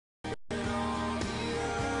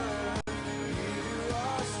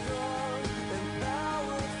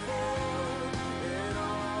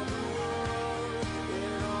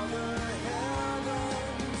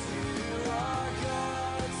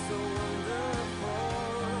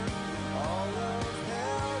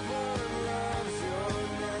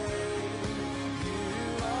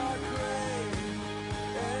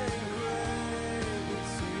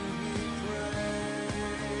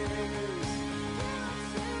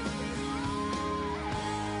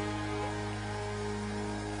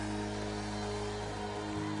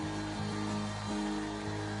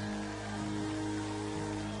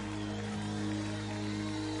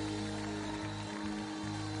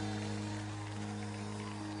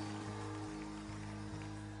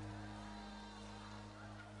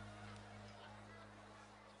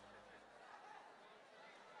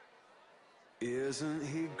Isn't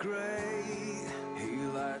he great? He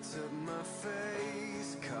lights up my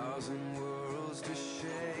face, causing worlds to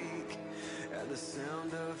shake. At the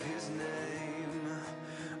sound of his name,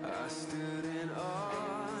 I stood in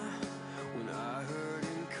awe when I heard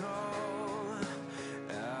him call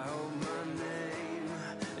out my name,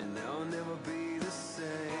 and I'll never be the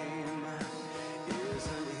same.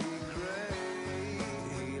 Isn't he great?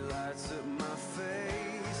 He lights up my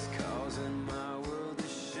face, causing my world to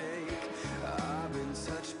shake. I've been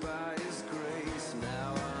touched by his grace,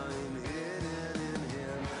 now I'm hidden in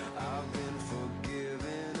him. I've been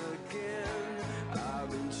forgiven again, I've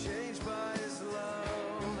been changed by his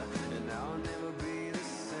love, and I'll never be the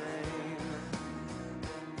same.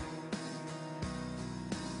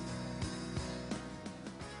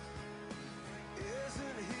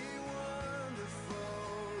 Isn't he wonderful?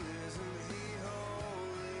 Isn't he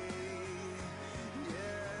holy?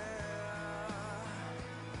 Yeah.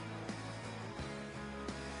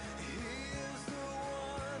 He is the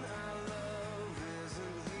one I love,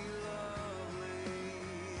 isn't he lovely?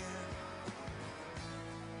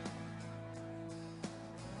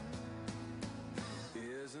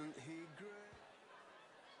 Isn't he great?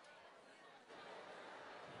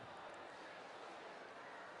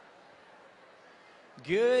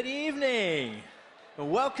 Good evening,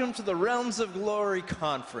 and welcome to the Realms of Glory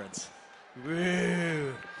Conference.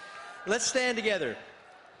 Woo. Let's stand together.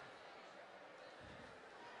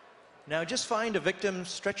 Now just find a victim,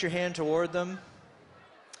 stretch your hand toward them.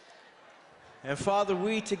 And Father,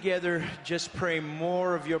 we together just pray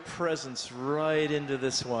more of your presence right into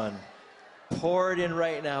this one. Pour it in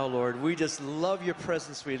right now, Lord. We just love your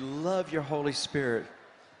presence. We love your Holy Spirit.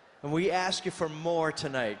 And we ask you for more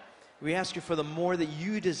tonight. We ask you for the more that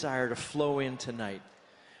you desire to flow in tonight.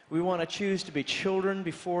 We want to choose to be children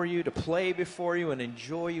before you, to play before you, and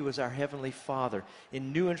enjoy you as our Heavenly Father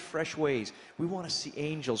in new and fresh ways. We want to see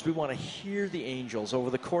angels. We want to hear the angels over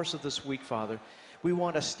the course of this week, Father. We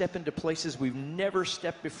want to step into places we've never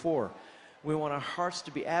stepped before. We want our hearts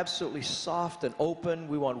to be absolutely soft and open.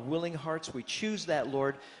 We want willing hearts. We choose that,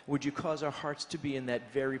 Lord. Would you cause our hearts to be in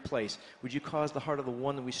that very place? Would you cause the heart of the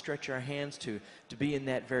one that we stretch our hands to be in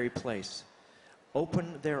that very place?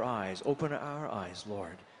 Open their eyes, open our eyes,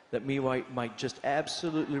 Lord, that we might just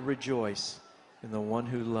absolutely rejoice in the one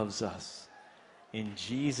who loves us. In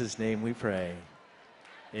Jesus' name we pray.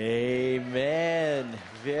 Amen.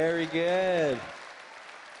 Very good.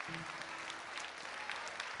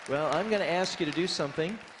 Well, I'm going to ask you to do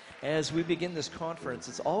something as we begin this conference.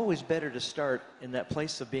 It's always better to start in that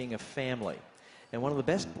place of being a family. And one of the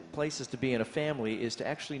best places to be in a family is to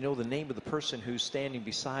actually know the name of the person who's standing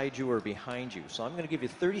beside you or behind you. So I'm going to give you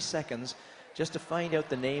 30 seconds just to find out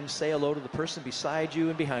the name. Say hello to the person beside you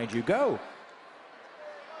and behind you. Go!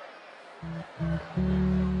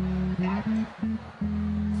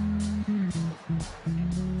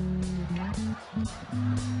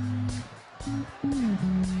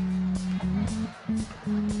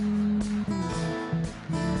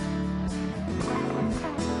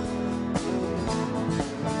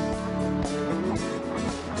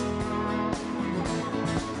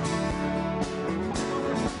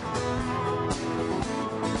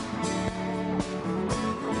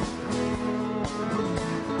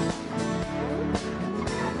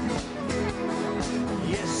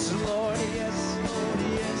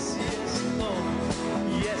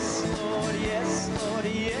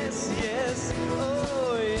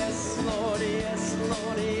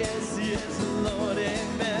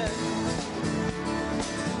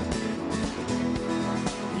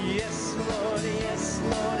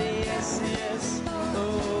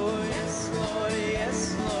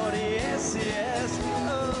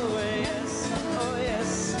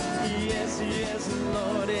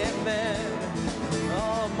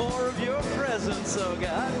 Oh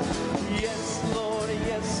God, yes, Lord,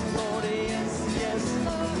 yes, Lord, yes, yes,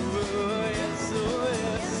 oh yes,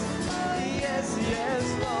 yes, yes,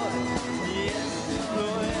 Lord, yes,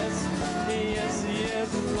 oh yes, yes, yes,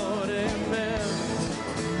 Lord, amen.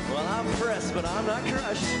 Well, I'm pressed, but I'm not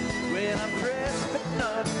crushed. When I'm pressed, but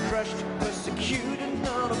not crushed, persecuted,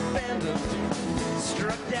 not abandoned,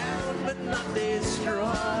 struck down, but not destroyed.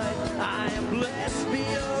 I am blessed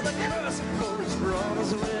beyond the curse, for His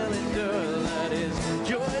promise will endure. That is,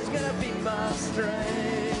 joy's gonna be my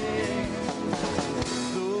strength.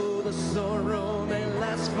 Though the sorrow may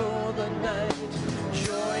last for the night,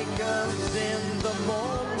 joy comes in the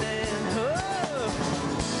morning. Oh,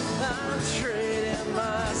 I'm trading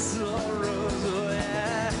my sorrows, oh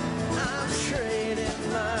yeah, I'm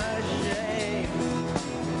trading my shame.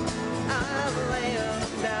 I'm laying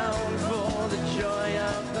down for the joy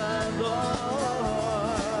of the Lord.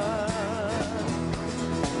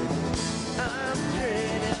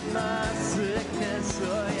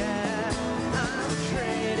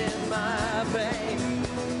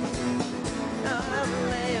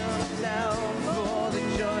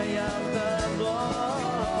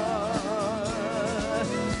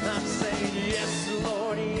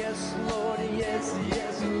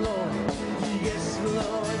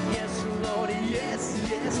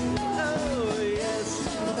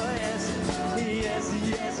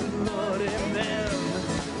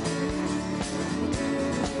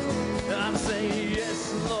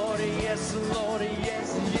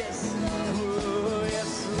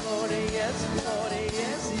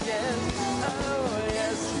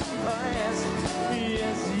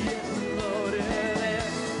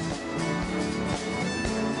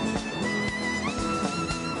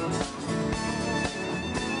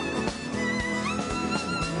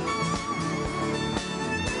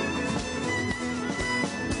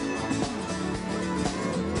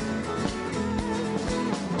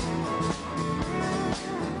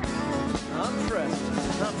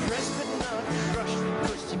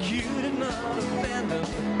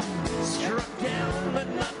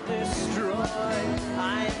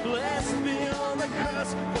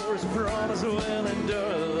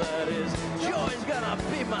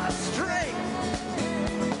 be my strength.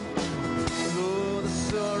 Oh, the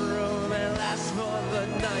sorrow may last for the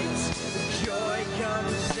night. Joy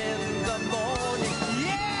comes in the morning.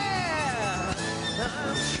 Yeah!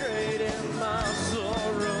 I'm trading my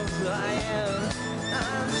sorrows. I am.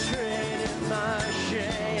 I'm trading my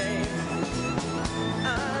shame.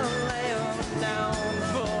 I'm laying down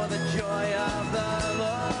for the joy of the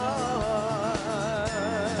Lord.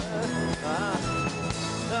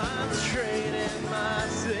 I'm trading my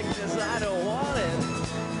sickness. I don't want it.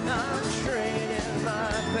 I'm trading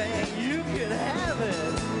my pain. You can have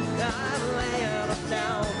it. I'm laying them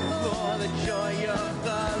down for the joy of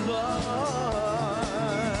the Lord.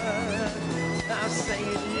 I'm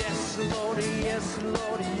saying yes, Lord, yes,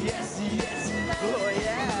 Lord, yes, yes, oh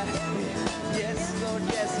yeah. Yes, Lord,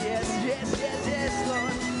 yes, yes, yes, yes, yes,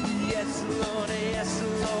 Lord. Yes, Lord, yes,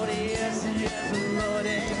 Lord, yes, yes, Lord,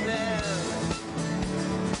 amen.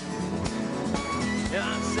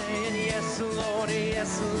 I'm saying yes, Lord,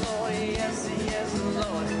 yes, Lord, yes, yes,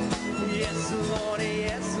 Lord. Yes, Lord,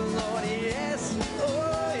 yes, Lord, yes.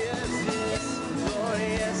 Oh, yes, yes, Lord,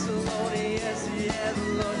 yes, Lord, yes, yes,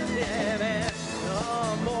 Lord, amen.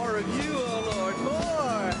 Oh, more of you, oh Lord,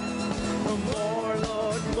 more. More,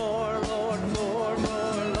 Lord, more, Lord, more,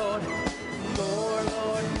 more, Lord. More,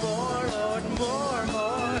 Lord, more, Lord, more,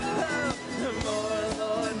 more. More,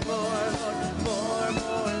 Lord, more, Lord, more,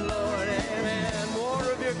 more, Lord, amen. More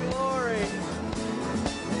of your glory.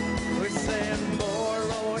 We're saying more,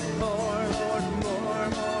 Lord, more, Lord, more,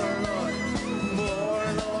 more, Lord. More,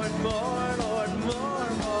 Lord, more, Lord, more,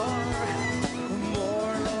 more.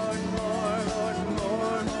 More, Lord, more, Lord,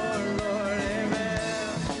 more, more, Lord, amen.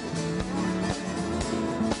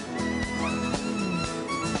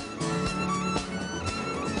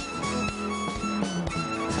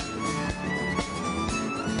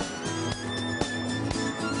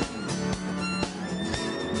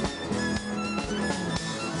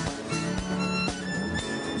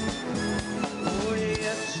 Oh,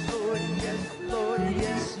 yes, Lord, yes, Lord,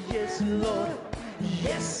 yes, yes, Lord.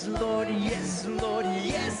 Yes, Lord, yes, Lord,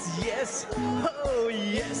 yes, yes. Oh,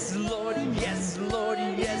 yes, Lord, yes, Lord,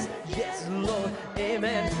 yes, yes, Lord.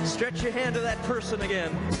 Amen. Stretch your hand to that person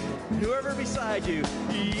again. Whoever beside you.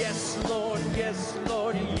 Yes, Lord, yes,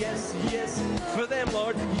 Lord, yes, yes. For them,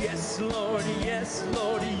 Lord. Yes, Lord, yes,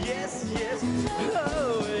 Lord, yes, yes.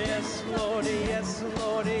 Oh, yes, Lord, yes,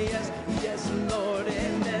 Lord, yes, yes, Lord.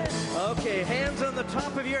 Amen. Okay, hands on the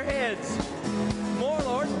top of your heads. More,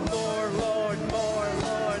 Lord. More, Lord. More,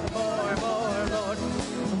 Lord. More, more, Lord.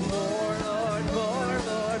 More, Lord. More,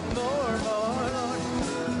 Lord. More, more, Lord.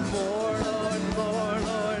 More, Lord. More,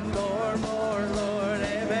 Lord. More, more, Lord.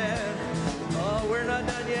 Amen. Oh, we're not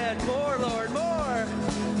done yet. More, Lord. More.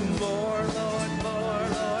 More, Lord. More,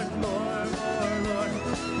 Lord. More, more, Lord.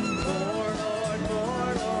 More, Lord.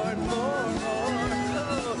 More, Lord. More, more.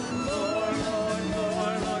 Oh, more, Lord.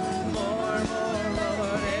 More, Lord. More, more,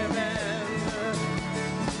 Lord. Amen.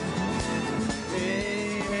 Amen.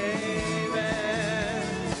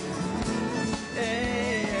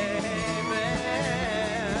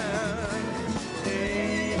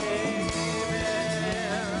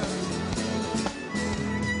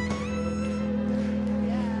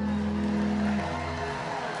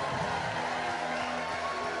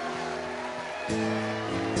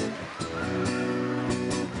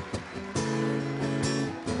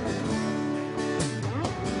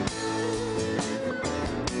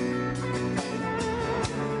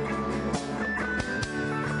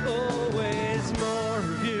 Always more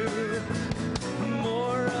of you,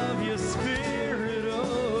 more of your spirit,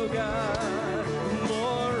 oh God.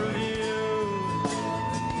 More of you,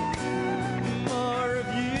 more of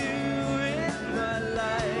you in my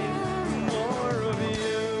life. More of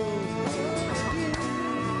you,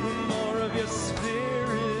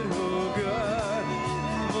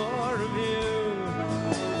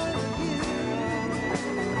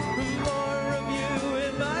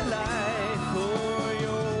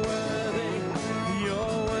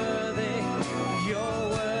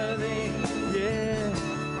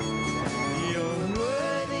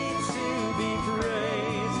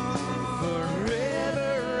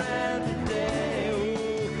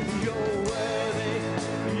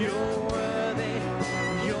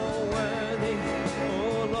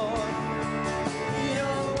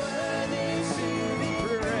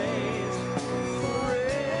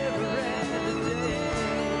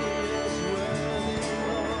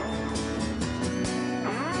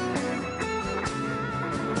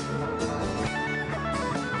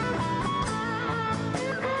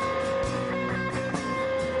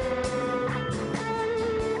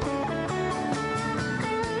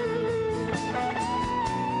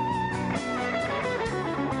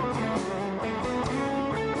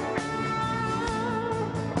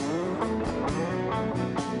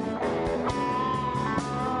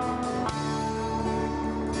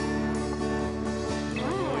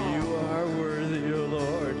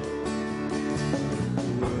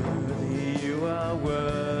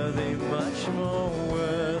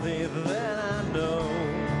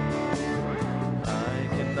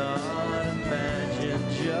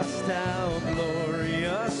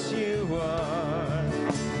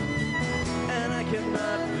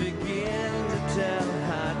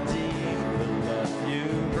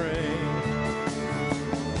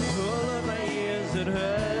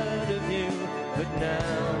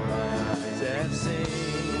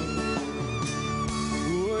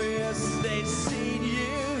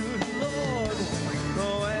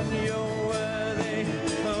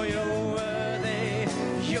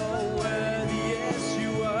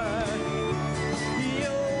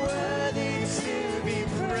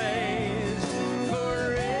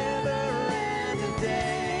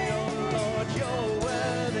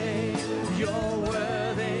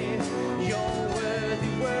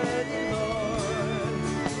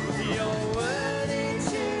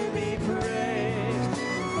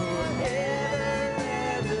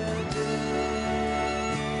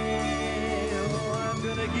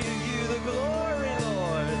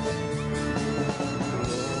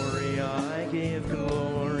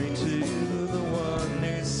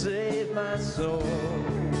 soul.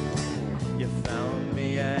 You found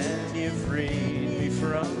me and you freed me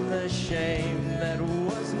from the shame that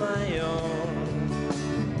was my own.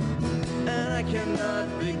 And I cannot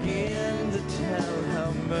begin to tell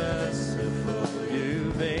how merciful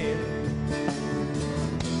you've been.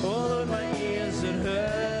 All of my ears had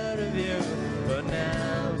heard of you, but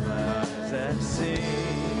now my eyes have seen.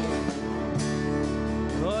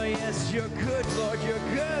 Oh yes, you're good, Lord, you're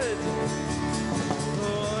good.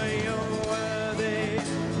 Oh, you're worthy,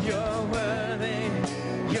 you're worthy,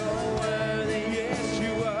 you're worthy, yes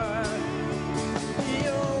you are.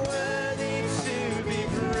 You're worthy to be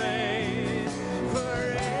praised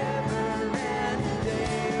forever.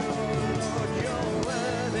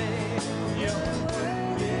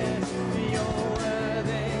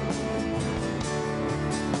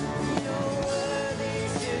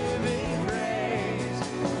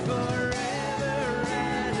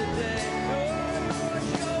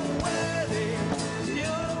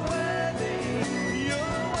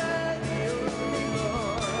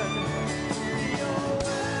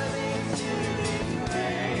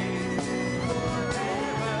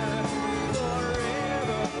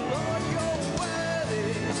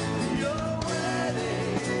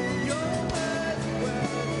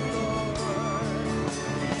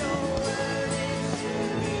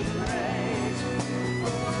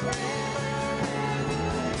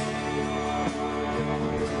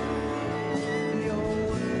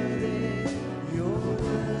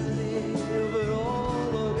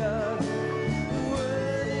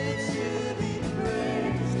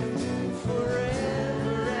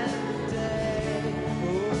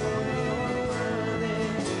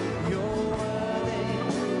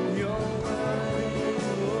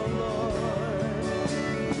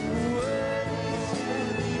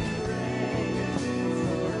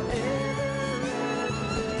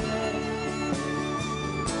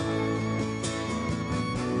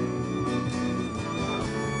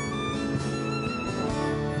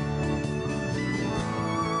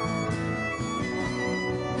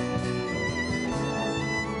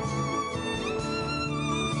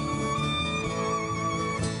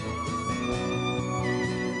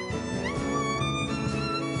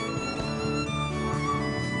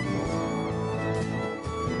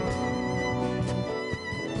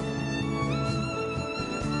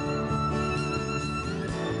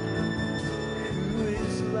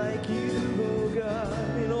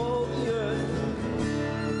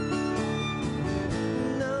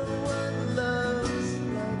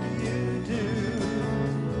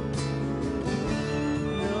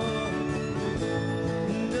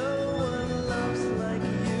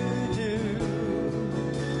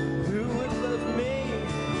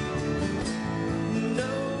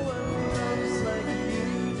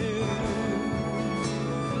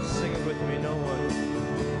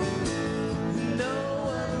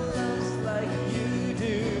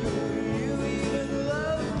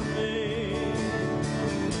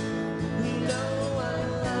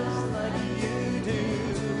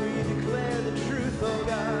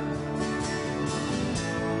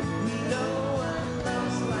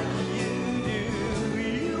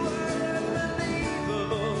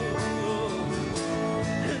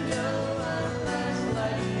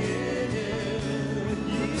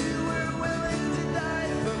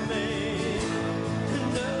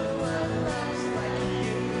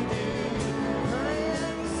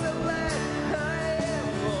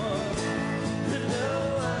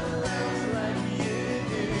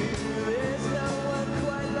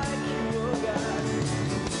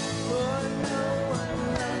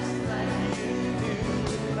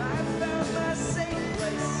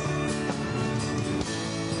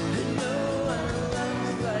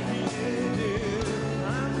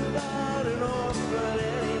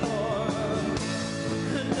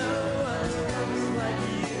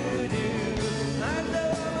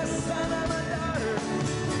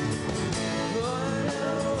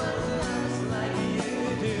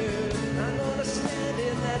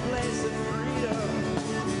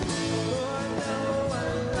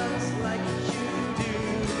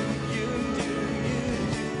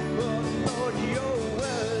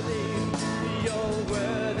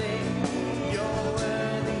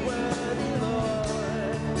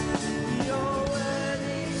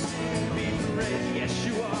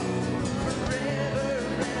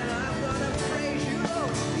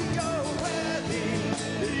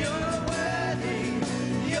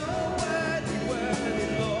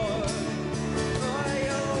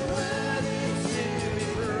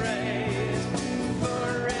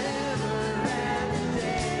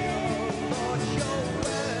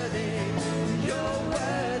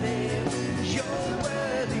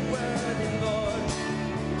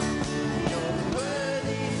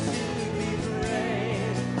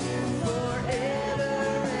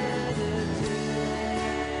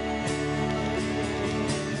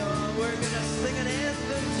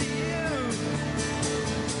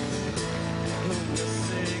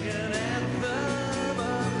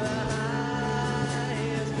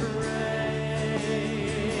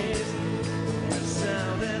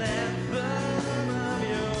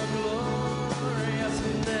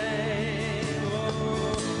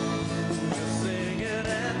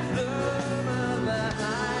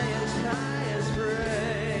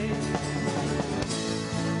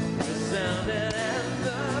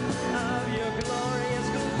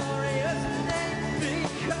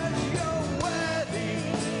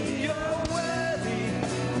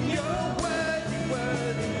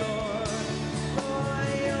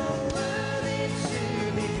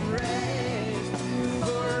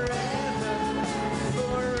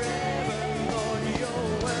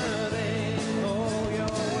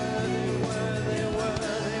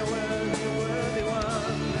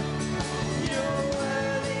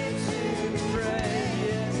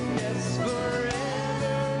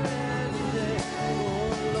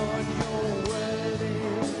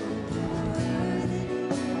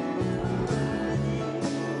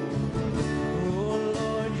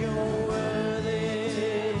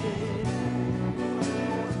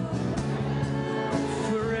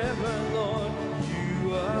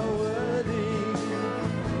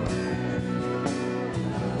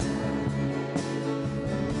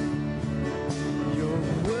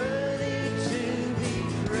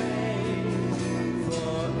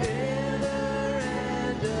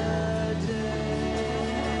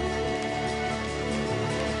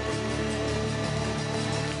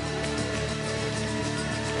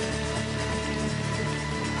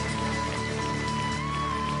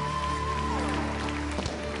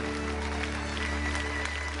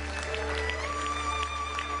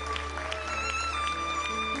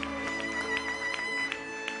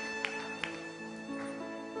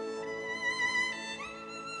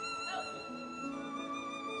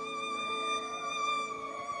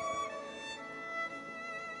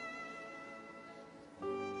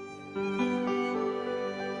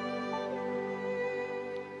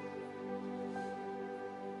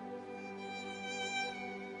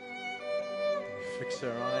 fix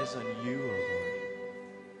our eyes on you, O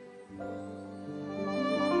Lord.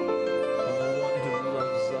 On the one who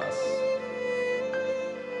loves us,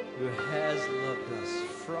 who has loved us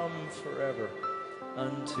from forever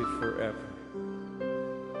unto forever.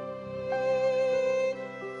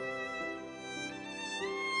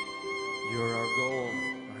 You're our goal,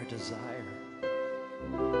 our desire.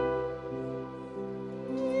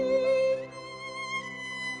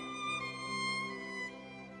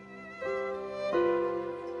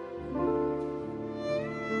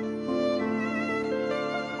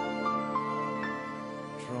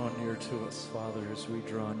 Draw near to us, Father, as we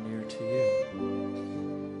draw near to you.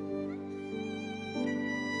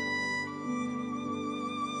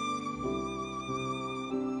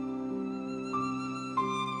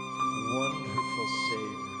 Wonderful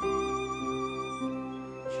Savior,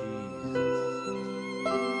 Jesus.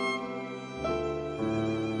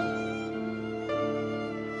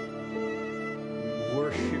 We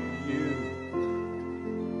worship you.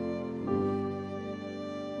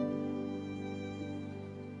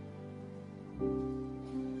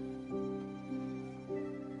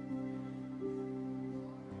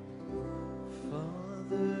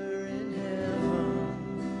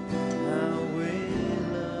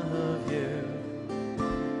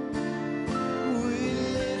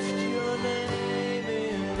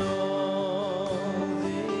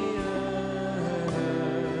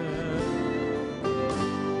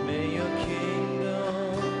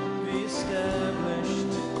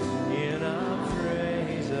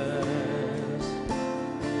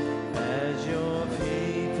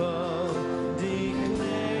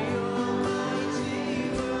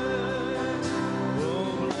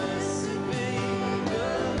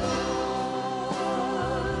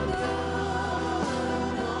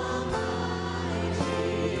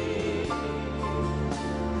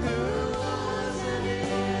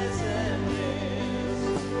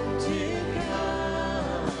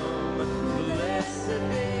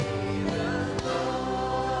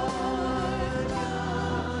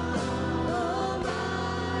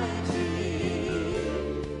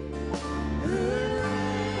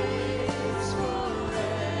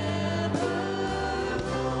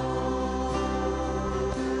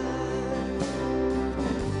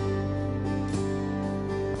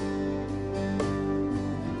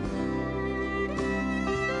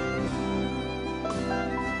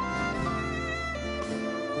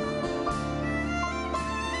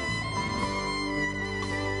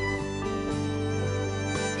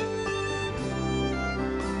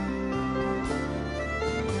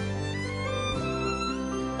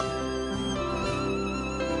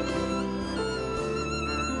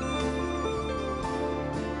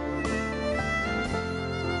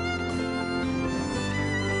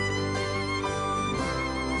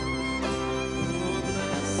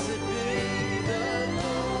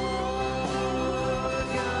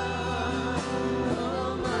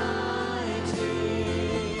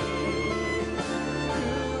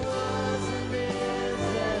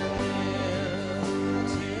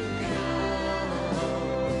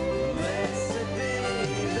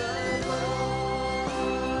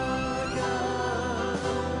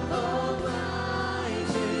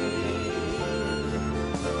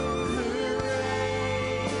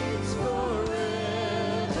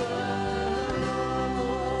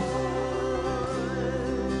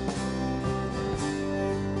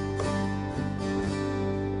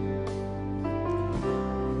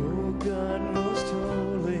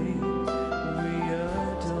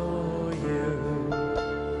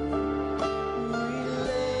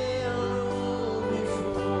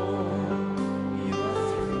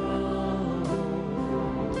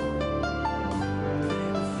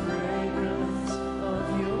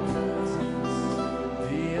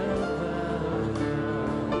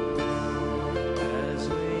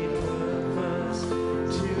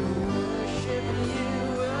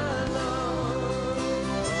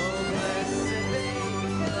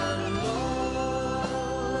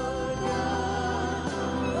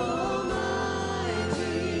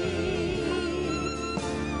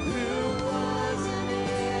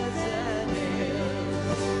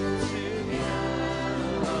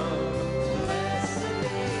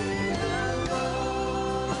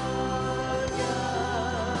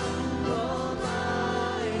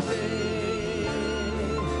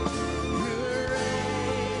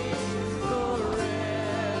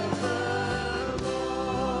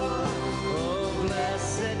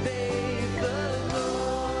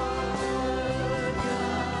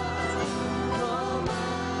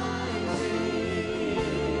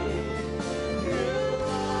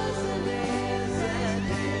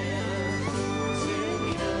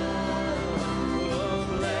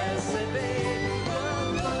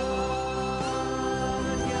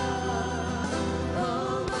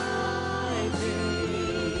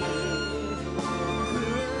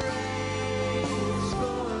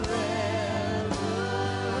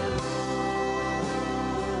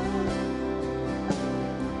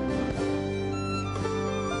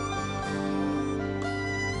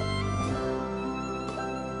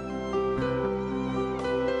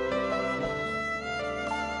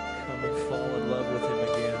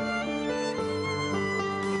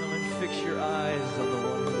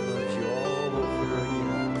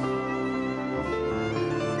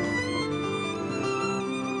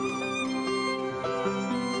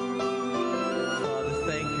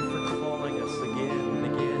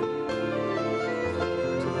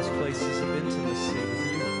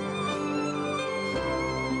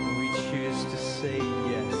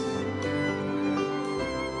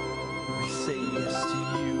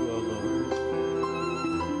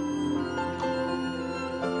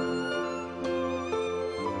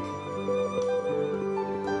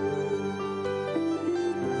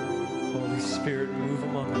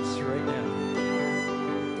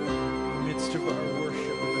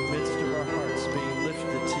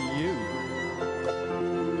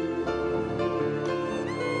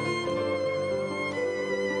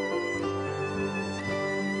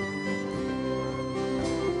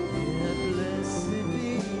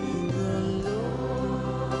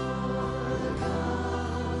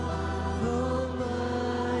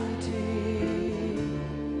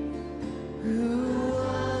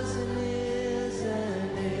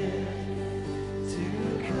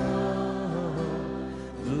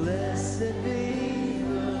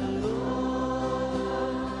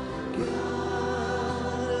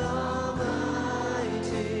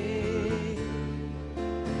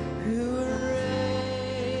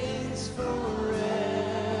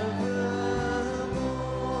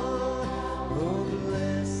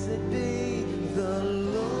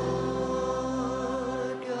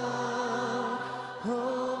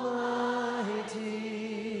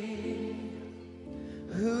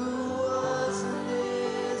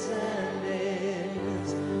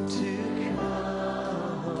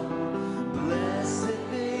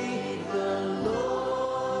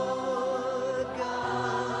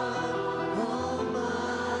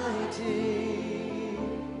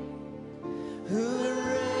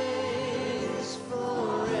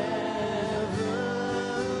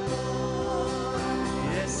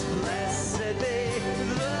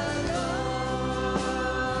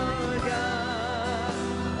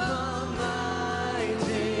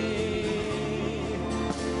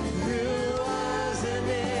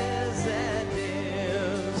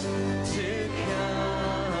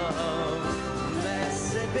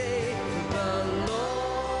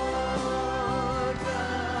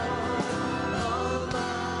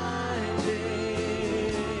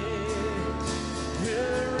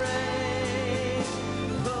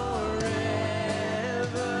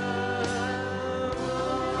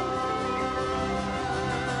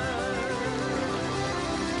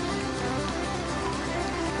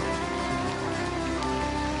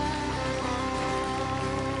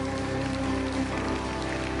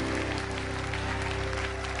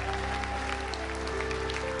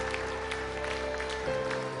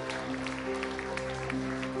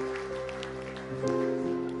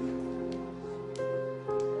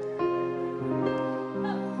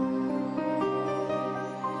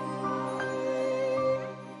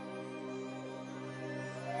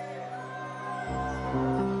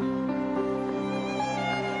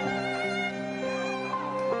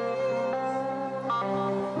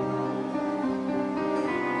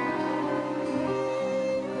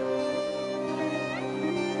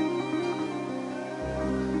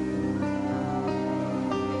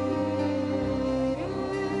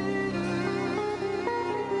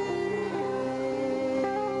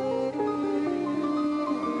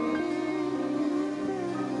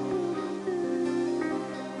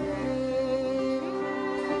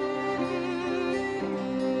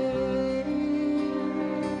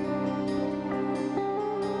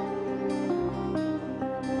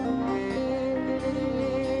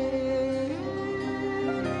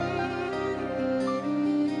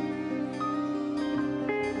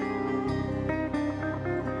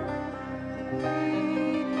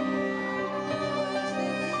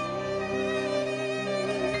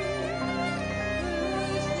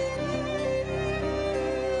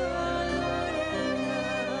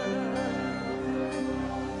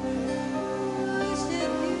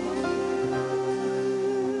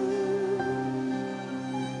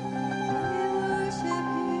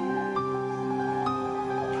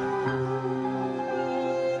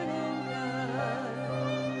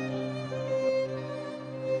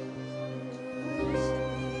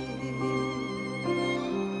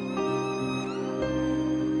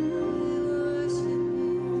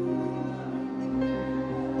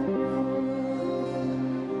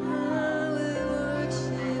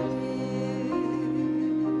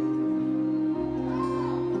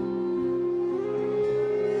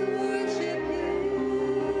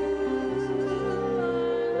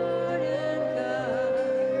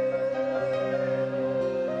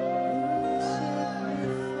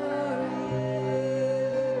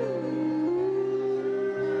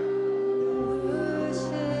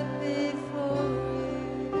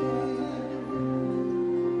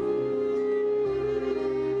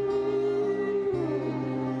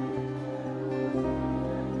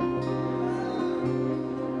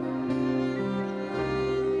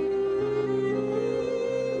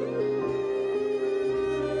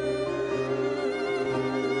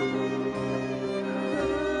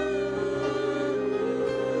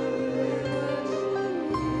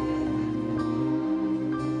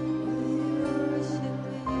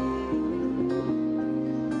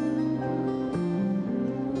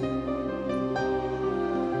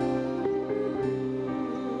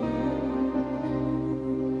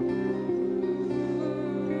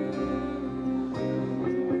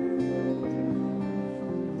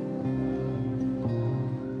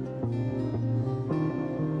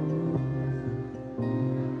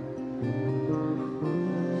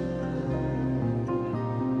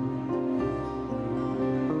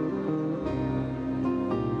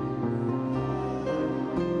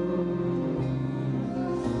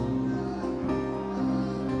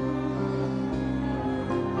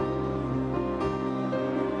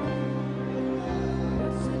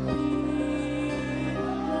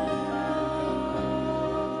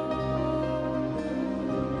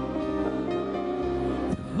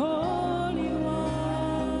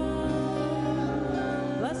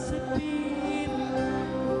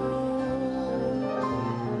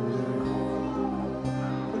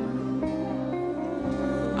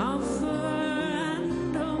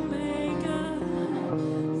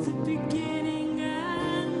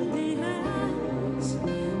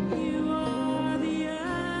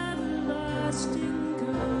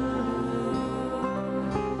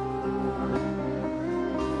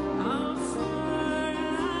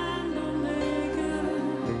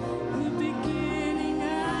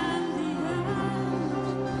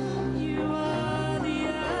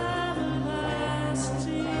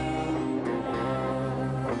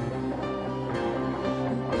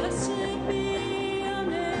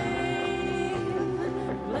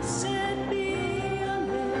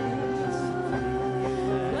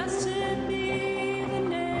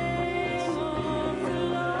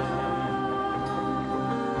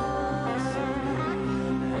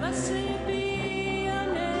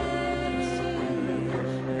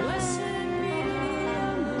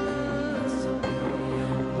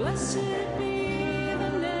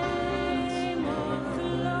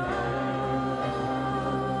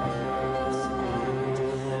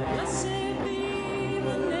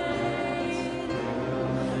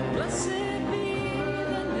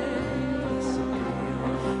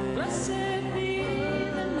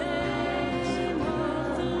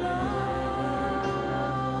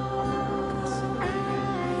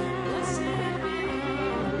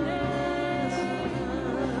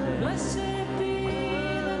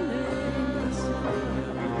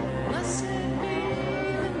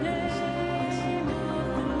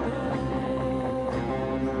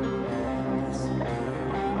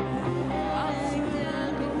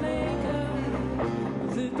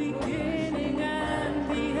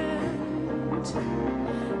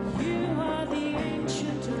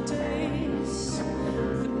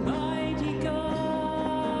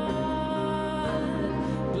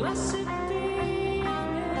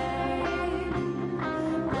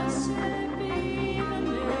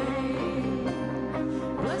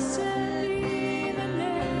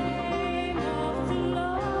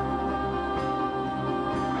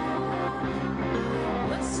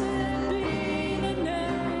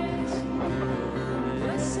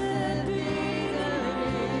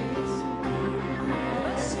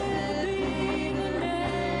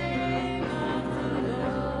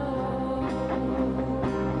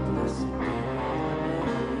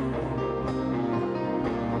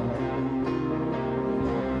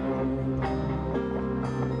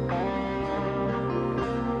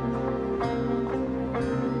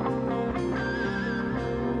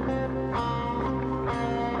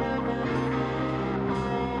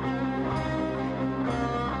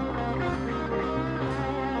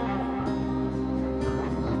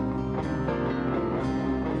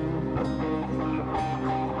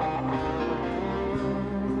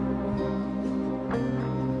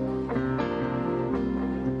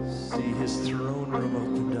 room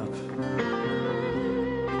opened up.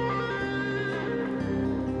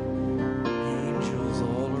 Angels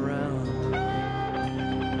all around.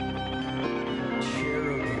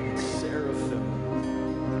 Cherubim and seraphim.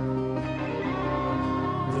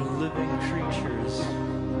 The living creatures.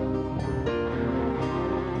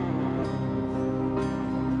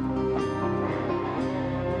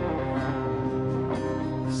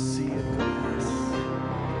 Sea of glass.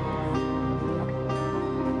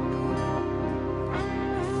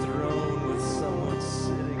 A throne with someone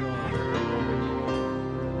sitting on it.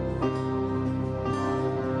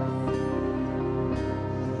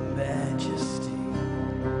 Majesty.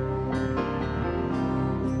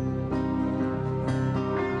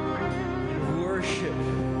 Worship.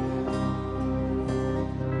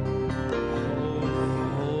 Holy,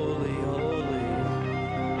 holy, holy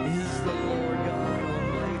is the Lord God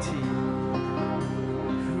Almighty,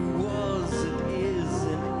 who was and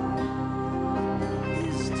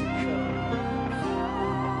is to come.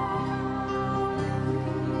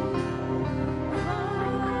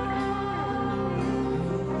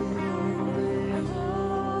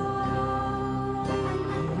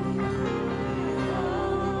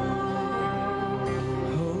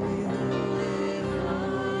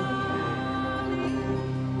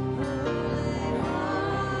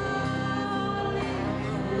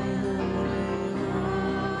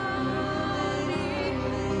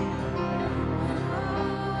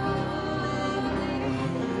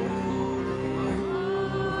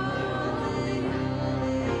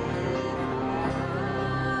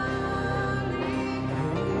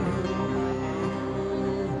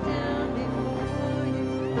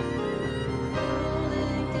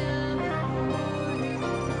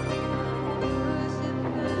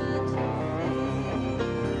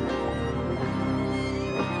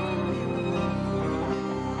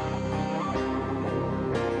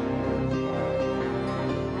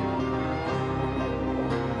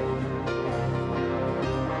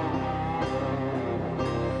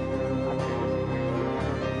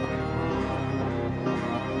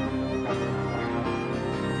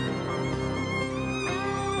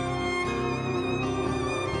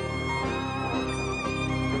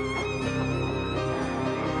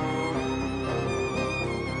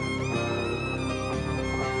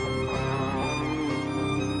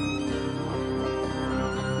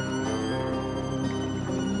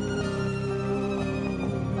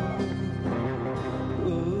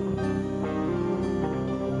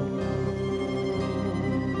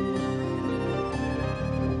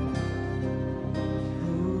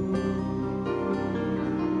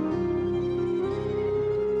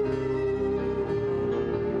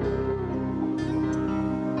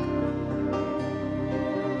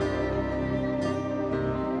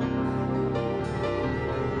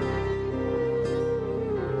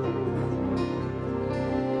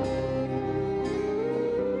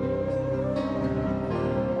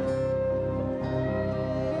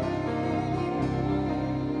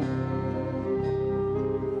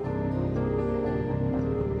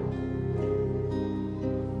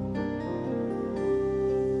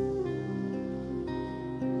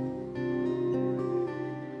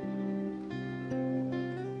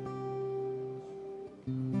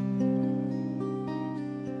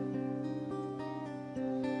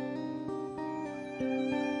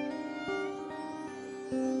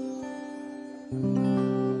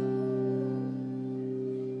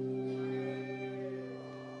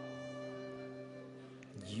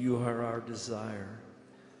 You are our desire.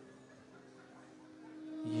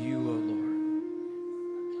 You, O Lord.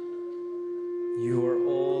 You are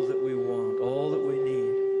all that we want, all that we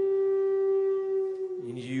need.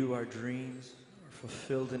 In you, our dreams are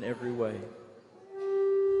fulfilled in every way.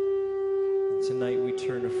 And tonight we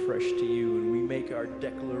turn afresh to you and we make our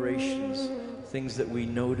declarations, things that we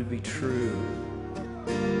know to be true.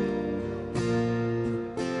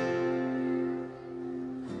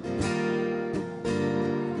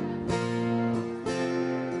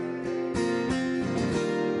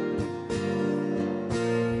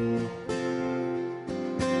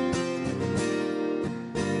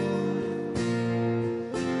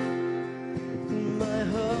 My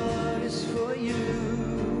heart is for you.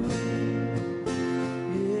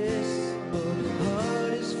 Yes, my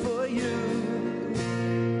heart is for you.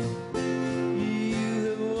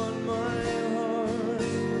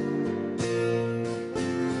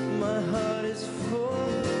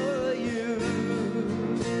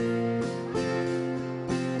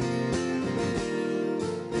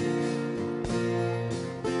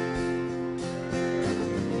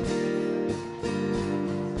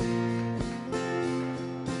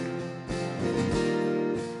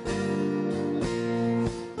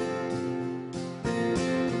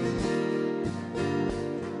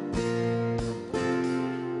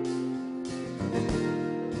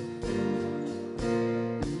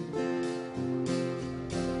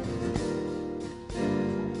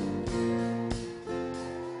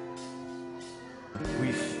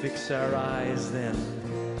 fix our eyes then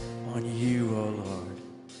on you, oh Lord.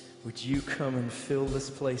 Would you come and fill this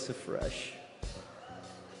place afresh?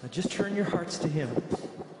 Now just turn your hearts to him.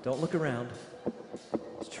 Don't look around.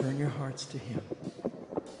 Just turn your hearts to him.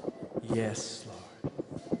 Yes, Lord.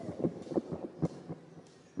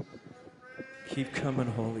 Keep coming,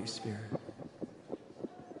 Holy Spirit.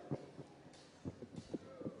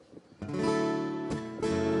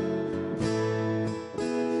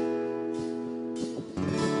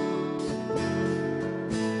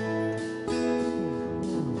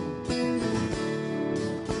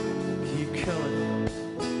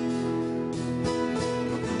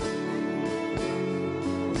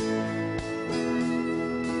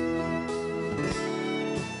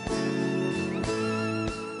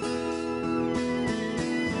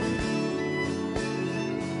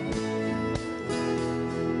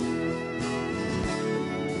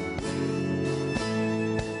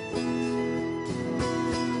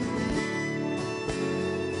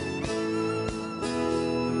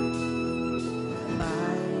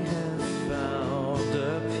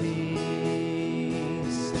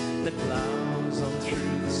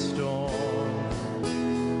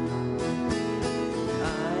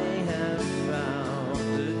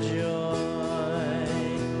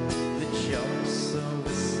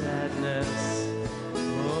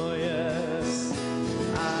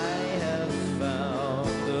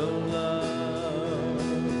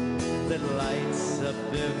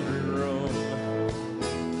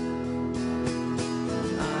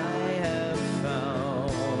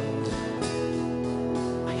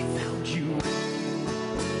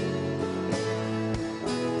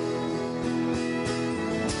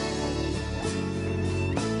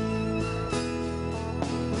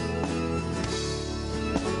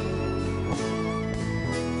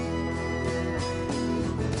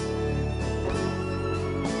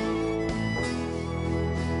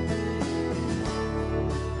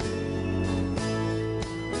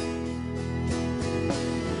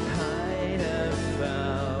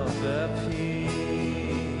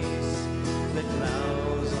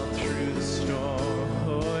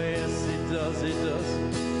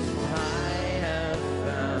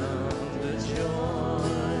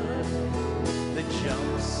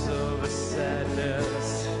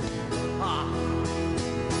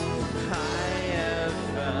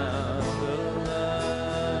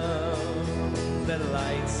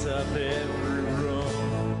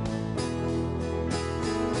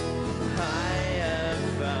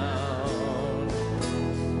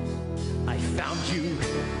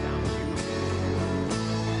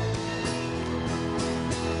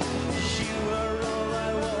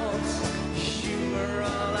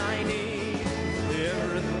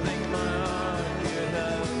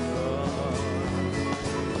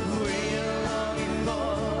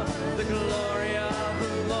 The glory of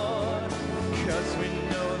the Lord, 'cause we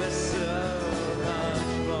know there's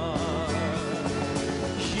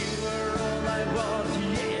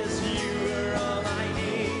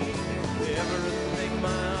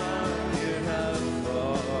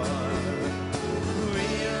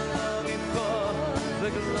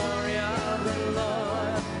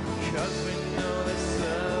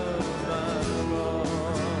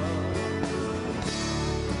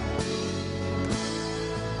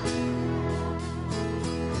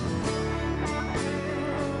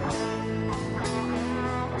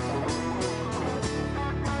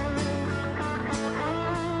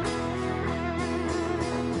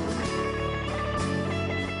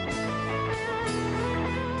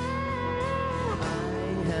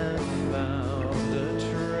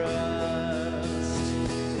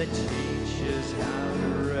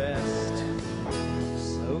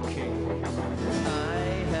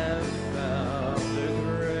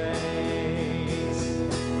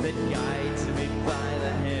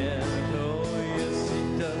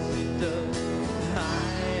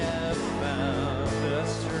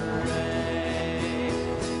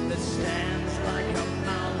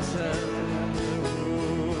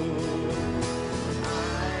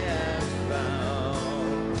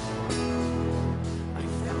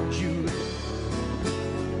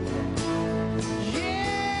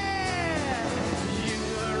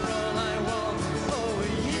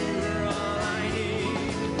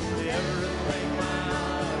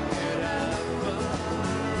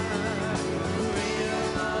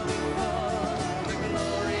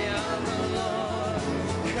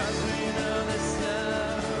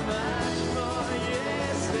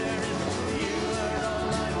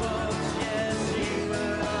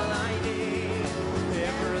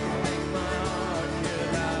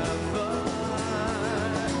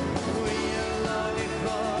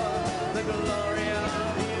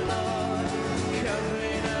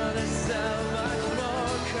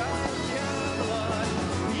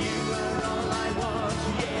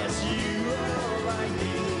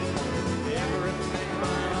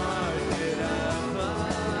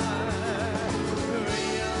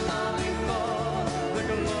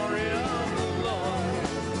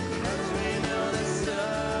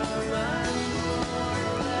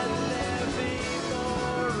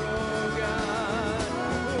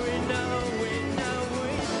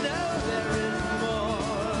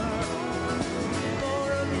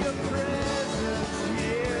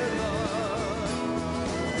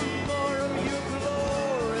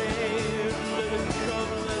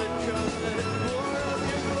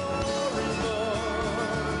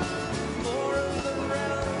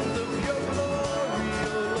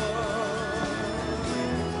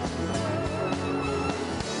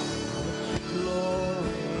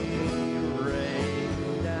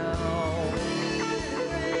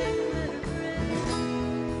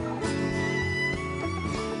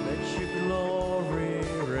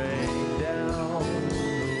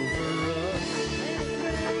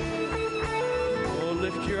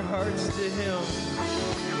Lift your hearts to Him.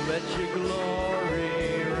 Let your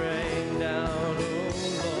glory rain down, oh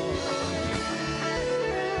Lord.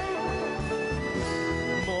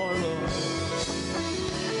 More, Lord.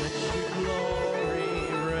 Let your glory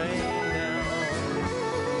rain down.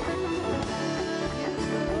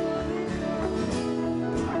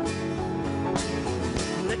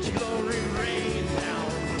 Let your glory rain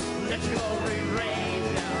down. Let your glory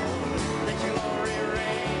rain down. Let your glory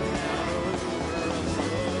rain down over us,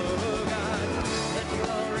 oh God. Let your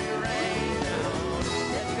glory rain down.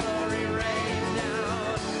 Let your glory rain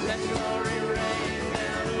down. Let your glory rain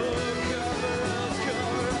down. Oh,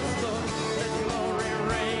 cover us, Lord. Let your glory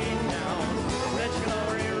rain down. Let your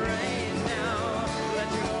glory rain down. Let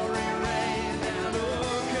your glory rain down. Oh,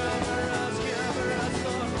 cover us,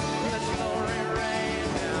 Lord. Let your glory rain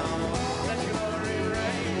down. Let your glory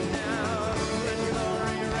rain down. Let your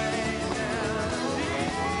glory rain down.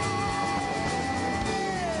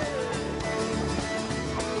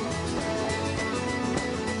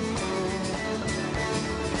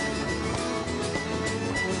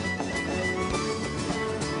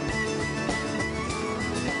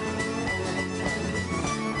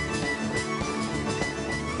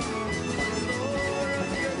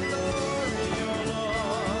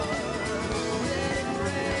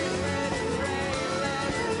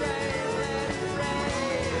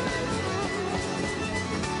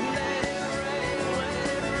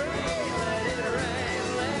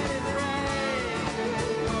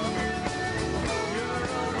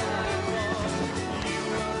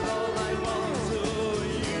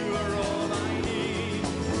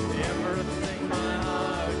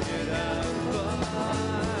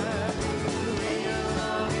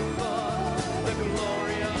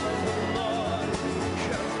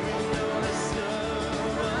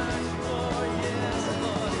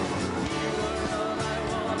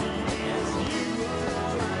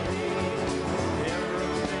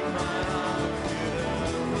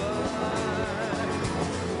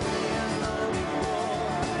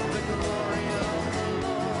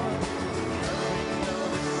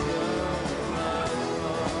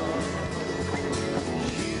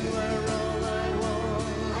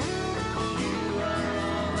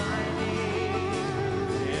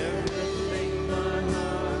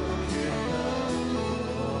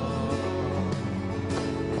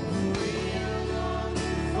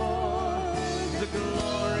 The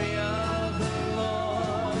glory of the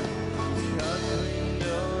Lord, 'cause we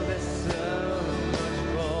know there's so much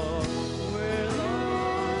more. We're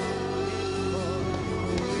longing for,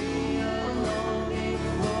 we are longing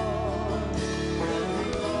for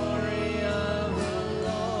the glory of the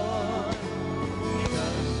Lord,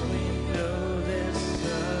 'cause we know there's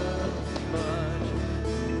so much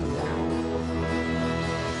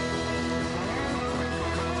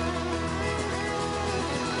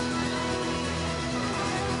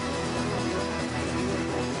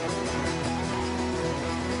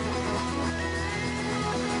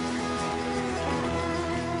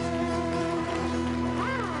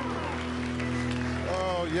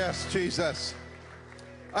Oh, yes, Jesus.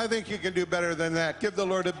 I think you can do better than that. Give the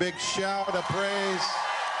Lord a big shout of praise.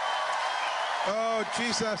 Oh,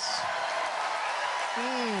 Jesus.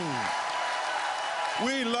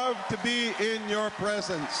 We love to be in your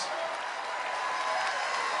presence.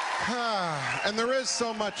 And there is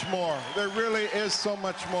so much more. There really is so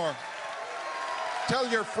much more. Tell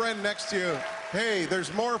your friend next to you, hey,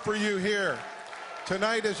 there's more for you here.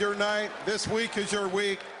 Tonight is your night. This week is your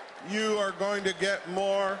week. You are going to get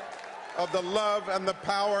more of the love and the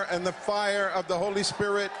power and the fire of the Holy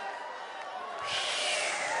Spirit.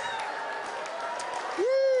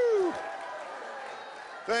 Woo!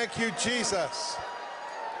 Thank you, Jesus.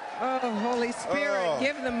 Oh, Holy Spirit, Oh.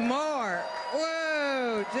 give them more.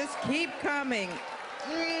 Whoa, just keep coming.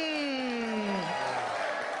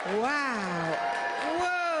 Wow.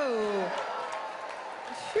 Whoa.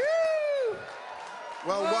 Shoo.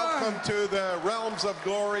 Well, Lord. welcome to the Realms of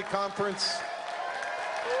Glory Conference.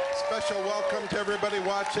 Special welcome to everybody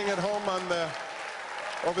watching at home on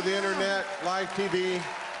over the internet, live TV,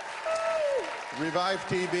 Revive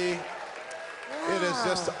TV. It is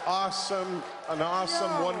just awesome, an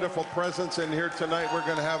awesome, wonderful presence in here tonight. We're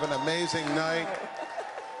going to have an amazing night.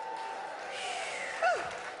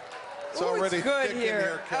 It's already it's good thick here. in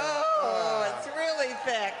here, Carol. Oh, it's really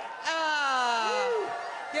thick.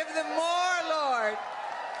 Give them more, Lord.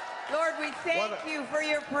 Lord, we thank you for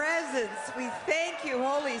your presence. We thank you,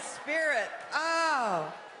 Holy Spirit.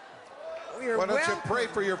 Oh, you're Why don't welcome. you pray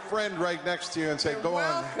for your friend right next to you and say, You're go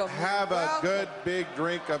welcome. on, have You're a welcome. good big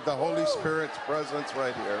drink of the Holy Spirit's presence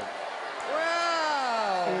right here.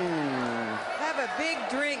 Whoa. Have a big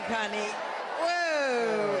drink, honey. Whoa.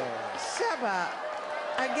 Shaba.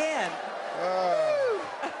 Again. Woo.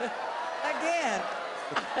 Again.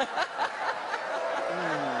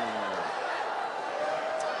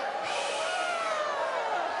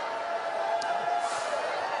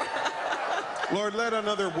 Lord, let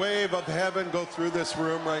another wave of heaven go through this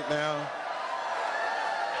room right now.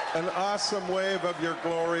 An awesome wave of your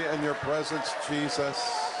glory and your presence, Jesus.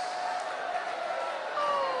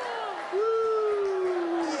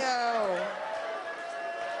 Yo.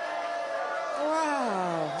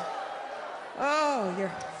 Wow. Oh,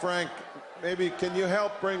 you're... Frank, maybe can you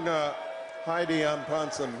help bring Heidi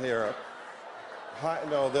Baker here up?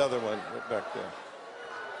 No, the other one right back there.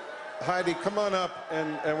 Heidi, come on up,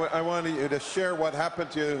 and I wanted you to share what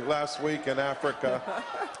happened to you last week in Africa.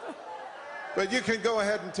 But you can go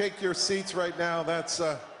ahead and take your seats right now. That's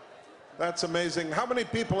amazing. How many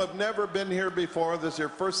people have never been here before? This is your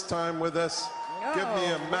first time with us. Oh, Give me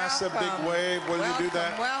a massive big wave. Will you do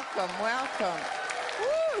that? Welcome, welcome.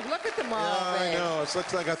 Woo, look at them all. Yeah, I know. It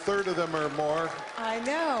looks like a third of them or more. I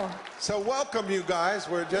know. So welcome, you guys.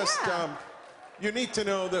 We're just, you need to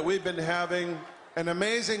know that we've been having an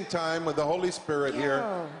amazing time with the Holy Spirit here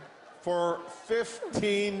for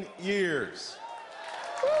 15 years.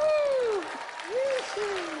 Woo.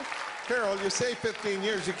 Carol, you say 15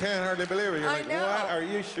 years, you can't hardly believe it. You're like, know. what? Are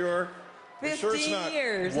you sure? 15 sure it's not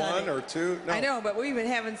years. One honey. or two? No. I know, but we've been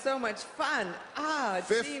having so much fun. It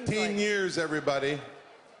 15 seems like... years, everybody.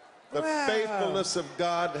 The Wow. faithfulness of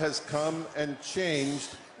God has come and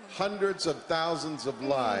changed hundreds of thousands of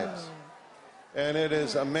lives. And it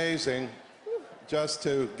is amazing just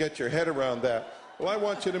to get your head around that. Well, I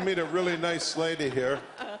want you to meet a really nice lady here.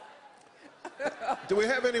 Do we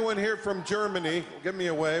have anyone here from Germany? Give me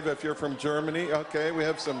a wave if you're from Germany. Okay, we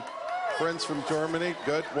have some friends from Germany.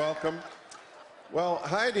 Good, welcome. Well,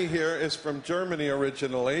 Heidi here is from Germany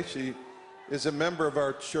originally. She is a member of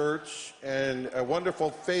our church and a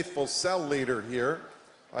wonderful, faithful cell leader here,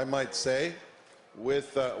 I might say,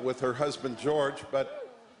 with her husband George.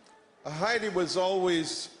 But Heidi was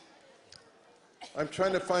always, I'm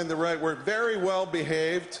trying to find the right word, very well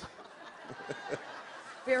behaved.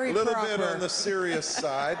 Very a little proper. bit on the serious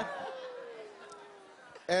side.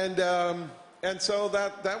 And so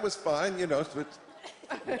that was fine, you know.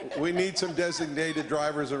 We need some designated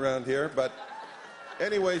drivers around here. But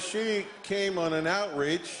anyway, she came on an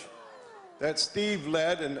outreach that Steve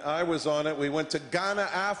led, and I was on it. We went to Ghana,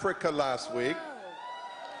 Africa last week.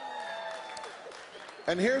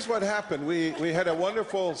 And here's what happened. We had a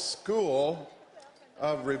wonderful school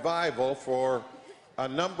of revival for a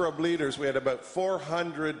number of leaders. We had about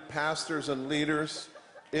 400 pastors and leaders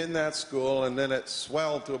in that school, and then it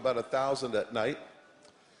swelled to about 1,000 at night.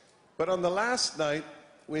 But on the last night,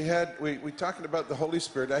 we talking about the Holy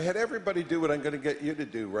Spirit. I had everybody do what I'm going to get you to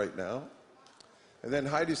do right now. And then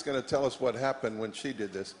Heidi's going to tell us what happened when she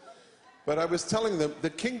did this. But I was telling them the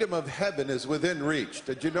kingdom of heaven is within reach.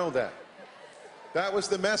 Did you know that? That was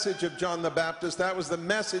the message of John the Baptist. That was the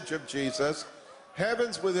message of Jesus.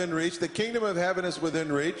 Heaven's within reach. The kingdom of heaven is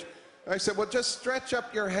within reach. I said, well, just stretch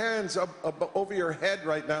up your hands up over your head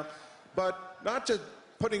right now. But not just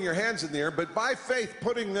putting your hands in the air, but by faith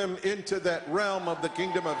putting them into that realm of the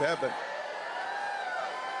kingdom of heaven.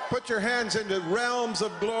 Put your hands into realms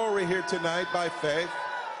of glory here tonight by faith.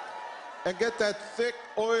 And get that thick,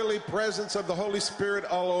 oily presence of the Holy Spirit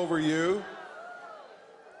all over you.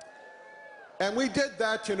 And we did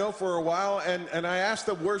that, you know, for a while, and I asked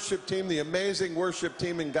the worship team, the amazing worship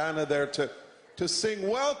team in Ghana there, to sing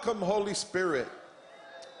Welcome, Holy Spirit.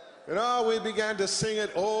 And we began to sing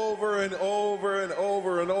it over and over and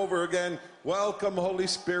over and over again. Welcome, Holy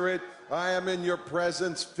Spirit. I am in your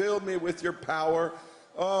presence. Fill me with your power.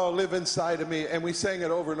 Oh, live inside of me. And we sang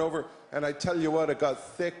it over and over. And I tell you what, it got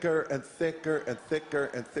thicker and thicker and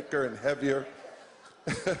thicker and thicker and heavier.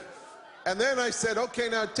 And then I said, okay,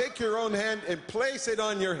 now take your own hand and place it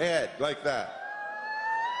on your head like that.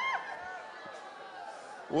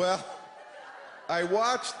 Well, I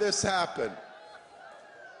watched this happen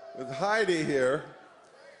with Heidi here.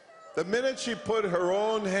 The minute she put her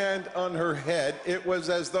own hand on her head, it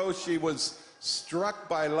was as though she was struck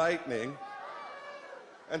by lightning,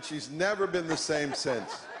 and she's never been the same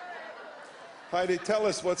since. Heidi, tell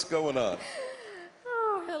us what's going on.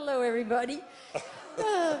 Oh, hello, everybody.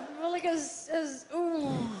 Well, like as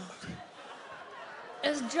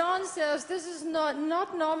John says, this is not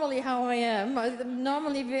normally how I am. I'm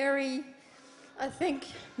normally very, I think,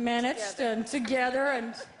 managed and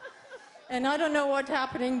together, and I don't know what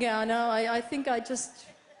happened in Ghana. I think I just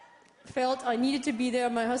felt I needed to be there.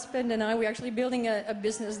 My husband and I, we're actually building a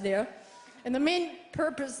business there, and the main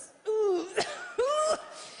purpose,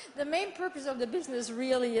 the main purpose of the business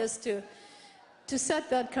really is to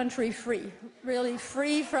set that country free, really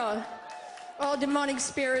free from all demonic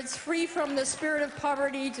spirits, free from the spirit of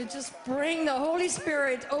poverty, to just bring the Holy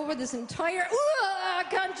Spirit over this entire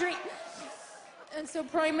country. And so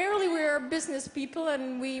primarily we are business people,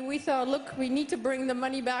 and we thought, look, we need to bring the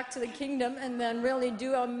money back to the kingdom and then really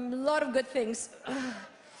do a lot of good things.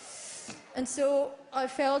 And so I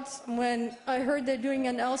felt when I heard they're doing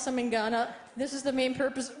an Elsam in Ghana, this is the main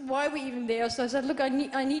purpose, why are we even there? So I said, look, I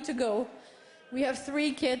need to go. We have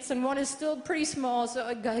 3 kids, and one is still pretty small, so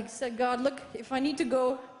I said, God, look, if I need to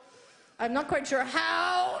go, I'm not quite sure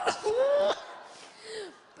how,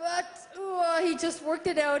 but he just worked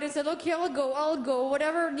it out and said, okay, I'll go,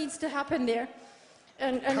 whatever needs to happen there.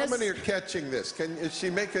 And how many are catching this? Is she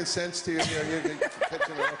making sense to you? You're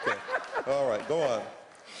catching it? Okay. All right, go on.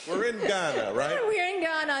 We're in Ghana, right? We're in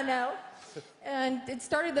Ghana now. And it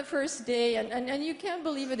started the first day, and you can't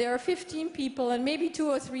believe it. There are 15 people, and maybe 2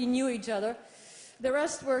 or 3 knew each other. The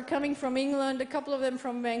rest were coming from England, a couple of them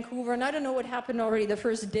from Vancouver, and I don't know what happened already the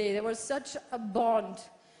first day. There was such a bond.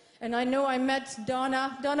 And I know I met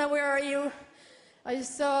Donna. Donna, where are you? I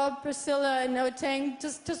saw Priscilla and Otang.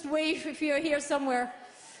 Just wave if you're here somewhere.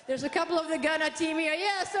 There's a couple of the Ghana team here.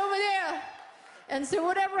 Yes, over there. And so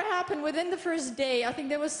whatever happened within the first day, I think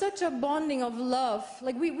there was such a bonding of love.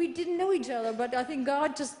 Like we didn't know each other, but I think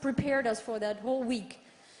God just prepared us for that whole week.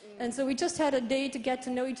 And so we just had a day to get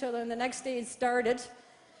to know each other, and the next day it started.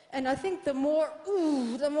 And I think the more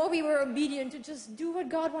we were obedient to just do what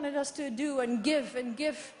God wanted us to do and give,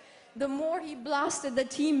 the more he blasted the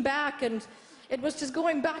team back, and it was just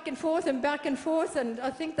going back and forth, and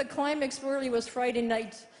I think the climax really was Friday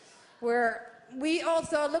night, where we all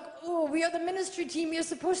thought, look, we are the ministry team, we're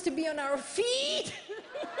supposed to be on our feet.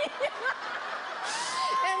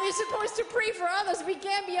 And we're supposed to pray for others. We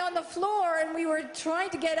can't be on the floor, and we were trying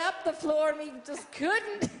to get up the floor, and we just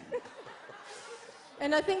couldn't.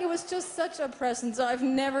 And I think it was just such a presence I've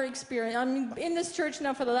never experienced. I'm in this church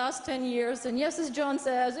now for the last 10 years, and yes, as John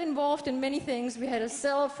says, involved in many things. We had a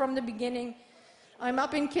cell from the beginning. I'm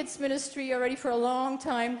up in kids ministry already for a long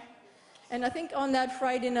time. And I think on that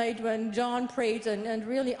Friday night when John prayed and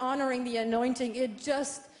really honoring the anointing, it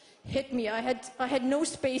just hit me. I had no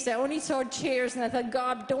space. I only saw chairs, and I thought,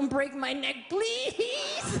 God, don't break my neck,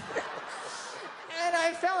 please. And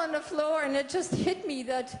I fell on the floor, and it just hit me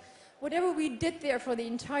that whatever we did there for the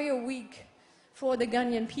entire week for the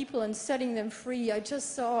Ghanaian people and setting them free, I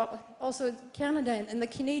just saw also Canada and the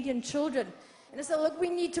Canadian children. And I said, look, we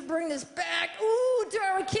need to bring this back, to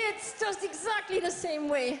our kids, just exactly the same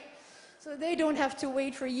way. So they don't have to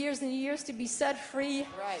wait for years and years to be set free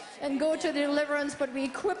and go to deliverance, but we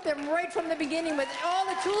equip them right from the beginning with all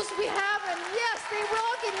the tools we have, and yes, they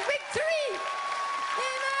walk in victory.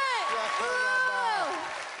 Amen.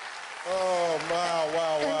 Oh,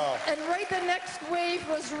 wow. And right the next wave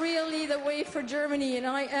was really the wave for Germany, and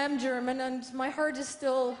I am German, and my heart is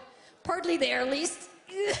still partly there, at least.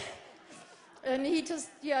 And he just,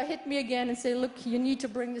 hit me again and said, look, you need to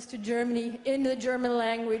bring this to Germany in the German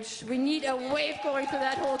language. We need a wave going through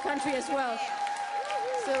that whole country as well.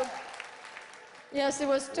 So, yes, it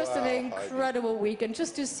was just an incredible week. And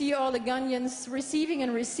just to see all the Ghanaians receiving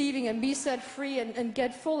and be set free and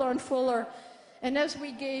get fuller and fuller. And as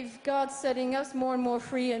we gave, God setting us more and more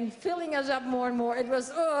free and filling us up more and more, it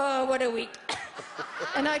was, what a week.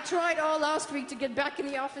 And I tried all last week to get back in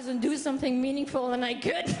the office and do something meaningful, and I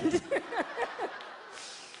couldn't.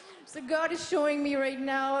 So God is showing me right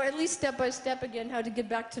now, at least step by step again, how to get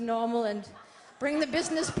back to normal and bring the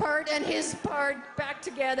business part and his part back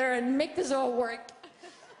together and make this all work.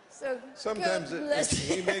 So sometimes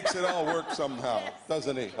he makes it all work somehow,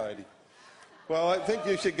 doesn't he, Heidi? Well, I think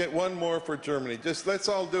you should get one more for Germany. Just let's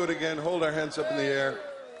all do it again. Hold our hands up in the air.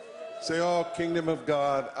 Say, oh, kingdom of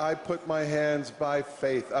God, I put my hands by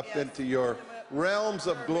faith up into your realms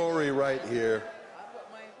of glory right here.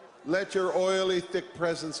 Let your oily, thick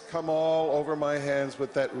presence come all over my hands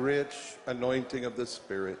with that rich anointing of the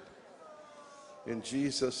Spirit. In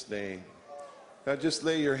Jesus' name. Now just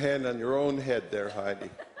lay your hand on your own head there,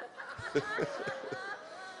 Heidi.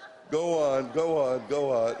 Go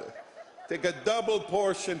on. Take a double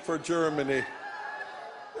portion for Germany.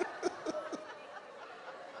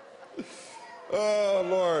 Oh,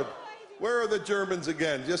 Lord. Where are the Germans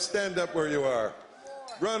again? Just stand up where you are.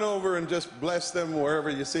 Run over and just bless them wherever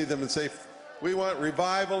you see them and say, we want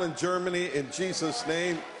revival in Germany in Jesus'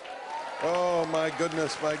 name. Oh, my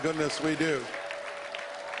goodness, we do.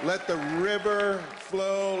 Let the river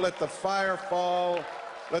flow. Let the fire fall.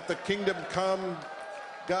 Let the kingdom come.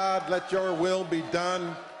 God, let your will be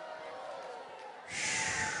done.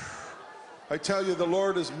 I tell you, the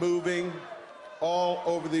Lord is moving all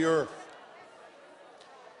over the earth.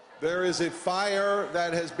 There is a fire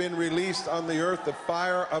that has been released on the earth, the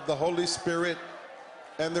fire of the Holy Spirit,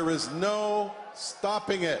 and there is no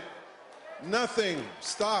stopping it. Nothing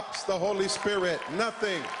stops the Holy Spirit.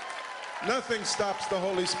 Nothing. Nothing stops the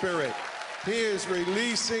Holy Spirit. He is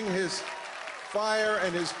releasing his fire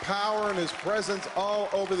and his power and his presence all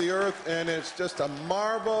over the earth, and it's just a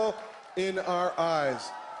marvel in our eyes.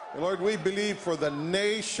 And Lord, we believe for the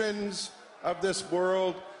nations of this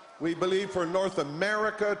world. We believe for North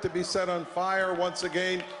America to be set on fire once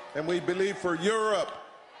again, and we believe for Europe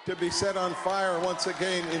to be set on fire once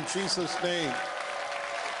again in Jesus' name.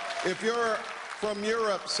 If you're from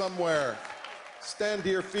Europe somewhere, stand to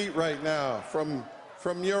your feet right now. From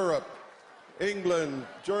Europe, England,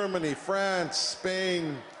 Germany, France,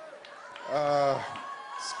 Spain,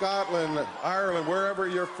 Scotland, Ireland, wherever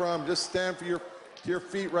you're from, just stand to your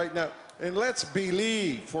feet right now. And let's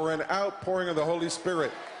believe for an outpouring of the Holy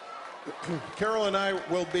Spirit. Carol and I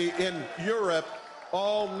will be in Europe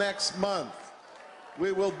all next month.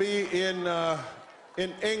 We will be in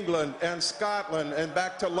England and Scotland and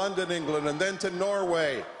back to London, England, and then to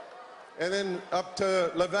Norway, and then up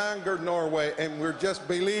to Levanger, Norway, and we're just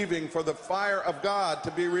believing for the fire of God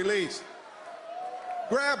to be released.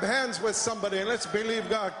 Grab hands with somebody and let's believe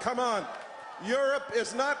God. Come on. Europe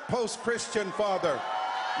is not post-Christian, Father.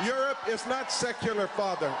 Europe is not secular,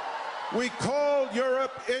 Father. We call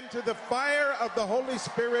Europe into the fire of the Holy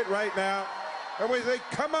Spirit right now. And we say,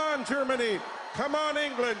 come on, Germany. Come on,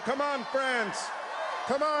 England. Come on, France.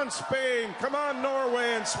 Come on, Spain. Come on,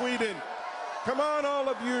 Norway and Sweden. Come on, all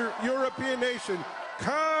of your European nations.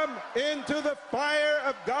 Come into the fire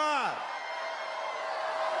of God.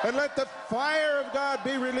 And let the fire of God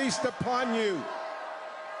be released upon you.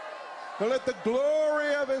 And let the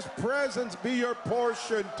glory of his presence be your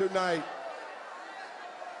portion tonight.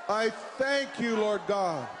 I thank you, Lord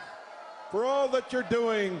God, for all that you're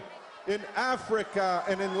doing in Africa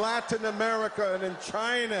and in Latin America and in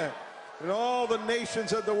China and all the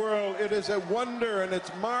nations of the world. It is a wonder and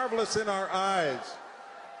it's marvelous in our eyes.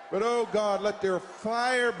 But oh God, let your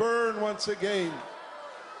fire burn once again.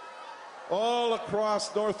 All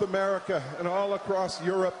across North America and all across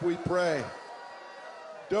Europe, we pray.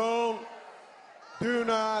 Do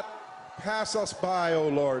not pass us by, oh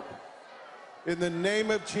Lord. In the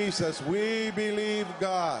name of Jesus, we believe,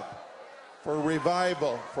 God, for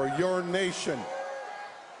revival, for your nation.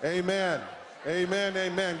 Amen. Amen,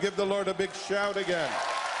 amen. Give the Lord a big shout again.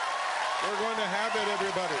 We're going to have it,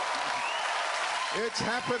 everybody. It's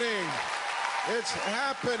happening. It's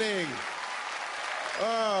happening.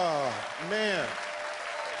 Oh, man.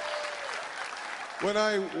 When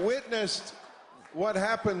I witnessed what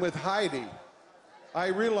happened with Heidi, I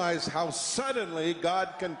realized how suddenly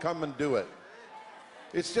God can come and do it.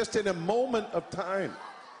 It's just in a moment of time.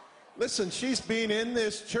 Listen, she's been in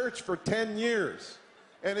this church for 10 years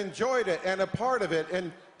and enjoyed it and a part of it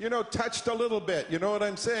and, you know, touched a little bit. You know what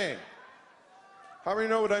I'm saying? How many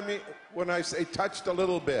know what I mean when I say touched a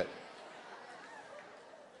little bit?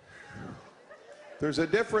 There's a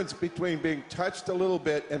difference between being touched a little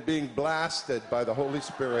bit and being blasted by the Holy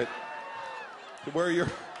Spirit, to where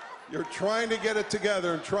you're trying to get it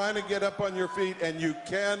together and trying to get up on your feet, and you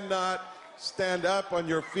cannot stand up on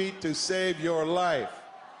your feet to save your life.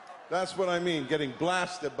 That's what I mean, getting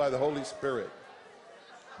blasted by the Holy Spirit.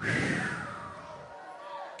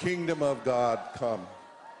 Kingdom of God come.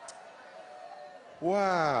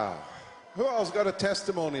 Wow. Who else got a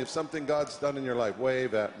testimony of something God's done in your life?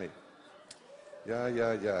 Wave at me.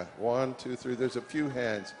 Yeah. 1, 2, 3. There's a few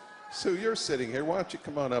hands. Sue, you're sitting here. Why don't you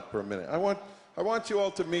come on up for a minute? I want you all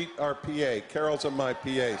to meet our PA. Carol's on my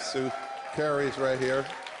PA. Sue, Carrie's right here.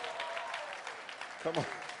 Come on.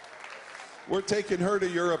 We're taking her to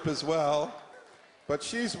Europe as well. But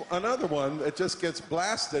she's another one that just gets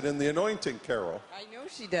blasted in the anointing, Carol. I know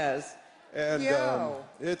she does. And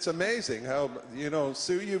it's amazing how, you know,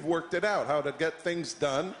 Sue, you've worked it out, how to get things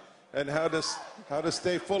done and how to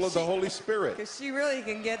stay full of the Holy Spirit. Because she really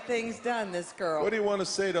can get things done, this girl. What do you want to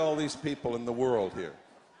say to all these people in the world here?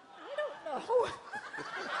 I don't know.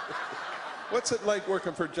 What's it like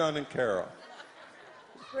working for John and Carol?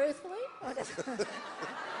 Truthfully?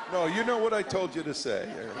 No, you know what I told you to say.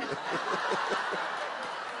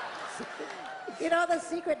 You know, the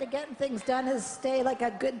secret to getting things done is stay like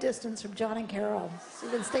a good distance from John and Carol, so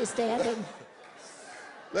you can stay standing.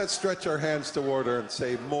 Let's stretch our hands toward her and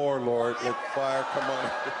say, more, Lord. Let fire come on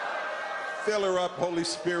her. Fill her up, Holy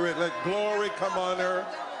Spirit. Let glory come on her.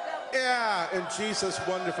 Yeah, in Jesus'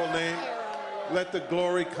 wonderful name. Let the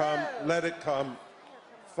glory come. Let it come.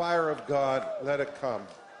 Fire of God, let it come.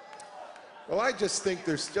 Well, I just think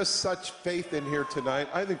there's just such faith in here tonight.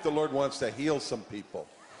 I think the Lord wants to heal some people.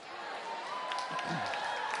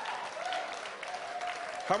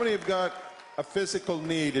 How many have got a physical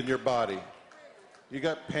need in your body? You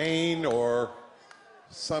got pain or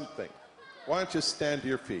something. Why don't you stand to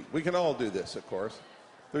your feet? We can all do this, of course.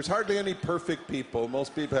 There's hardly any perfect people.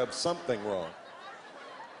 Most people have something wrong.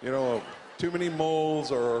 You know, too many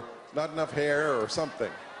moles or not enough hair or something.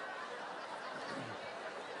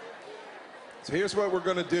 So here's what we're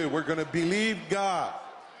going to do. We're going to believe God.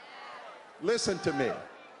 Listen to me.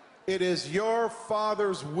 It is your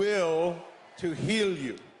Father's will to heal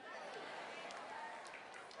you.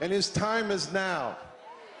 And his time is now.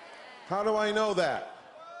 How do I know that?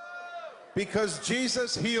 Because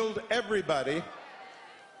Jesus healed everybody,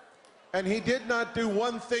 and he did not do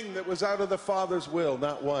one thing that was out of the Father's will,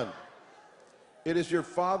 not one. It is your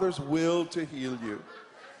Father's will to heal you.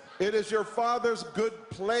 It is your Father's good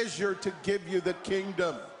pleasure to give you the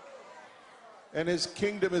kingdom. And his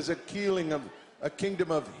kingdom is a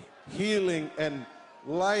kingdom of healing and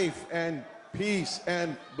life and peace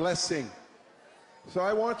and blessing. So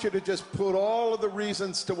I want you to just put all of the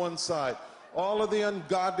reasons to one side. All of the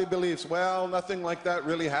ungodly beliefs. Well, nothing like that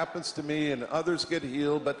really happens to me, and others get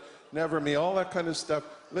healed, but never me. All that kind of stuff.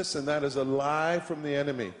 Listen, that is a lie from the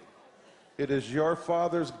enemy. It is your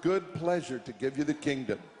Father's good pleasure to give you the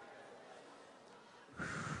kingdom.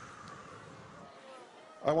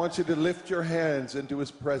 I want you to lift your hands into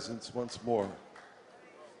his presence once more.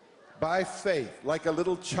 By faith, like a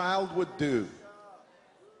little child would do.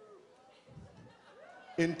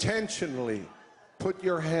 Intentionally put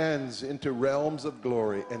your hands into realms of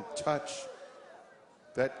glory and touch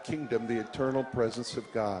that kingdom, the eternal presence of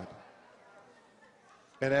God.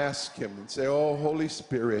 And ask him and say, oh, Holy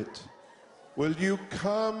Spirit, will you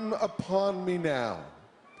come upon me now?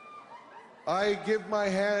 I give my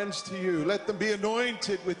hands to you. Let them be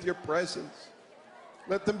anointed with your presence.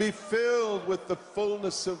 Let them be filled with the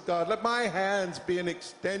fullness of God. Let my hands be an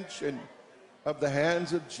extension of the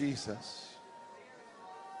hands of Jesus.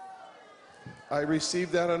 I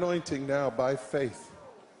receive that anointing now by faith.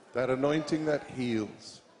 That anointing that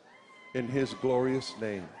heals in his glorious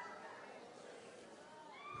name.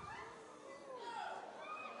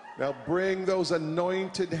 Now bring those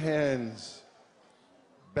anointed hands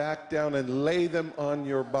back down and lay them on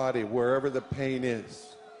your body wherever the pain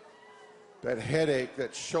is. That headache,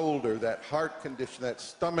 that shoulder, that heart condition, that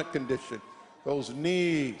stomach condition, those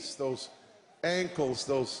knees, those ankles,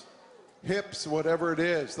 those hips, whatever it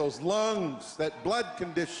is, those lungs, that blood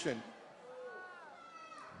condition.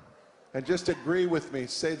 And just agree with me,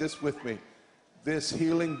 say this with me. This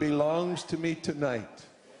healing belongs to me tonight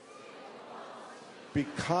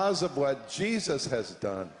because of what Jesus has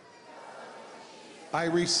done. I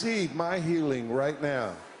receive my healing right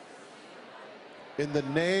now in the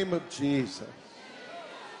name of Jesus.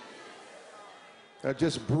 Now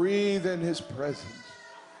just breathe in his presence.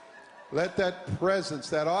 Let that presence,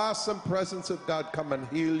 that awesome presence of God come and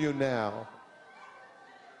heal you now.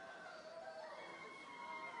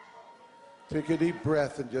 Take a deep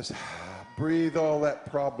breath and just breathe all that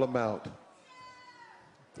problem out.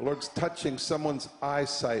 The Lord's touching someone's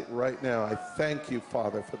eyesight right now. I thank you,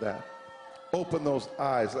 Father, for that. Open those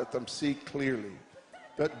eyes. Let them see clearly.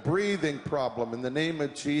 That breathing problem in the name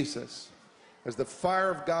of Jesus. As the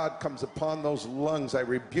fire of God comes upon those lungs, I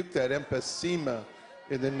rebuke that emphysema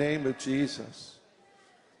in the name of Jesus.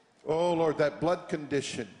 Oh, Lord, that blood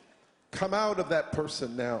condition, come out of that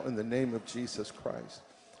person now in the name of Jesus Christ.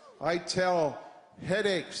 I tell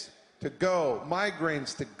headaches to go,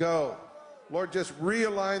 migraines to go. Lord, just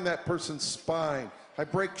realign that person's spine. I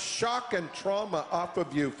break shock and trauma off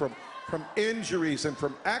of you from injuries and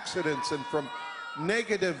from accidents and from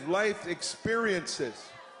negative life experiences.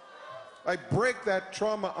 I break that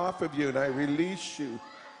trauma off of you and I release you.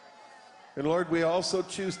 And Lord, we also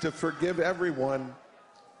choose to forgive everyone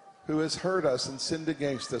who has hurt us and sinned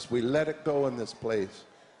against us. We let it go in this place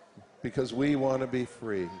because we want to be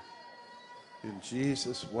free. In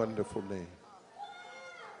Jesus' wonderful name.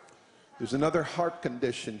 There's another heart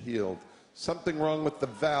condition healed. Something wrong with the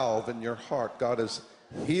valve in your heart. God is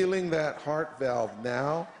healing that heart valve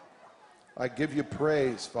now. I give you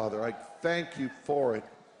praise, Father. I thank you for it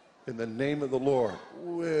in the name of the Lord.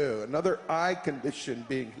 Whoa. Another eye condition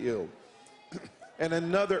being healed. And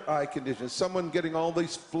another eye condition. Someone getting all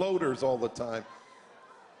these floaters all the time.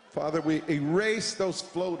 Father, we erase those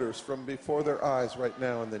floaters from before their eyes right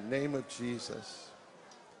now in the name of Jesus.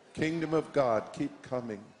 Kingdom of God, keep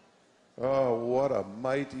coming. Oh, what a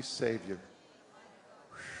mighty Savior.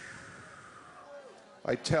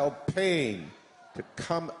 I tell pain to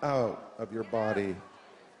come out of your body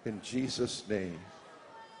in Jesus' name,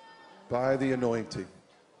 by the anointing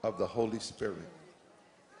of the Holy Spirit.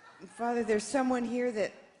 Father, there's someone here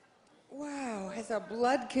that, wow, has a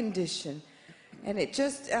blood condition. And it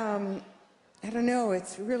just, I don't know,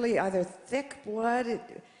 it's really either thick blood,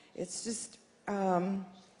 it's just,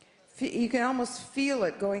 you can almost feel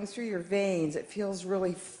it going through your veins. It feels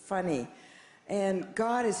really funny. And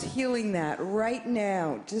God is healing that right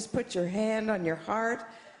now. Just put your hand on your heart.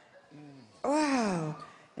 Wow.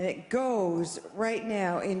 And it goes right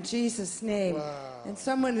now in Jesus' name. Wow. And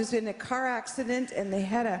someone who's in a car accident and they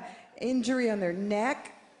had an injury on their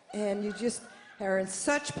neck, and you just are in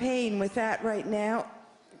such pain with that right now.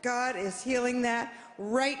 God is healing that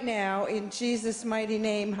right now in Jesus' mighty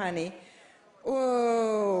name, honey.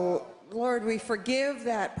 Whoa. Lord, we forgive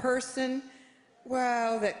that person,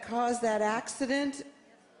 wow, that caused that accident.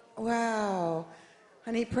 Wow.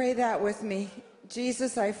 Honey, pray that with me.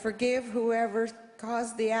 Jesus, I forgive whoever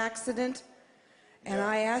caused the accident, and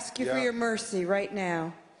I ask you for your mercy right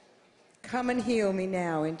now. Come and heal me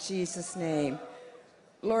now in Jesus' name.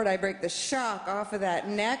 Lord, I break the shock off of that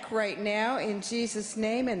neck right now in Jesus'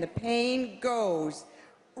 name, and the pain goes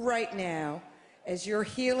right now as your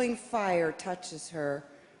healing fire touches her.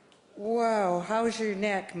 Whoa, how's your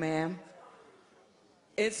neck, ma'am?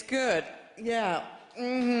 It's good. Yeah.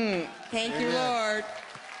 Thank you, Lord.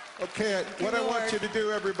 Okay, what I want you to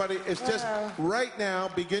do, everybody, is just right now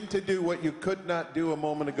begin to do what you could not do a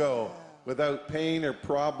moment ago without pain or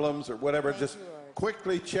problems or whatever. Just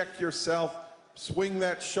quickly check yourself, swing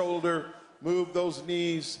that shoulder, move those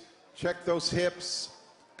knees, check those hips.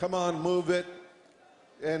 Come on, move it.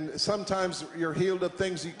 And sometimes you're healed of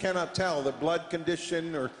things you cannot tell, the blood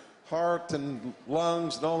condition or heart and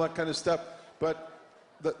lungs and all that kind of stuff. But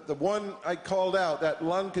the one I called out, that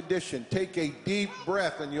lung condition, take a deep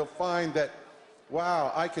breath and you'll find that,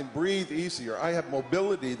 wow, I can breathe easier. I have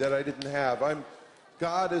mobility that I didn't have.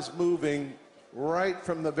 God is moving right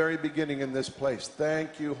from the very beginning in this place.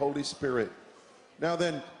 Thank you, Holy Spirit. Now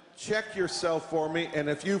then, check yourself for me, and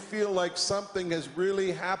if you feel like something has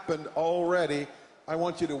really happened already, I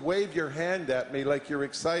want you to wave your hand at me like you're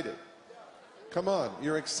excited. Come on,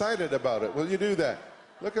 you're excited about it. Will you do that?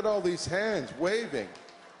 Look at all these hands waving.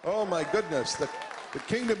 Oh my goodness, the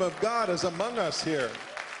kingdom of God is among us here.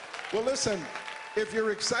 Well, listen, if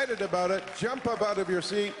you're excited about it, jump up out of your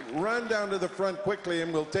seat, run down to the front quickly,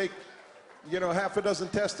 and we'll take, half a dozen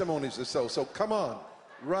testimonies or so. So come on,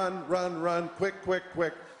 run, quick, quick,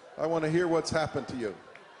 quick. I want to hear what's happened to you.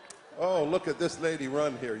 Oh, look at this lady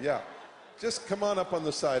run here, yeah. Just come on up on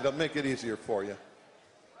the side, I'll make it easier for you.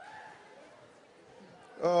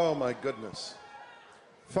 Oh my goodness.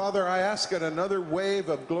 Father, I ask that another wave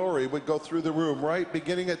of glory would go through the room, right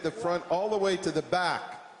beginning at the front all the way to the back.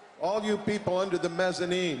 All you people under the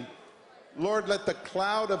mezzanine, Lord, let the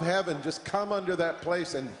cloud of heaven just come under that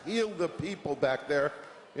place and heal the people back there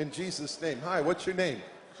in Jesus' name. Hi, what's your name?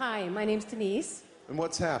 Hi, my name's Denise. And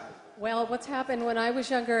what's happened? Well, what's happened, when I was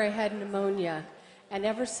younger, I had pneumonia. And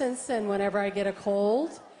ever since then, whenever I get a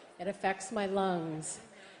cold, it affects my lungs.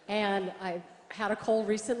 And I had a cold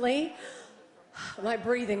recently. I'm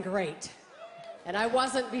breathing great. And I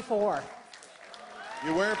wasn't before.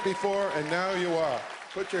 You weren't before, and now you are.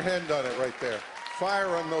 Put your hand on it right there. Fire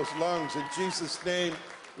on those lungs in Jesus' name.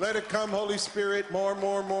 Let it come, Holy Spirit.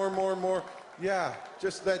 More. Yeah,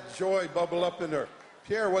 just let joy bubble up in her.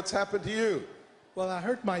 Pierre, what's happened to you? Well, I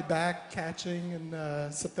hurt my back catching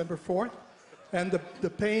on September 4th, and the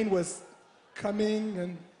pain was coming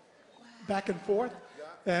and back and forth.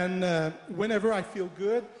 And whenever I feel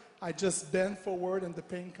good, I just bend forward and the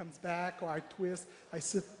pain comes back, or I twist. I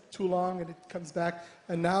sit too long and it comes back.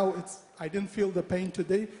 And now I didn't feel the pain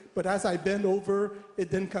today, but as I bend over,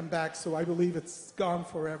 it didn't come back. So I believe it's gone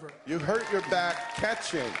forever. You hurt your back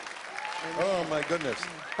catching. Oh my goodness.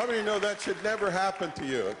 How many know that should never happen to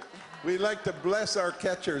you? We like to bless our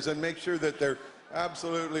catchers and make sure that they're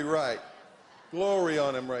absolutely right. Glory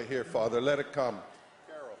on them right here, Father. Let it come.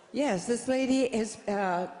 Carol. Yes, this lady has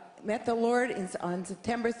met the Lord on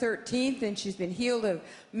September 13th, and she's been healed of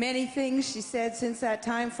many things, she said, since that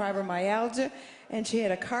time, fibromyalgia. And she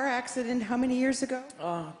had a car accident how many years ago?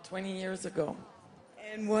 20 years ago.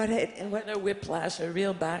 And what A whiplash, a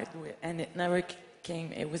real bad, and it never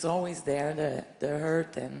came. It was always there, the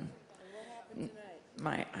hurt, and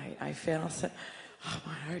I felt,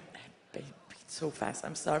 my heart beat so fast.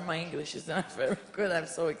 I'm sorry, my English is not very good. I'm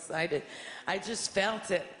so excited. I just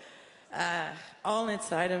felt it all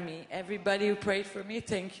inside of me. Everybody who prayed for me,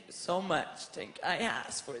 thank you so much. I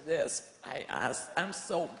asked for this. I'm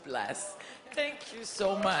so blessed. Thank you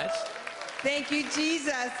so much. Thank you,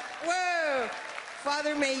 Jesus. Whoa.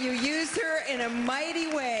 Father, may you use her in a mighty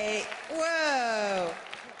way. Whoa.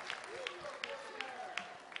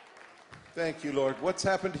 Thank you, Lord. What's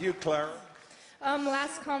happened to you, Clara?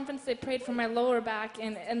 Last conference they prayed for my lower back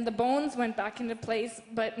and the bones went back into place,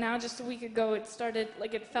 but now just a week ago it started,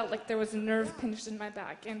 like it felt like there was a nerve pinched in my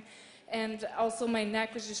back, and also my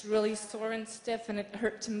neck was just really sore and stiff and it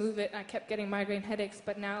hurt to move it, and I kept getting migraine headaches,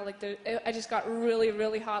 but now like I just got really,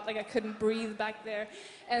 really hot, like I couldn't breathe back there,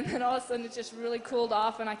 and then all of a sudden it just really cooled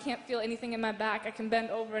off and I can't feel anything in my back. I can bend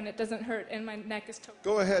over and it doesn't hurt and my neck is totally...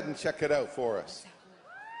 Go ahead and check it out for us.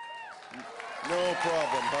 No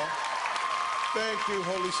problem, huh? Thank you,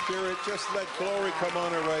 Holy Spirit. Just let glory come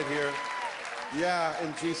on her right here. Yeah,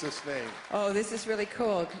 in Jesus' name. Oh, this is really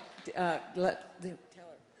cool. Tell her.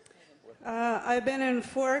 I've been in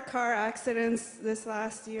 4 car accidents this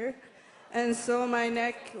last year, and so my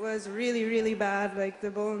neck was really, really bad. Like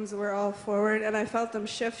the bones were all forward, and I felt them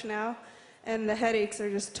shift now, and the headaches are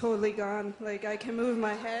just totally gone. Like I can move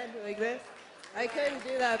my head like this. I couldn't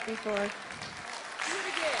do that before. Do it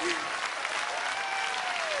again.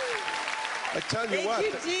 I tell you what.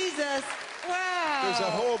 Thank you, Jesus. Wow. There's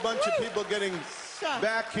a whole bunch of people getting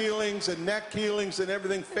back healings and neck healings and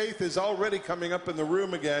everything. Faith is already coming up in the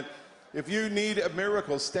room again. If you need a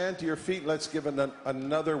miracle, stand to your feet. Let's give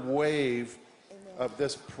another wave of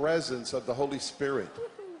this presence of the Holy Spirit.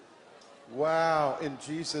 Wow, in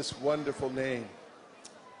Jesus' wonderful name.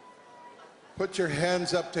 Put your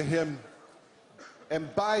hands up to him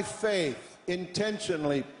and by faith,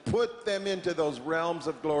 intentionally put them into those realms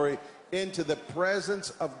of glory, into the presence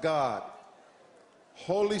of God.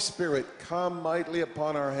 Holy Spirit, come mightily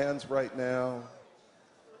upon our hands right now.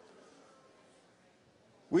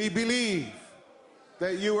 We believe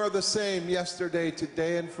that you are the same yesterday,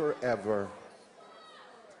 today, and forever.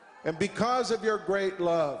 And because of your great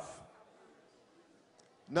love,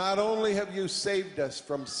 not only have you saved us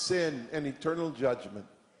from sin and eternal judgment,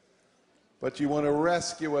 but you want to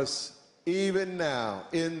rescue us even now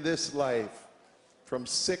in this life from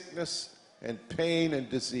sickness and pain and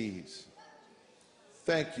disease.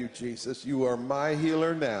 Thank you, Jesus. You are my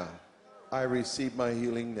healer now. I receive my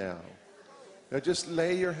healing now. Now just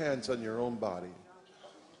lay your hands on your own body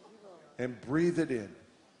and breathe it in.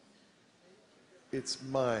 It's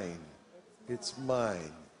mine. It's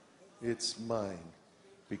mine. It's mine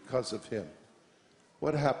because of him.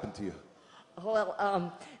 What happened to you?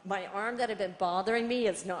 Well, my arm that had been bothering me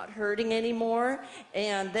is not hurting anymore.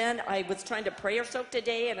 And then I was trying to prayer soak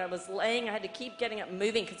today, and I was laying. I had to keep getting up and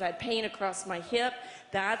moving because I had pain across my hip.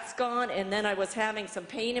 That's gone. And then I was having some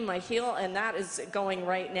pain in my heel, and that is going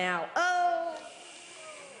right now. Oh!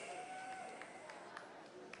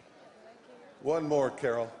 One more,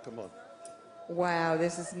 Carol. Come on. Wow,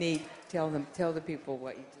 this is neat. Tell the people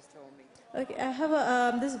what you just told me. Okay, I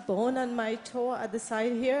have this bone on my toe at the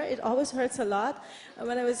side here. It always hurts a lot. And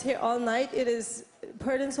when I was here all night, it is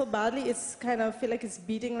hurting so badly. It's kind of feel like it's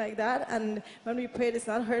beating like that. And when we prayed, it's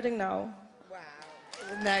not hurting now. Wow,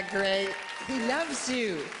 isn't that great? He loves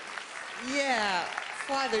you. Yeah,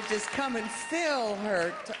 Father, just come and fill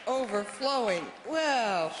her to overflowing.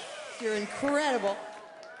 Wow, you're incredible.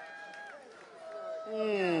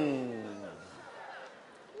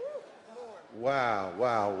 Wow,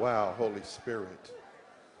 wow, wow, Holy Spirit.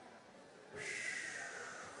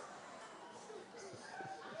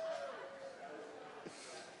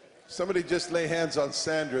 Somebody just lay hands on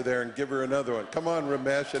Sandra there and give her another one. Come on,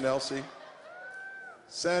 Ramesh and Elsie.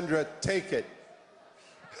 Sandra, take it.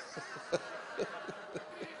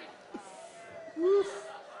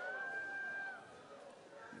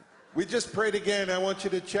 We just prayed again. I want you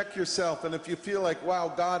to check yourself. And if you feel like, wow,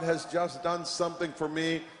 God has just done something for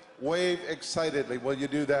me, wave excitedly. Will you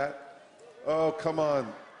do that? Oh, come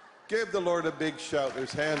on. Give the Lord a big shout.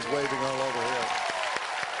 There's hands waving all over here.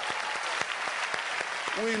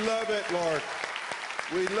 We love it, Lord.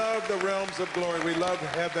 We love the realms of glory. We love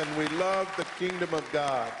heaven. We love the kingdom of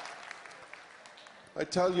God. I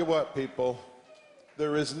tell you what, people,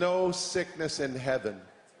 there is no sickness in heaven.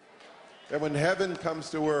 And when heaven comes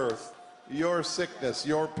to earth, your sickness,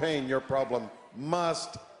 your pain, your problem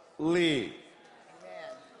must leave.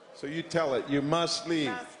 So you tell it, you must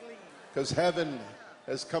leave. Because heaven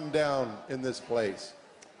has come down in this place.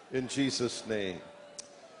 In Jesus' name.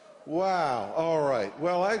 Wow. All right.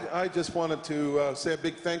 Well, I just wanted to say a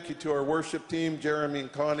big thank you to our worship team, Jeremy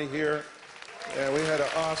and Connie here. And we had an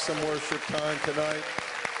awesome worship time tonight.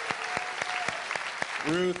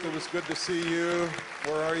 Ruth, it was good to see you.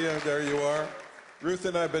 Where are you? There you are. Ruth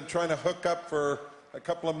and I have been trying to hook up for a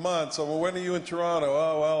couple of months. So, well, when are you in Toronto?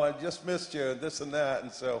 Oh, well, I just missed you, this and that.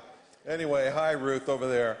 And so, anyway, hi, Ruth, over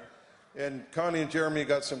there. And Connie and Jeremy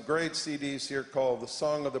got some great CDs here called The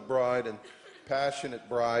Song of the Bride and Passionate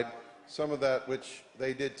Bride, some of that which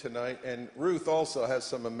they did tonight. And Ruth also has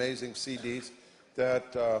some amazing CDs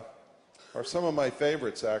that are some of my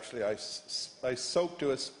favorites, actually. I soak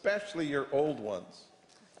to, especially your old ones.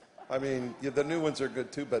 I mean, the new ones are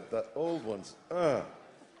good too, but the old ones,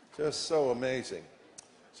 just so amazing.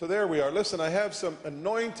 So there we are. Listen, I have some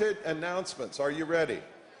anointed announcements. Are you ready?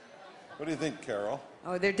 What do you think, Carol?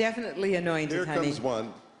 Oh, they're definitely anointed, Here honey. comes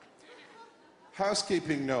one.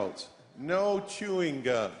 Housekeeping notes. No chewing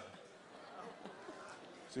gum.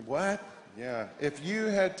 See, what? Yeah. If you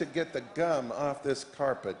had to get the gum off this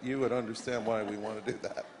carpet, you would understand why we want to do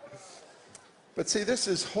that. But see, this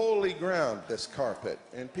is holy ground, this carpet,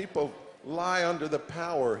 and people lie under the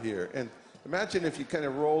power here. And imagine if you kind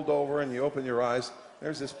of rolled over and you open your eyes,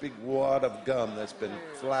 there's this big wad of gum that's been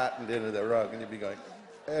flattened into the rug, and you'd be going,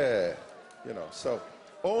 you know. So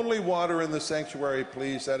only water in the sanctuary,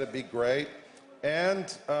 please. That'd be great. And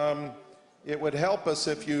it would help us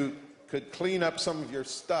if you could clean up some of your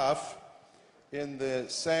stuff in the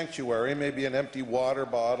sanctuary, maybe an empty water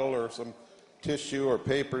bottle or some tissue or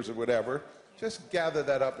papers or whatever. Just gather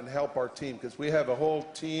that up and help our team, because we have a whole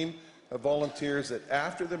team of volunteers that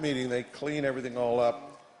after the meeting they clean everything all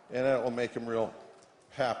up, and that will make them real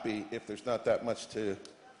happy if there's not that much to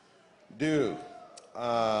do.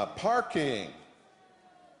 Parking.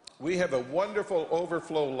 We have a wonderful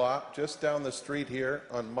overflow lot just down the street here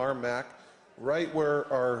on Marmac, right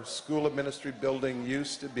where our School of Ministry building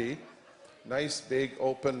used to be. Nice big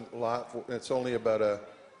open lot. It's only about a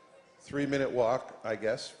 3-minute walk, I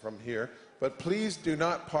guess, from here. But please do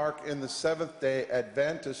not park in the Seventh-day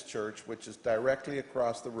Adventist Church, which is directly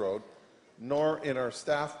across the road, nor in our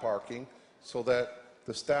staff parking, so that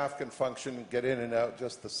the staff can function and get in and out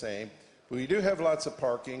just the same. But we do have lots of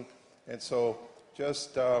parking, and so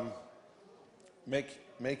just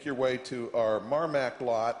make your way to our Marmac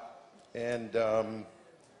lot, and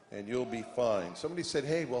you'll be fine. Somebody said,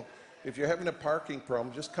 hey, well, if you're having a parking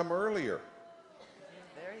problem, just come earlier.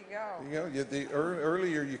 There you go. You know, the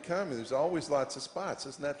earlier you come, there's always lots of spots.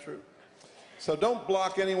 Isn't that true? So don't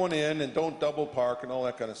block anyone in, and don't double park and all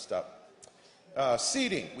that kind of stuff.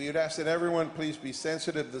 Seating. We would ask that everyone please be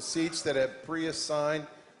sensitive to the seats that have pre-assigned.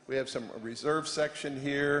 We have some reserve section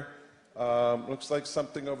here. Looks like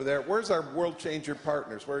something over there. Where's our World Changer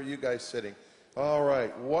partners? Where are you guys sitting? All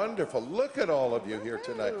right, wonderful. Look at all of you here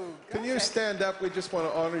tonight. Can you stand up? We just want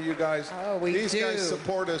to honor you guys. Oh, we These do. guys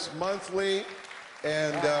support us monthly,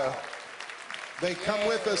 and they come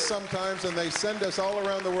with us sometimes, and they send us all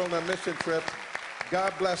around the world on mission trips.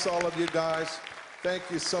 God bless all of you guys. Thank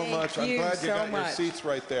you so much. I'm glad you got your seats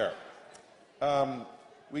right there.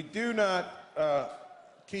 We do not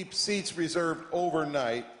keep seats reserved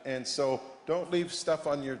overnight, and so don't leave stuff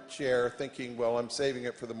on your chair thinking, well, I'm saving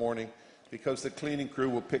it for the morning, because the cleaning crew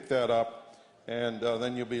will pick that up, and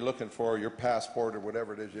then you'll be looking for your passport or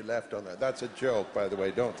whatever it is you left on there. That's a joke, by the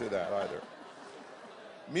way. Don't do that either.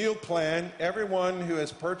 Meal plan. Everyone who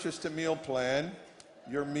has purchased a meal plan,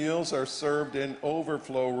 your meals are served in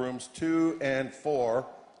overflow rooms 2 and 4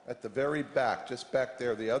 at the very back, just back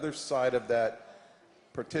there. The other side of that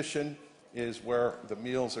partition is where the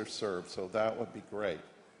meals are served, so that would be great.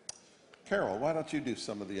 Carol, why don't you do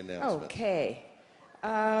some of the announcements? Okay.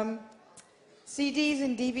 CDs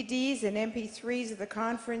and DVDs and MP3s of the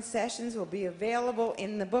conference sessions will be available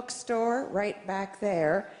in the bookstore right back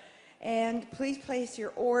there. And please place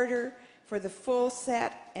your order for the full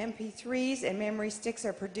set. MP3s and memory sticks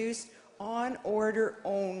are produced on order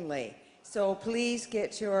only. So please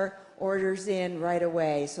get your orders in right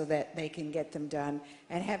away so that they can get them done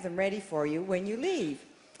and have them ready for you when you leave.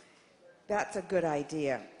 That's a good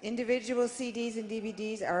idea. Individual CDs and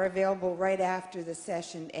DVDs are available right after the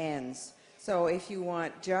session ends. So if you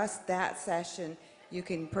want just that session, you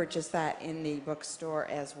can purchase that in the bookstore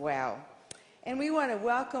as well. And we want to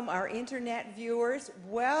welcome our internet viewers.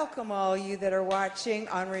 Welcome all you that are watching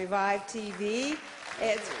on Revive TV.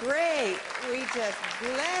 It's great. We just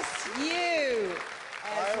bless you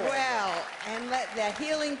as well. And let the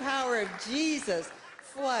healing power of Jesus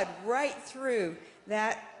flood right through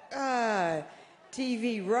that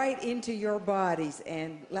TV right into your bodies,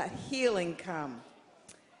 and let healing come.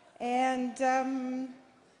 And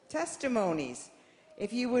testimonies.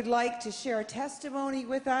 If you would like to share a testimony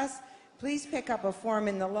with us, please pick up a form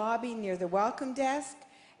in the lobby near the welcome desk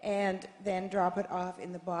and then drop it off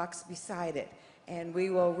in the box beside it. And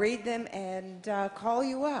we will read them and call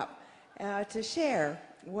you up to share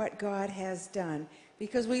what God has done,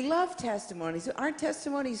 because we love testimonies. Aren't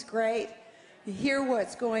testimonies great? hear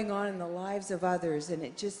what's going on in the lives of others, and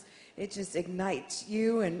it just ignites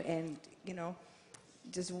you, and you know,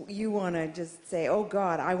 just you want to just say, oh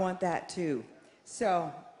God, I want that too.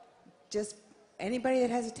 So just anybody that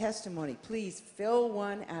has a testimony, please fill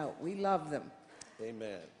one out. We love them.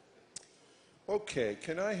 Amen. Okay,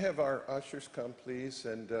 can I have our ushers come, please?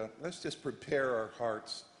 And let's just prepare our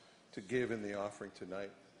hearts to give in the offering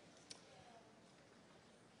tonight.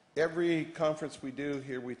 Every conference we do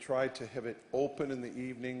here, we try to have it open in the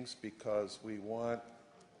evenings because we want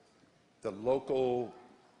the local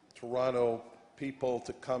Toronto people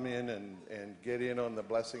to come in and get in on the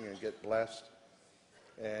blessing and get blessed.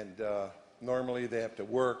 And normally they have to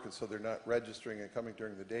work, and so they're not registering and coming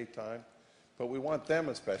during the daytime. But we want them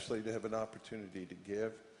especially to have an opportunity to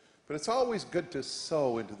give. But it's always good to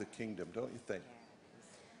sow into the kingdom, don't you think?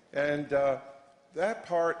 And that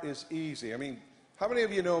part is easy. I mean, how many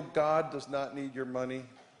of you know God does not need your money?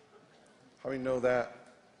 How many know that?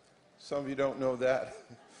 Some of you don't know that.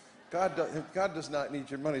 God does not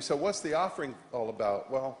need your money. So what's the offering all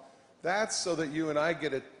about? Well, that's so that you and I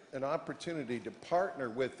get an opportunity to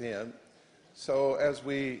partner with Him. So as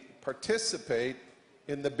we participate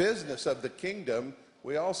in the business of the kingdom,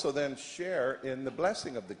 we also then share in the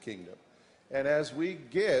blessing of the kingdom. And as we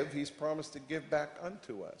give, He's promised to give back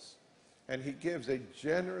unto us. And He gives a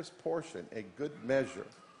generous portion, a good measure.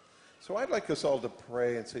 So I'd like us all to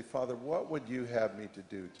pray and say, Father, what would you have me to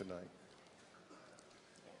do tonight?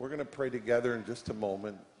 We're going to pray together in just a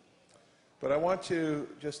moment. But I want you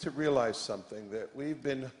just to realize something, that we've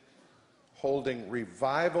been holding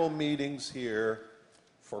revival meetings here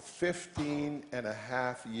for 15 and a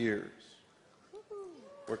half years.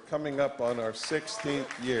 We're coming up on our 16th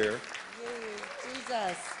year.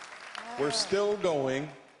 Jesus. We're still going.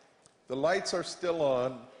 The lights are still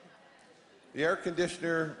on. The air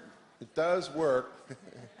conditioner, it does work.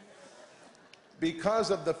 Because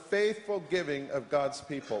of the faithful giving of God's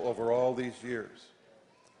people over all these years.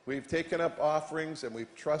 We've taken up offerings and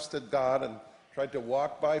we've trusted God and tried to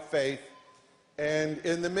walk by faith. And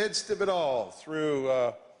in the midst of it all, through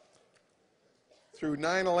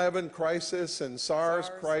 9/11 crisis and SARS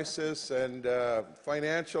crisis and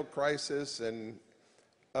financial crisis and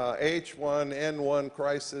H1N1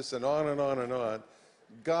 crisis and on and on and on,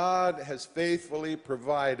 God has faithfully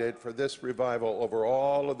provided for this revival over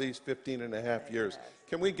all of these 15 and a half years.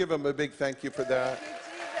 Can we give Him a big thank you for that? Thank you,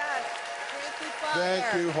 Jesus. Thank you, Father.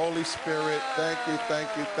 Thank you, Holy Spirit. Thank you,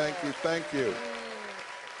 thank you, thank you, thank you.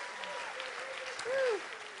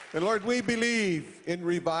 And Lord, we believe in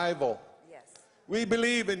revival. Yes. We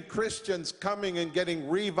believe in Christians coming and getting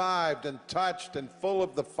revived and touched and full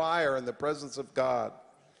of the fire and the presence of God.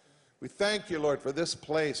 We thank you, Lord, for this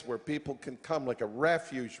place where people can come like a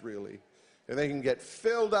refuge, really, and they can get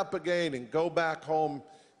filled up again and go back home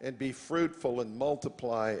and be fruitful and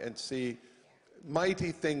multiply and see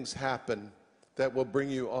mighty things happen that will bring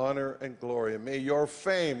you honor and glory. And may your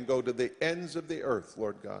fame go to the ends of the earth,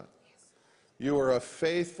 Lord God. You are a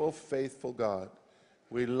faithful, faithful God.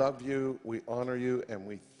 We love you, we honor you, and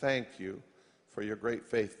we thank you for your great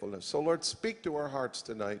faithfulness. So, Lord, speak to our hearts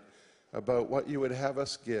tonight about what you would have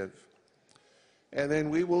us give. And then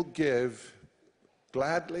we will give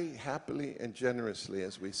gladly, happily, and generously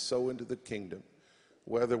as we sow into the kingdom.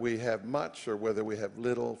 Whether we have much or whether we have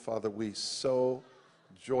little, Father, we sow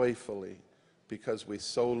joyfully because we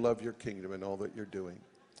so love your kingdom and all that you're doing.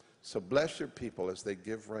 So bless your people as they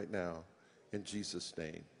give right now. In Jesus'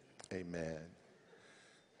 name, amen.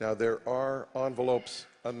 Now, there are envelopes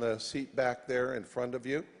on the seat back there in front of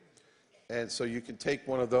you. And so you can take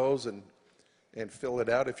one of those and fill it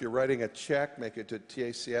out. If you're writing a check, make it to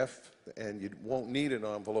TACF, and you won't need an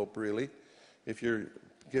envelope, really. If you're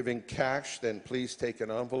giving cash, then please take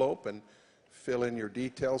an envelope and fill in your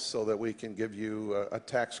details so that we can give you a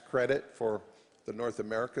tax credit for the North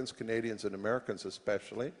Americans, Canadians and Americans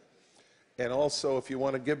especially. And also, if you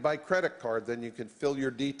want to give by credit card, then you can fill your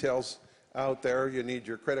details out there. You need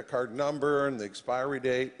your credit card number and the expiry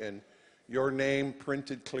date and your name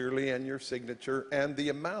printed clearly and your signature and the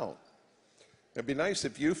amount. It'd be nice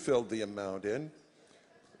if you filled the amount in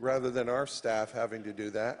rather than our staff having to do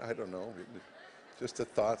that. I don't know, just a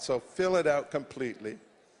thought. So fill it out completely.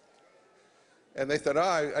 And they thought,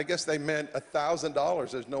 I guess they meant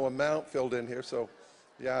 $1,000. There's no amount filled in here, so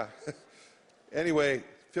yeah. Anyway,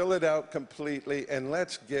 fill it out completely and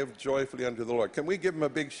let's give joyfully unto the Lord. Can we give Him a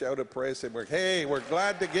big shout of praise? Say, hey, we're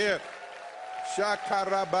glad to give.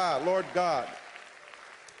 Shakaraba, Lord God.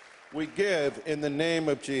 We give in the name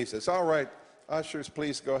of Jesus. All right. Ushers,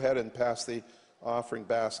 please go ahead and pass the offering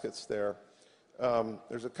baskets there.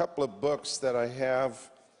 There's a couple of books that I have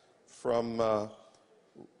from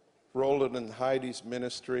Roland and Heidi's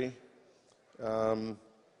ministry.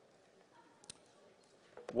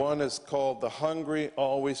 One is called The Hungry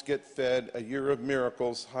Always Get Fed, A Year of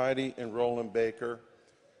Miracles, Heidi and Roland Baker.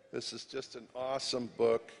 This is just an awesome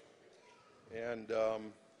book. And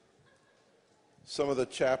some of the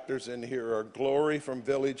chapters in here are Glory from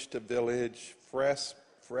Village to Village, Fresh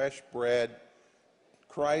Bread,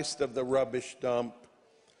 Christ of the Rubbish Dump,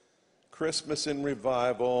 Christmas in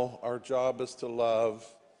Revival, Our Job is to Love,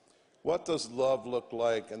 What Does Love Look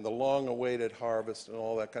Like, and The Long-Awaited Harvest, and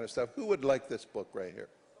all that kind of stuff. Who would like this book right here?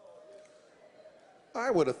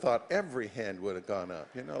 I would have thought every hand would have gone up.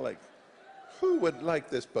 You know, like, who would like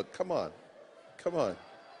this book? Come on. Come on.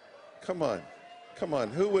 Come on. Come on.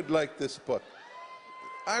 Who would like this book?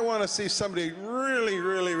 I want to see somebody really,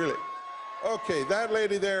 really, really. Okay, that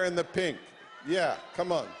lady there in the pink. Yeah,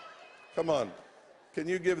 come on. Come on. Can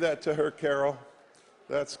you give that to her, Carol?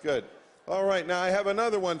 That's good. All right, now I have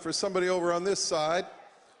another one for somebody over on this side.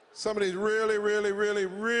 Somebody's really, really, really,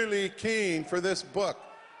 really keen for this book.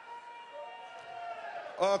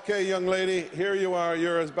 Okay, young lady, here you are.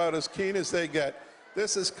 You're about as keen as they get.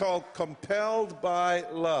 This is called Compelled by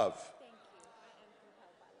Love.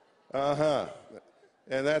 Uh-huh.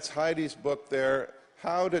 And that's Heidi's book there,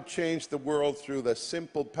 How to Change the World Through the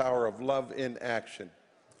Simple Power of Love in Action.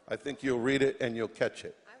 I think you'll read it and you'll catch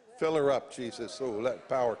it. Fill her up, Jesus. Oh, let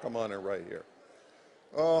power come on her right here.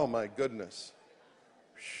 Oh, my goodness.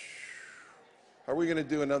 Are we going to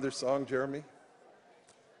do another song, Jeremy?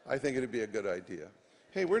 I think it'd be a good idea.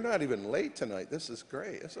 Hey, we're not even late tonight. This is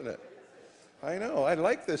great, isn't it? I know. I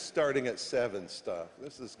like this starting at 7 stuff.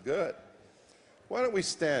 This is good. Why don't we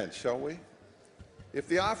stand, shall we? If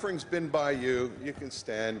the offering's been by you, you can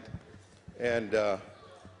stand and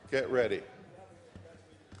get ready.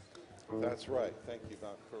 That's right. Thank you,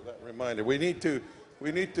 Don, for that reminder. We need to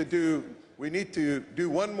do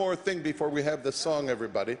one more thing before we have the song,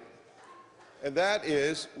 everybody. And that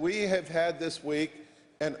is, we have had this week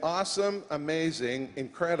an awesome, amazing,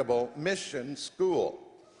 incredible mission school.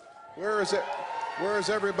 Where is it? Where is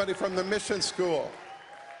everybody from the mission school?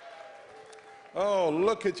 Oh,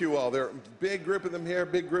 look at you all. There are a big group of them here,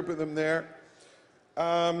 big group of them there.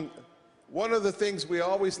 One of the things we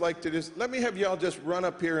always like to do is, let me have you all just run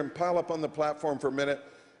up here and pile up on the platform for a minute,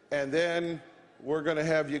 and then we're going to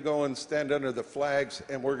have you go and stand under the flags,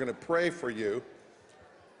 and we're going to pray for you.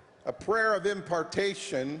 A prayer of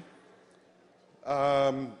impartation,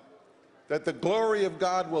 that the glory of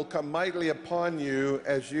God will come mightily upon you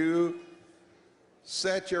as you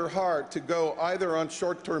set your heart to go either on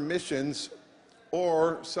short-term missions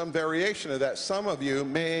or some variation of that. Some of you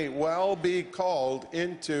may well be called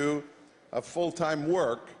into a full-time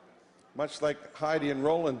work, much like Heidi and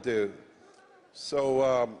Roland do.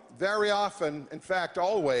 So very often, in fact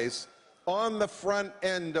always, on the front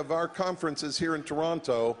end of our conferences here in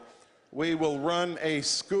Toronto, we will run a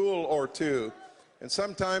school or two. And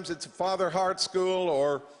sometimes it's a Father Heart school,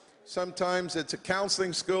 or sometimes it's a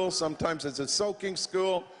counseling school, sometimes it's a soaking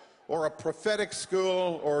school, or a prophetic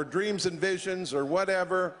school, or dreams and visions, or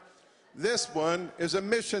whatever. This one is a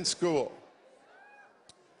mission school.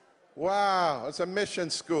 Wow, it's a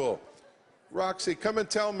mission school. Roxy, come and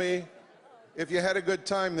tell me if you had a good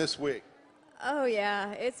time this week. Oh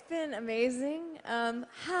yeah, it's been amazing.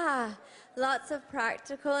 Lots of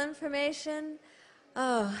practical information.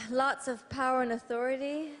 Oh, lots of power and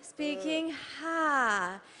authority speaking.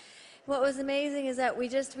 What was amazing is that we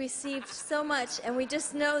just received so much, and we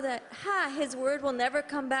just know that, His word will never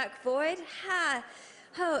come back void.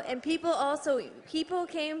 And people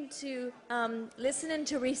came to listen and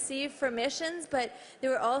to receive for missions, but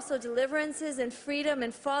there were also deliverances and freedom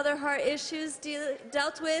and father heart issues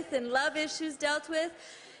dealt with and love issues dealt with.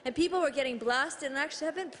 And people were getting blasted, and actually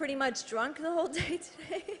I've been pretty much drunk the whole day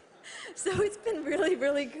today. So it's been really,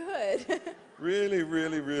 really good. Really,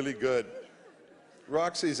 really, really good.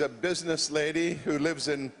 Roxy's a business lady who lives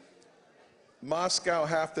in Moscow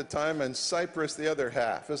half the time and Cyprus the other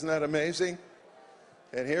half. Isn't that amazing?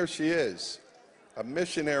 And here she is, a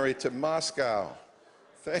missionary to Moscow.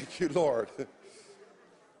 Thank you, Lord.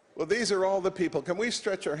 Well, these are all the people. Can we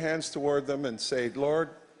stretch our hands toward them and say,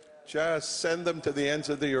 Lord, just send them to the ends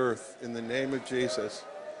of the earth in the name of Jesus.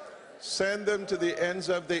 Send them to the ends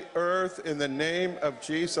of the earth in the name of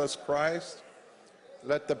Jesus Christ.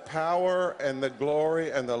 Let the power and the glory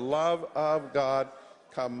and the love of God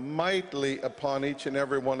come mightily upon each and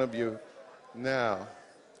every one of you now,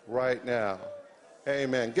 right now.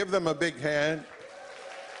 Amen. Give them a big hand.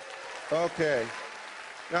 Okay.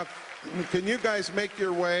 Now, can you guys make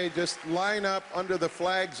your way? Just line up under the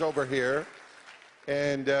flags over here.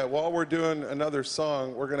 And while we're doing another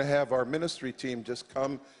song, we're going to have our ministry team just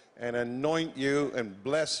come and anoint you and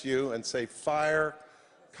bless you and say, fire,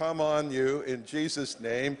 come on you in Jesus'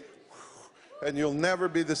 name, and you'll never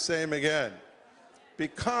be the same again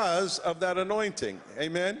because of that anointing.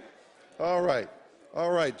 Amen? All right.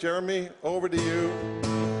 All right, Jeremy, over to you.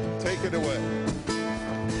 Take it away.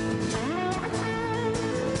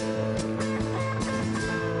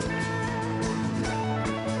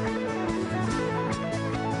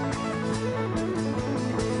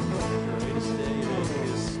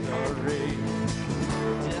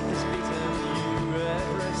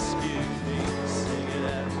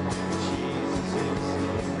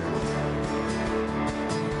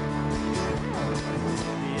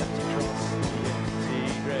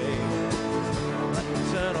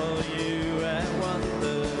 Eternal you at one.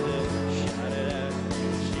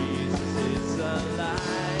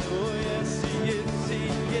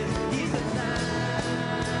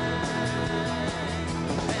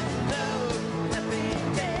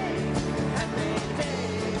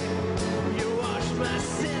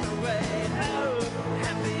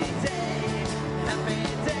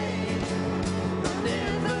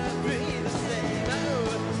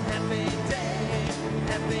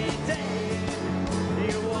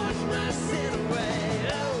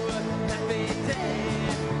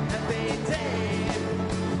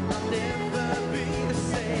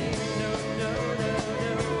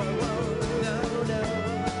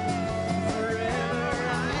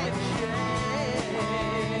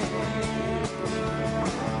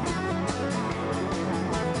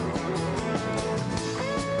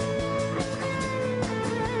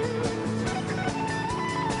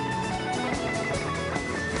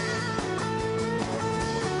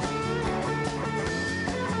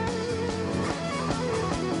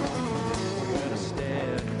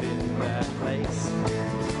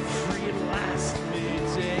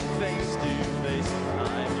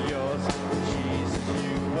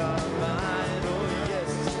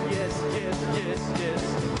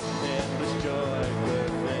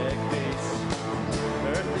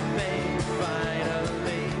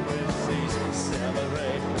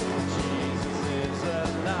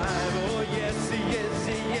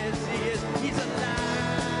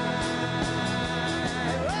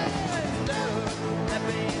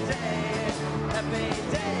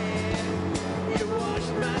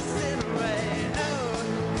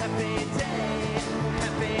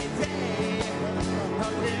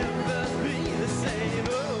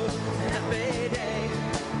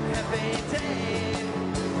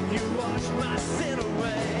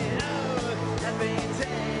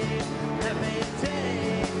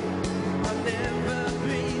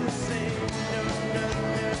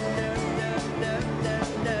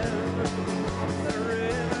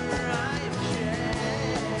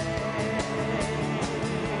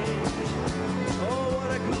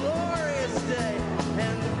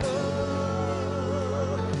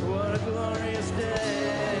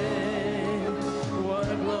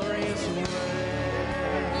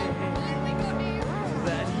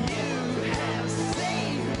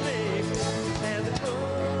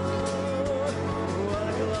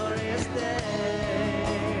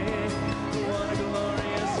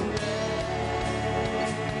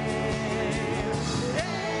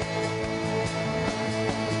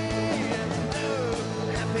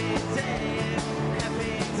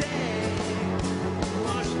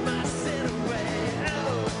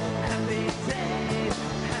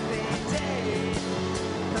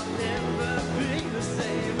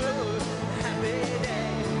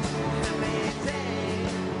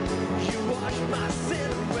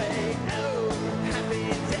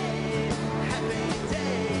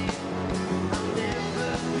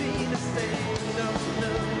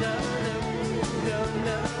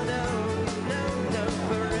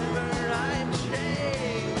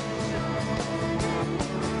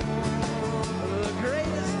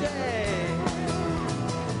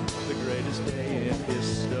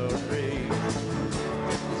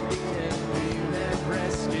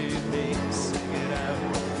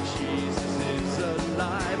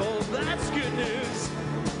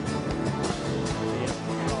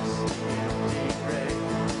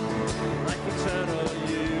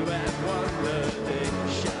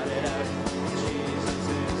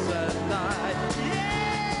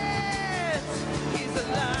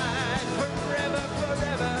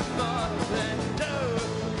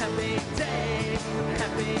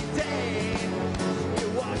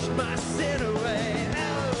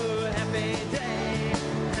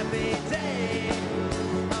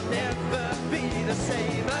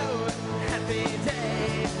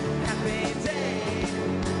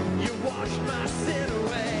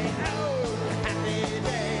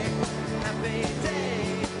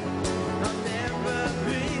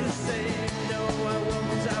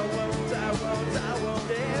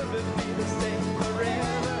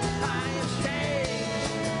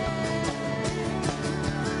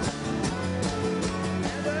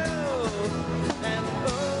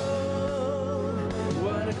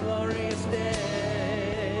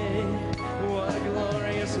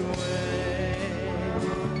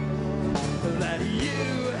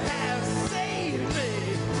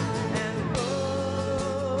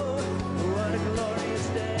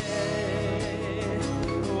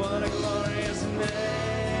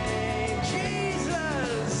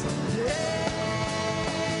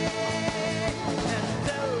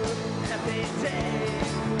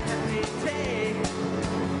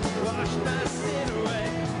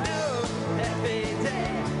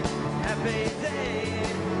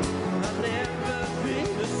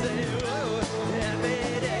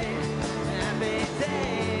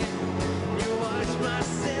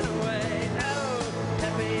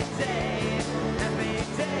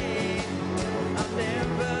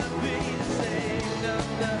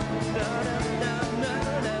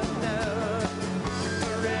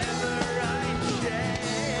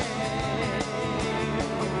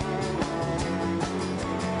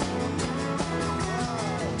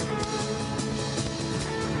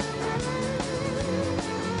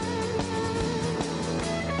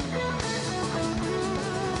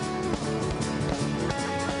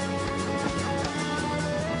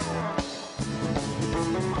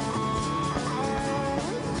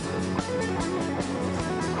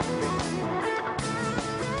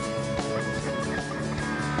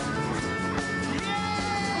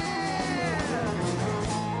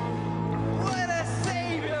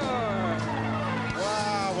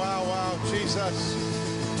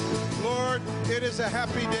 us. Lord, it is a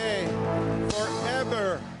happy day.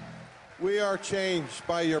 Forever we are changed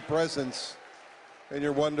by your presence and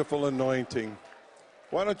your wonderful anointing.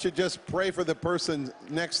 Why don't you just pray for the person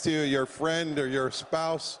next to you, your friend or your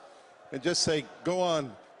spouse, and just say, go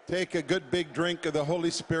on, take a good big drink of the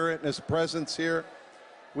Holy Spirit and his presence here.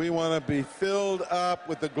 We want to be filled up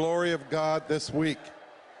with the glory of God this week.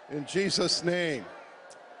 In Jesus' name.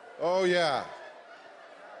 Oh, yeah.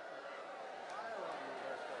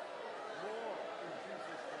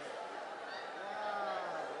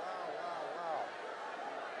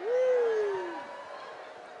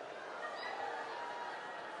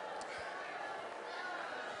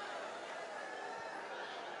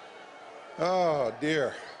 Oh,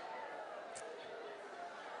 dear.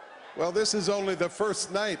 Well, this is only the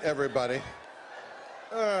first night, everybody.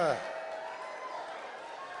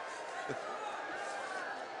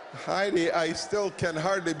 Heidi, I still can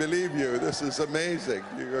hardly believe you. This is amazing.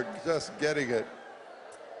 You're just getting it.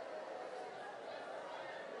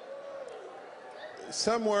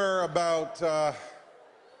 Somewhere about, I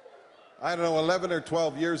don't know, 11 or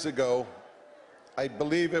 12 years ago, I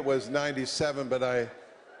believe it was 97, but I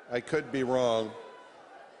could be wrong.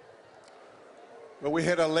 But we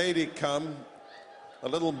had a lady come, a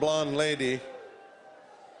little blonde lady,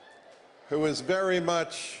 who was very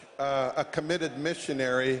much a committed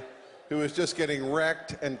missionary who was just getting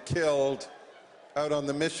wrecked and killed out on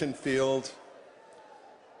the mission field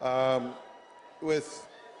with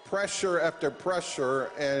pressure after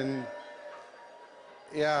pressure and,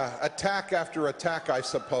 yeah, attack after attack, I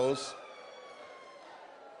suppose.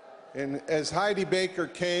 And as Heidi Baker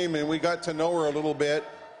came and we got to know her a little bit,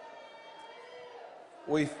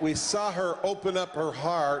 we saw her open up her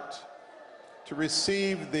heart to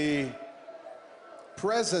receive the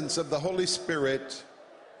presence of the Holy Spirit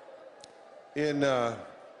in a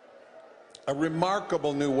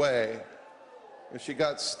remarkable new way. And she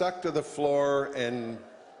got stuck to the floor and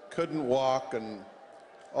couldn't walk and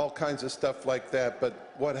all kinds of stuff like that. But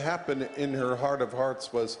what happened in her heart of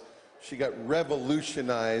hearts was she got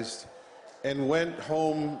revolutionized and went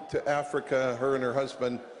home to Africa, her and her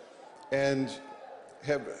husband, and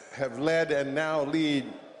have led and now lead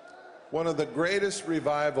one of the greatest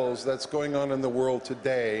revivals that's going on in the world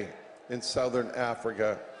today in southern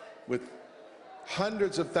Africa, with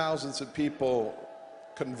hundreds of thousands of people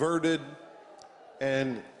converted,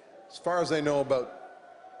 and as far as I know, about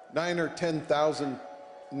 9,000 or 10,000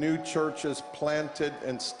 new churches planted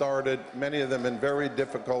and started, many of them in very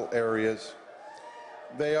difficult areas.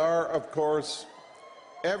 They are, of course,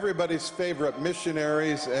 everybody's favorite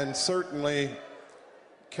missionaries, and certainly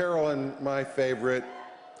Carolyn, my favorite.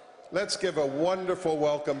 Let's give a wonderful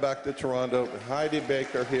welcome back to Toronto, Heidi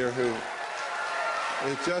Baker here, who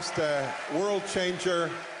is just a world changer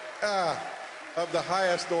of the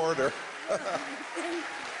highest order.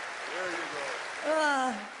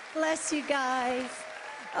 Oh, bless you guys.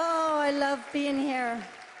 Oh, I love being here.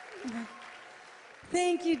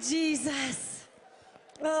 Thank you, Jesus.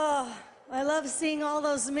 Oh, I love seeing all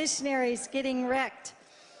those missionaries getting wrecked.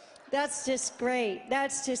 That's just great.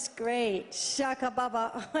 That's just great. Shaka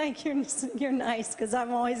Baba. You're nice, because I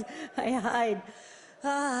hide.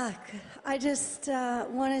 I just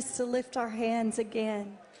want us to lift our hands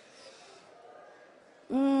again.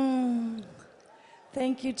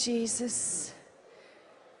 Thank you, Jesus.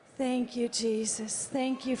 Thank you, Jesus.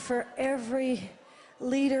 Thank you for every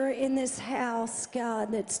leader in this house,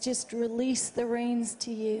 God, that's just released the reins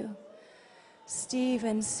to you. Steve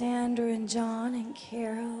and Sandra and John and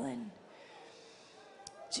Carol and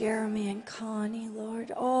Jeremy and Connie,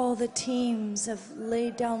 Lord. All the teams of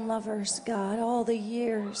laid down lovers, God. All the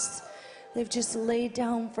years they've just laid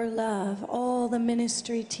down for love. All the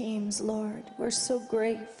ministry teams, Lord. We're so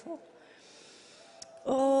grateful.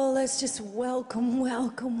 Oh, let's just welcome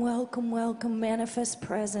manifest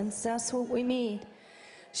presence. That's what we need.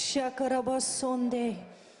 Shakarabasonde.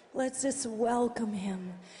 Let's just welcome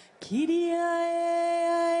him. Kyrie.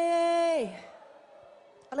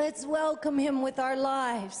 Let's welcome him with our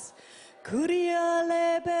lives. Kyrie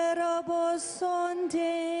berabosonde.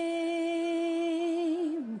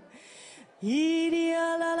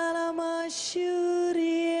 Iria la la la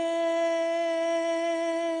mashurie.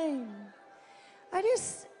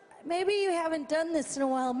 Maybe you haven't done this in a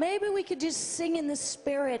while. Maybe we could just sing in the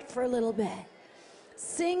Spirit for a little bit.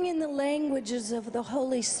 Sing in the languages of the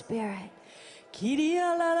Holy Spirit.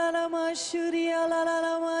 Kiria la la la ma shuria la la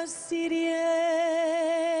la ma sirie.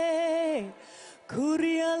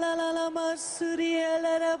 Kuria la la la ma suria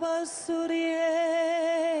la la ma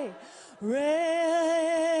surie. Re.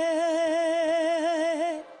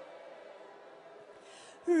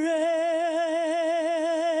 Re.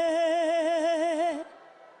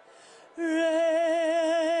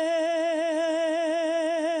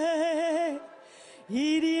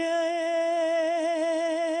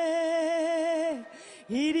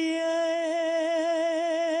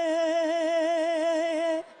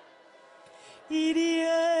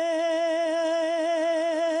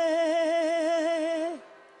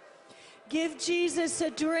 Give Jesus a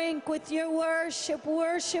drink with your worship.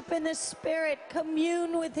 Worship in the Spirit.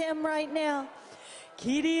 Commune with Him right now.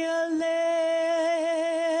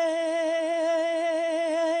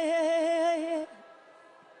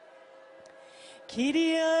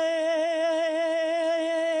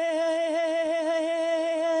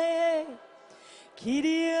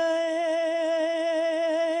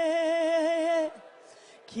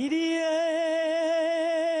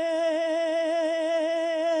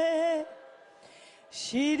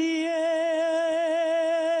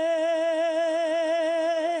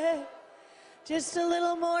 Just a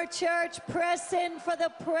little more, church. Press in for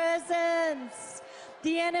the presence.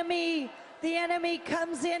 The enemy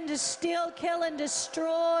comes in to steal, kill, and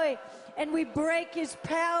destroy. And we break his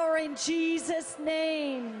power in Jesus'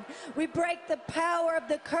 name. We break the power of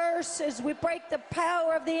the curses. We break the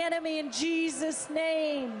power of the enemy in Jesus'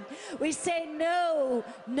 name. We say no,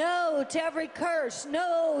 no to every curse,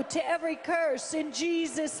 no to every curse in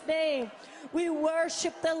Jesus' name. We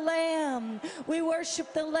worship the Lamb. We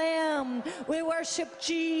worship the Lamb. We worship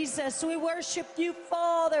Jesus. We worship you,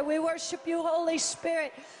 Father. We worship you, Holy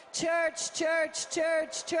Spirit. Church, church,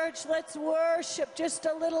 church, church, let's worship just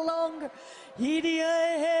a little longer.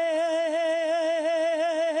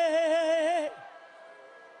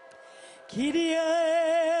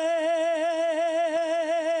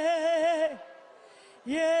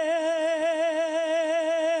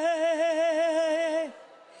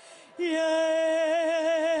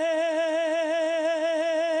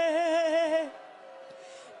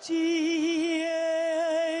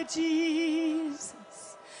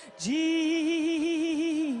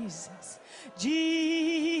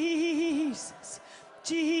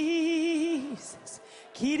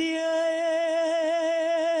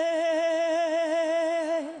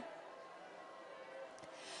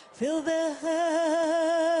 Fill the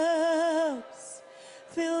house,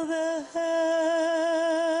 fill the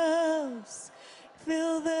house,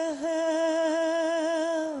 fill the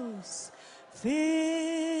house,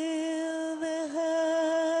 fill the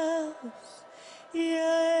house,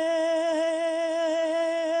 yeah.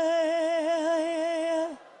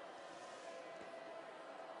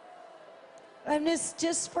 I'm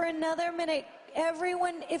just for another minute,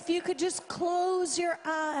 everyone, if you could just close your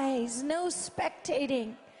eyes, no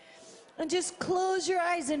spectating. And just close your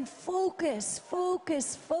eyes and focus,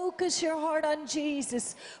 focus, focus your heart on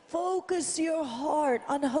Jesus. Focus your heart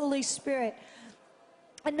on the Holy Spirit.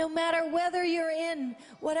 And no matter whether you're in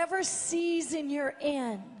whatever season you're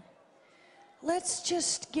in, let's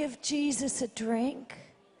just give Jesus a drink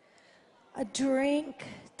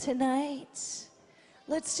tonight.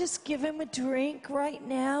 Let's just give him a drink right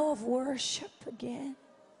now of worship again.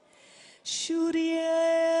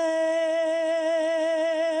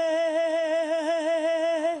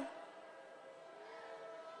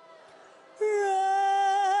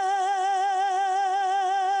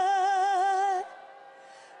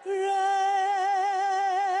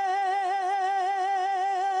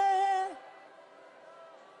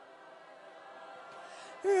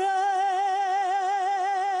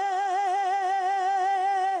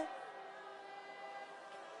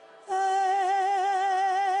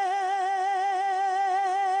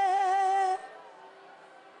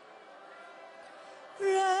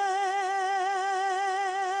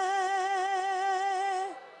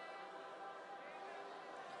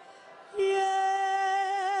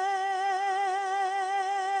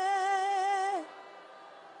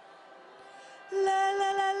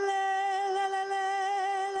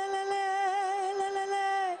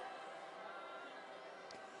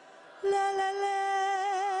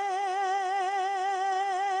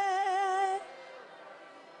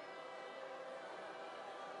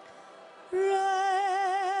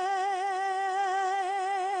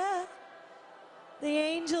 The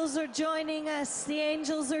angels are joining us. The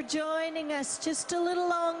angels are joining us. Just a little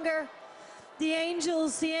longer. The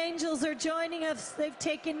angels are joining us. They've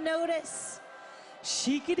taken notice.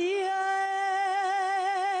 Shikadiya.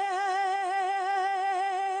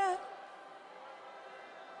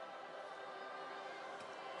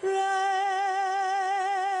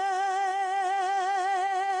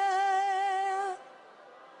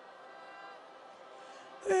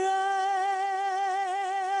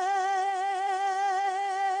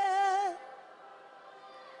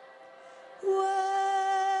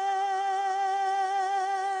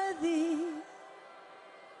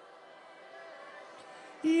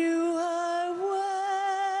 You are worthy.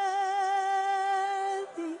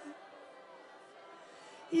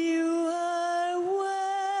 You are worthy.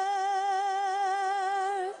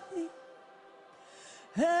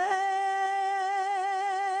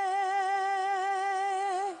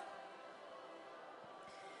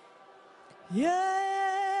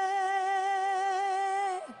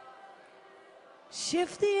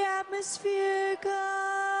 Shift the atmosphere,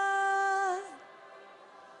 God.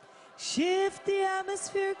 Shift the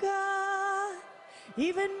atmosphere, God.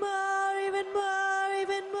 Even more, even more,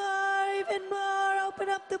 even more, even more. Open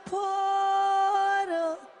up the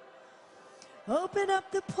portal. Open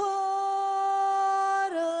up the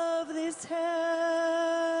portal of this house.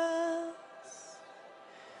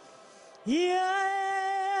 Yeah.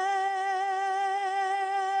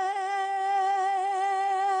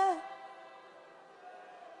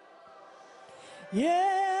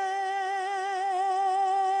 Yeah.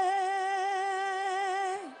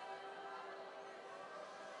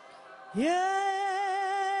 Yeah.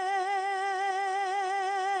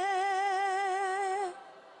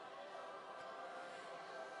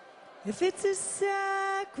 If it's a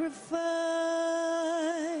sacrifice,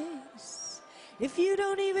 if you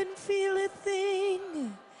don't even feel a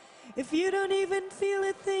thing, if you don't even feel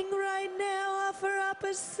a thing right now, offer up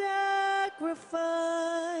a sacrifice.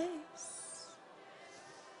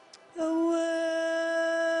 A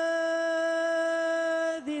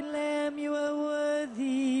worthy Lamb, you are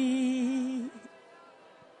worthy.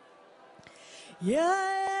 Yeah.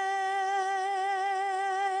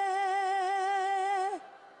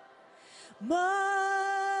 More.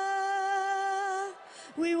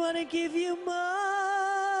 We want to give you more.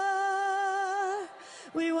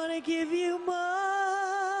 We want to give you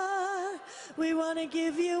more. We want to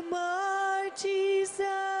give you more, Jesus.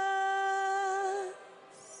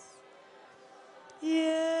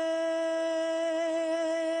 Yeah.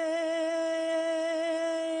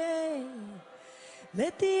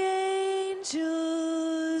 Let the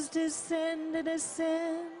angels descend and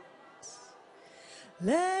ascend.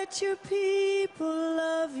 Let your people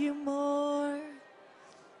love you more.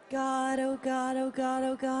 God, oh God, oh God,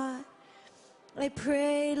 oh God. I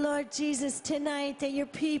pray, Lord Jesus, tonight that your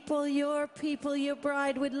people, your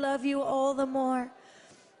bride would love you all the more.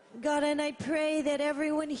 God, and I pray that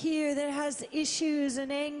everyone here that has issues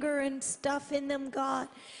and anger and stuff in them, God,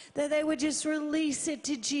 that they would just release it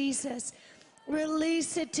to Jesus.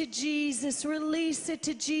 Release it to Jesus. Release it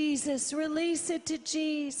to Jesus. Release it to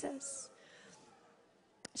Jesus.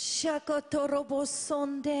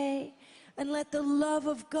 Shakotorobo-sonde. And let the love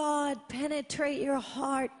of God penetrate your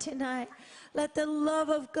heart tonight. Let the love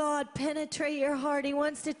of God penetrate your heart. He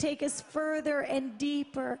wants to take us further and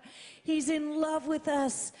deeper. He's in love with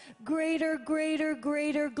us. Greater, greater,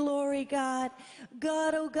 greater glory, God.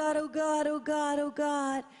 God, oh God, oh God, oh God, oh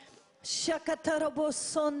God.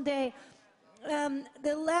 Shakotorobo-sonde.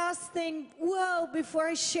 The last thing, before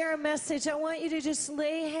I share a message, I want you to just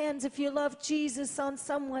lay hands, if you love Jesus, on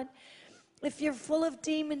someone. If you're full of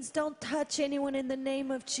demons, don't touch anyone in the name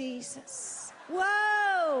of Jesus.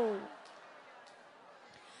 Whoa!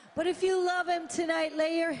 But if you love him tonight,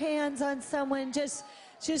 lay your hands on someone. Just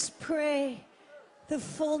pray the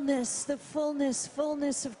fullness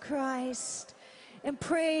of Christ. And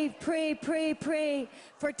pray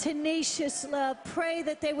for tenacious love. Pray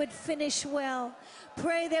that they would finish well.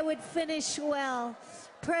 Pray they would finish well.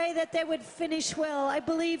 Pray that they would finish well. I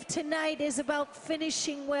believe tonight is about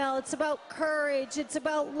finishing well. It's about courage. It's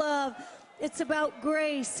about love. It's about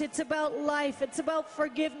grace. It's about life. It's about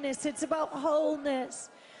forgiveness. It's about wholeness.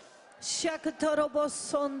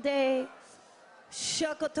 Shakotorobo-sonde.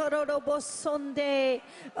 Shakotorobo-sonde.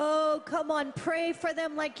 Oh, come on. Pray for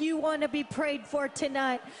them like you want to be prayed for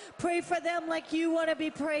tonight. Pray for them like you want to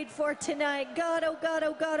be prayed for tonight. God, oh God,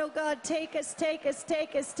 oh God, oh God. Take us, take us,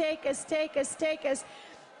 take us, take us, take us, take us.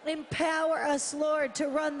 Empower us, Lord, to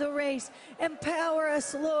run the race. Empower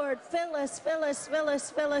us, Lord. Fill us, fill us, fill us,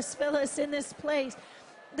 fill us, fill us in this place.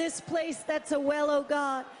 This place that's a well, oh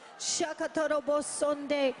God.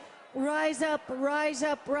 Shakotorobo-sonde. Rise up, rise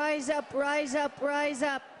up, rise up, rise up, rise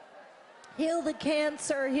up. Heal the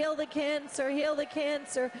cancer, heal the cancer, heal the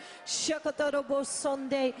cancer.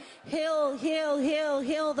 Shakotorobo-sonde. Heal, heal, heal,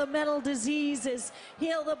 heal the mental diseases.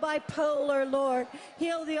 Heal the bipolar, Lord.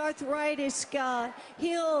 Heal the arthritis, God.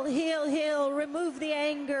 Heal, heal, heal. Remove the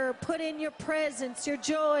anger. Put in your presence, your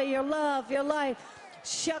joy, your love, your life.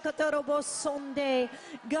 Shakotorobo-sonde.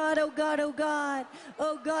 God, oh God, oh God.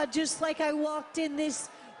 Oh God, just like I walked in these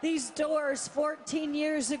doors 14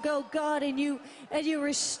 years ago, God, and you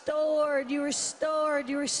restored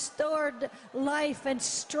life and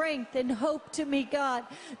strength and hope to me, God.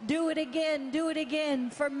 Do it again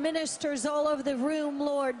for ministers all over the room,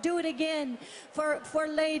 Lord. Do it again for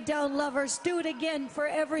laid down lovers. Do it again for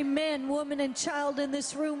every man, woman, and child in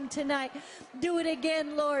this room tonight. Do it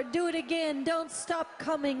again, Lord. Do it again. Don't stop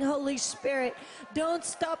coming, Holy Spirit. Don't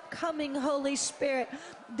stop coming, Holy Spirit.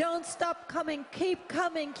 Don't stop coming. Keep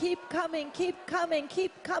coming, keep coming, keep coming,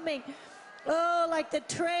 keep coming. Oh, like the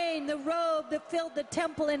train, the robe that filled the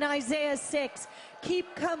temple in Isaiah 6.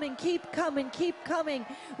 Keep coming, keep coming, keep coming.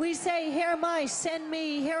 We say, here am I, send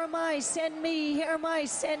me, here am I, send me, here am I,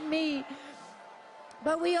 send me.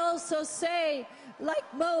 But we also say, like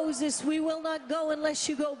Moses, we will not go unless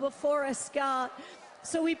you go before us, God.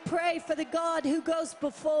 So we pray for the God who goes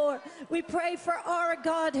before. We pray for our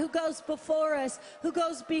God who goes before us, who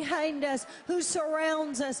goes behind us, who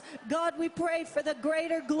surrounds us. God, we pray for the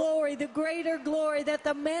greater glory that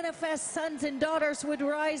the manifest sons and daughters would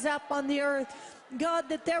rise up on the earth. God,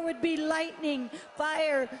 that there would be lightning,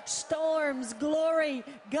 fire, storms, glory.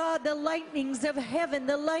 God, the lightnings of heaven,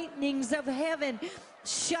 the lightnings of heaven.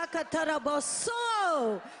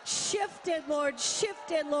 Shakataraboso. Shift it, Lord. Shift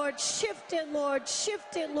it, Lord. Shift it, Lord.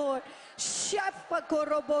 Shift it, Lord.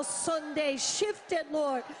 Shafakorobosonde. Shift it,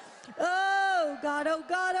 Lord. Oh, God, oh,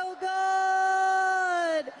 God, oh,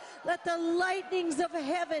 God. Let the lightnings of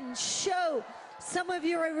heaven show. Some of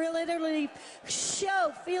you are literally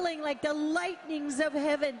feeling like the lightnings of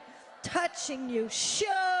heaven touching you.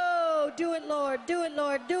 Show. Do it, Lord. Do it,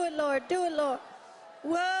 Lord. Do it, Lord. Do it, Lord.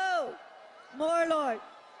 Whoa. More, Lord.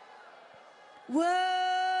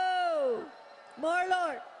 Whoa. More,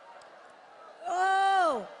 Lord.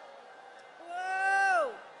 Oh.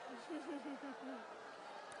 Whoa.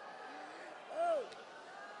 Oh.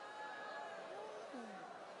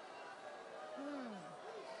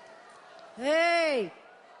 Hey.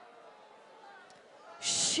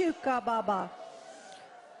 Shuka Baba.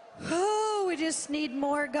 Oh, we just need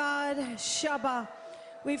more, God. Shaba.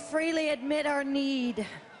 We freely admit our need.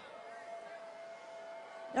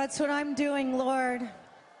 That's what I'm doing, Lord.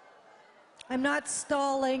 I'm not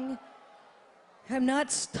stalling. I'm not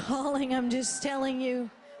stalling. I'm just telling you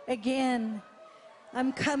again.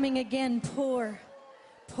 I'm coming again, poor.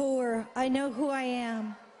 I know who I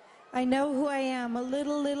am. I know who I am. A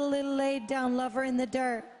little laid down lover in the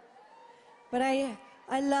dirt. But I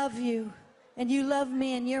love you. And you love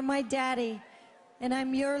me. And you're my daddy. And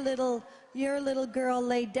I'm your little girl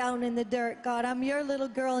laid down in the dirt, God. I'm your little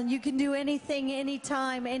girl, and you can do anything,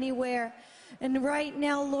 anytime, anywhere. And right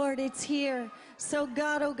now, Lord, it's here. So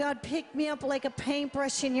God, oh God, pick me up like a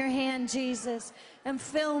paintbrush in your hand, Jesus, and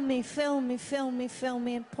fill me,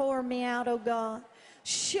 and pour me out, oh God.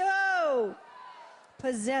 Show.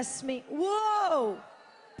 Possess me. Whoa.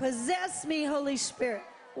 Possess me, Holy Spirit.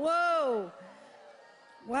 Whoa.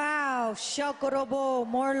 Wow. Shakorobo.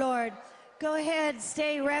 More, Lord. Go ahead,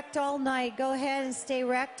 stay wrecked all night. Go ahead and stay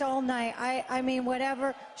wrecked all night. I mean,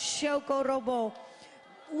 whatever. Shokorobo.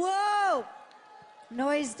 Whoa!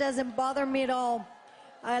 Noise doesn't bother me at all.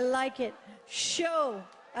 I like it. Show.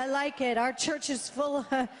 I like it. Our church is full,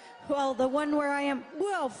 well, the one where I am,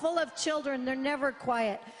 well, full of children. They're never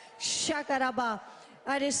quiet. Shakaraba.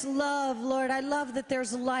 I just love, Lord, I love that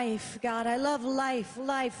there's life, God. I love life.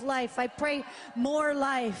 I pray more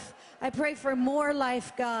life. I pray for more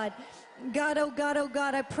life, God. God, oh God, oh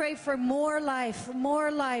God, I pray for more life.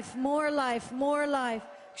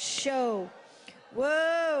 Show.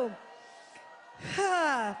 Whoa.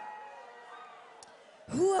 Ha.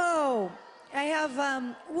 Whoa. I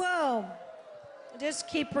have, whoa. Just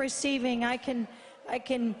keep receiving. I can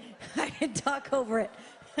talk over it.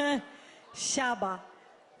 Shaba.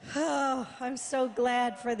 Oh, I'm so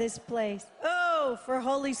glad for this place. Oh, for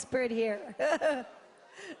Holy Spirit here.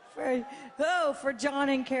 For John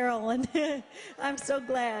and Carol, and I'm so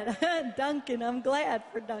glad. Duncan, I'm glad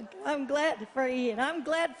for Duncan. I'm glad for Ian. I'm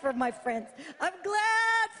glad for my friends. I'm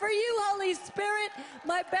glad for you, Holy Spirit,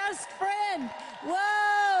 my best friend.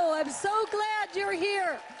 Whoa, I'm so glad you're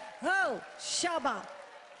here. Oh, Shabbat.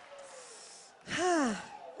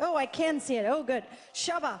 Oh, I can see it. Oh, good.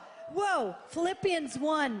 Shabbat. Whoa, Philippians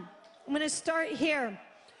 1. I'm going to start here.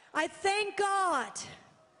 I thank God.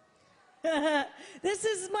 This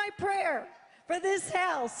is my prayer for this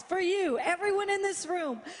house, for you, everyone in this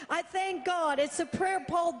room. I thank God. It's a prayer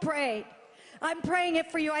Paul prayed. I'm praying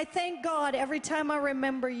it for you. I thank God every time I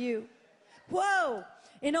remember you. Whoa!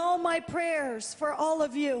 In all my prayers for all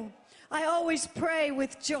of you, I always pray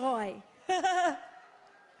with joy.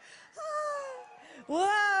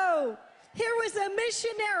 Whoa! Here was a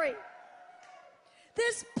missionary.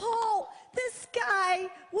 This Paul, this guy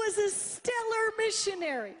was a stellar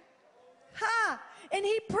missionary. And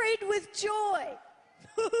he prayed with joy.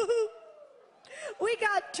 We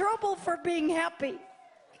got trouble for being happy.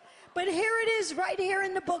 But here it is right here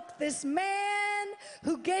in the book. This man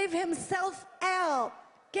who gave himself out,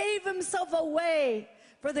 gave himself away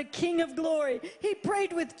for the King of Glory. He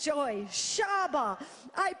prayed with joy. Shaba,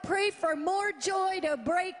 I pray for more joy to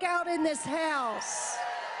break out in this house.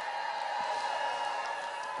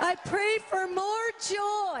 I pray for more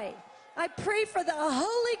joy I pray for the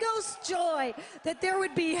Holy Ghost joy, that there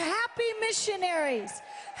would be happy missionaries,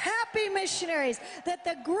 that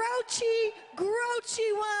the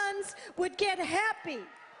grouchy ones would get happy.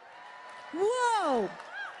 Whoa,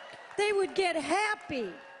 they would get happy.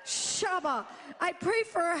 Shabbat. I pray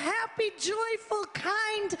for happy, joyful,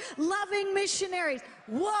 kind, loving missionaries.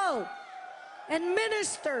 Whoa, and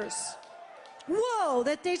ministers. Whoa,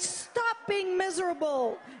 that they stop being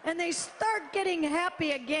miserable and they start getting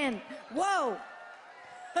happy again. Whoa.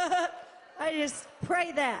 I just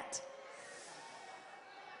pray that.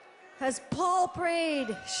 As Paul prayed,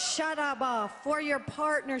 Shadabah, for your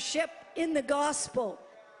partnership in the gospel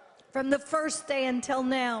from the first day until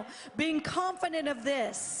now, being confident of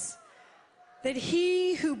this, that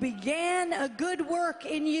he who began a good work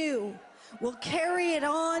in you will carry it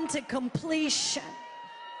on to completion.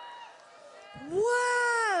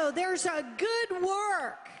 Whoa, there's a good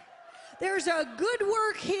work. There's a good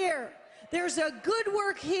work here. There's a good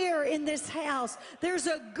work here in this house. There's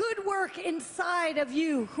a good work inside of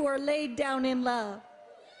you who are laid down in love.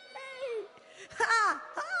 Hey, ha,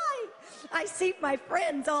 hi. I see my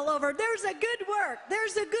friends all over. There's a good work.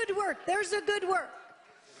 There's a good work. There's a good work.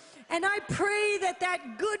 And I pray that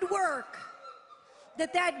that good work,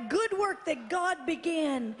 that God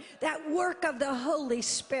began, that work of the Holy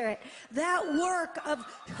Spirit, that work of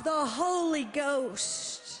the Holy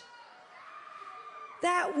Ghost,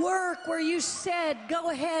 that work where you said, go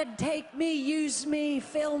ahead, take me, use me,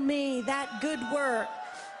 fill me, that good work.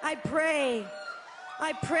 I pray,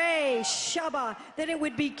 Shabbat, that it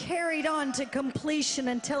would be carried on to completion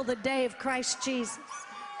until the day of Christ Jesus.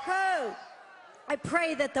 Oh, I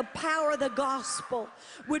pray that the power of the gospel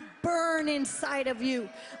would burn inside of you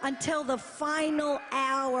until the final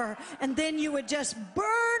hour, and then you would just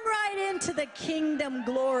burn right into the kingdom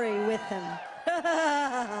glory with him.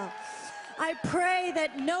 I pray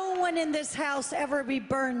that no one in this house ever be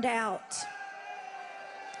burned out.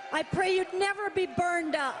 I pray you'd never be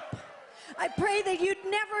burned up. I pray that you'd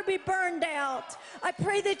never be burned out. I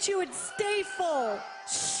pray that you would stay full,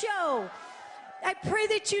 show. I pray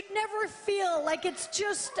that you'd never feel like it's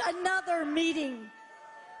just another meeting.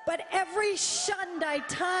 But every Sunday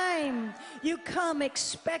time, you come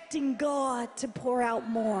expecting God to pour out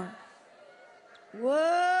more.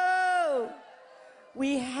 Whoa!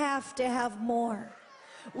 We have to have more.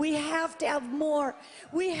 We have to have more.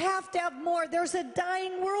 We have to have more. There's a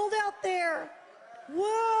dying world out there.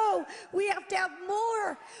 Whoa, we have to have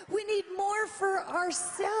more. We need more for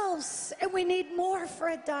ourselves, and we need more for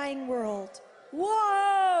a dying world.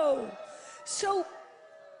 Whoa. So,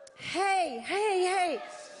 hey,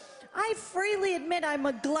 I freely admit I'm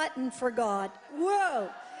a glutton for God. Whoa.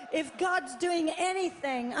 If God's doing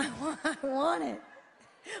anything, I want it.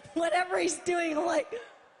 Whatever he's doing, I'm like,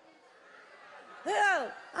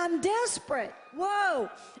 oh, I'm desperate. Whoa.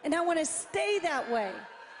 And I want to stay that way.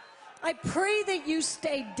 I pray that you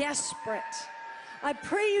stay desperate. I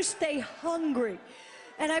pray you stay hungry.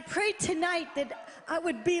 And I pray tonight that I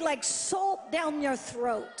would be like salt down your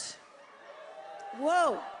throat.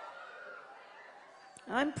 Whoa.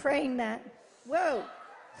 I'm praying that. Whoa.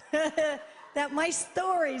 That my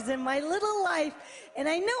stories and my little life, and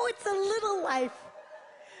I know it's a little life,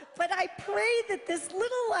 but I pray that this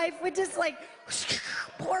little life would just like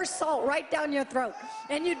pour salt right down your throat.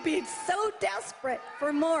 And you'd be so desperate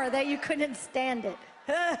for more that you couldn't stand it.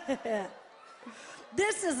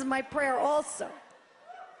 This is my prayer also,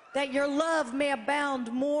 that your love may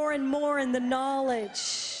abound more and more in the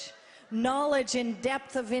knowledge and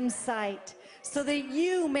depth of insight, so that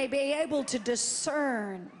you may be able to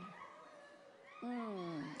discern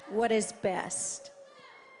what is best,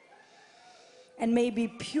 and may be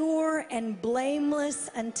pure and blameless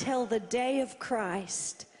until the day of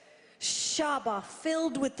Christ. Shabbat,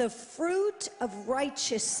 filled with the fruit of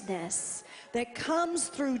righteousness that comes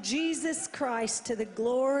through Jesus Christ to the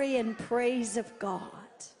glory and praise of God.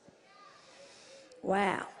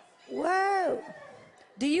 Wow. Whoa.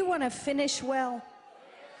 Do you want to finish well?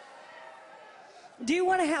 Do you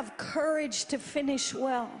want to have courage to finish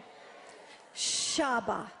well?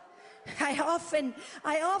 Shabbat. I often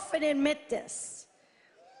admit this.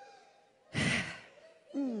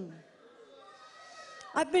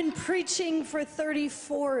 I've been preaching for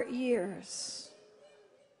 34 years.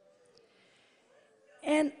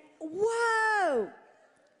 And whoa,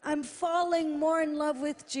 I'm falling more in love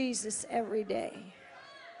with Jesus every day.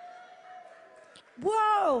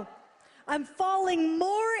 Whoa, I'm falling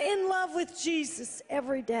more in love with Jesus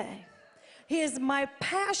every day. He is my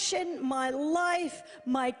passion, my life,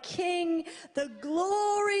 my King, the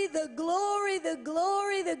glory, the glory, the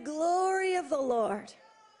glory, the glory of the Lord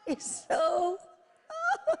is so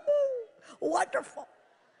wonderful.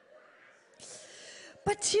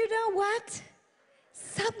 But you know what?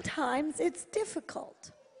 Sometimes it's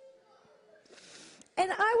difficult.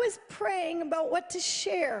 And I was praying about what to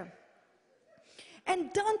share.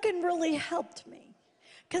 And Duncan really helped me.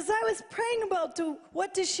 Because I was praying about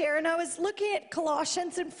what to share, and I was looking at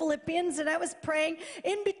Colossians and Philippians, and I was praying.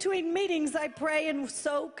 In between meetings, I pray and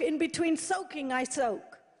soak. In between soaking, I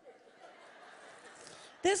soak.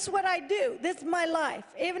 This is what I do. This is my life.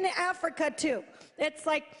 Even in Africa, too. It's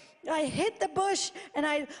like I hit the bush, and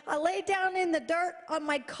I lay down in the dirt on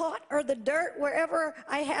my cot or the dirt, wherever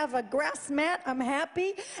I have a grass mat, I'm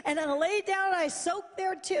happy. And I lay down, I soak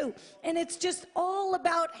there, too. And it's just all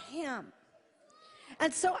about Him.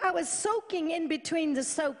 And so I was soaking in between the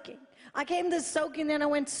soaking. I came to soaking, then I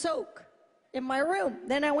went soak in my room.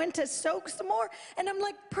 Then I went to soak some more, and I'm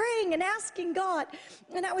like praying and asking God.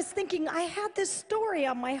 And I was thinking, I had this story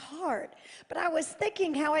on my heart, but I was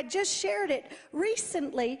thinking how I just shared it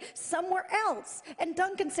recently somewhere else. And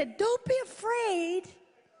Duncan said, don't be afraid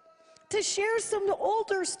to share some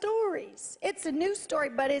older stories. It's a new story,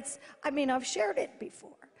 but I've shared it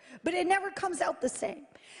before, but it never comes out the same.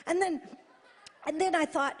 And then I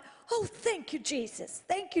thought, oh, thank you, Jesus.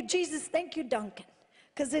 Thank you, Jesus. Thank you, Duncan,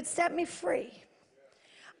 because it set me free.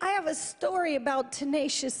 I have a story about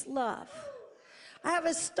tenacious love. I have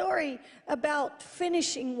a story about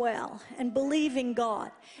finishing well and believing God.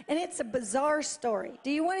 And it's a bizarre story. Do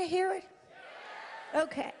you want to hear it?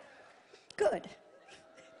 Okay, good.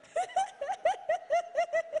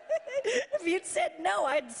 If you'd said no,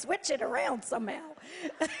 I'd switch it around somehow.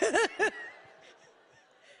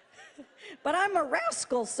 But I'm a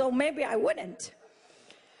rascal, so maybe I wouldn't.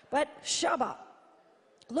 But Shabbat.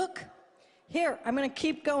 Look, here, I'm going to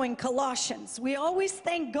keep going. Colossians. We always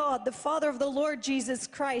thank God, the Father of the Lord Jesus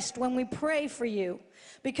Christ, when we pray for you,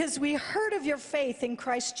 because we heard of your faith in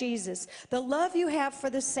Christ Jesus, the love you have for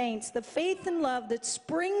the saints, the faith and love that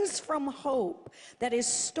springs from hope, that is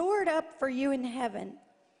stored up for you in heaven.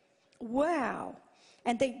 Wow.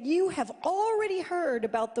 And that you have already heard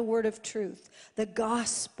about the word of truth, the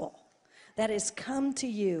gospel that has come to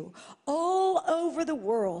you all over the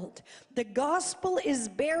world. The gospel is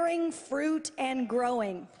bearing fruit and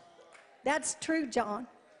growing. That's true, John.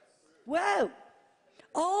 Whoa.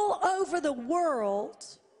 All over the world,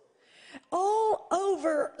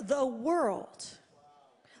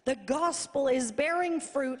 the gospel is bearing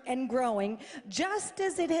fruit and growing, just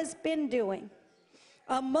as it has been doing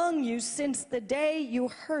among you since the day you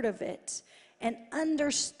heard of it and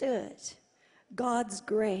understood God's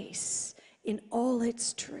grace in all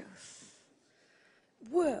its truth.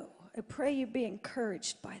 Whoa, I pray you be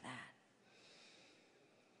encouraged by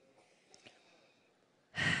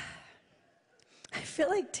that. I feel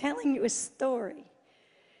like telling you a story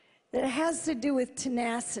that has to do with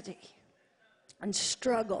tenacity and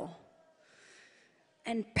struggle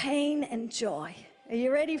and pain and joy. Are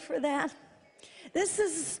you ready for that? This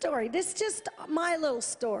is a story. This is just my little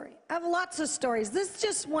story. I have lots of stories. This is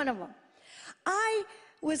just one of them. I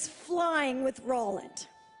was flying with Roland.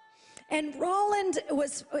 And Roland it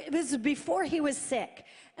was before he was sick.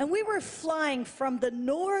 And we were flying from the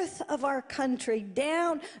north of our country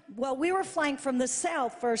down, well, we were flying from the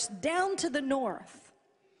south first down to the north.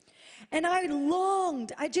 And I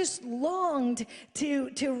just longed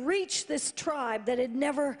to reach this tribe that had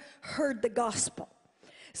never heard the gospel.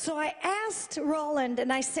 So I asked Roland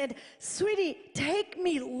and I said, sweetie, take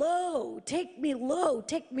me low, take me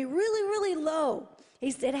really, really low.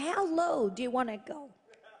 He said, how low do you want to go?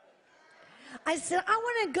 I said, I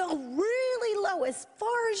want to go really low, as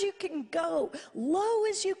far as you can go, low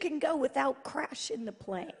as you can go without crashing the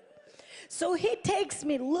plane. So he takes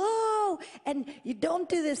me low, and you don't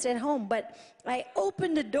do this at home, but I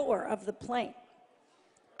opened the door of the plane.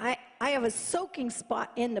 I have a soaking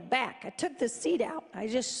spot in the back. I took the seat out. I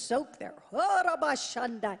just soaked there.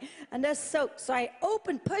 And I soaked. So I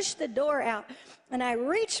pushed the door out, and I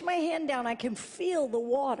reached my hand down. I can feel the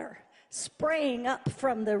water spraying up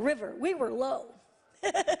from the river. We were low.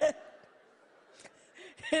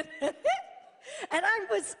 And I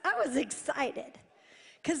was excited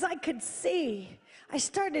because I could see. I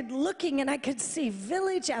started looking and I could see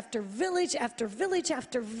village after village after village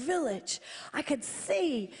after village. I could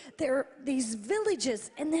see these villages,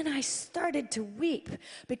 and then I started to weep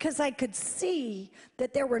because I could see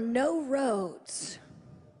that there were no roads.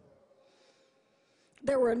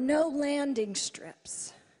 There were no landing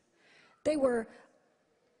strips. They were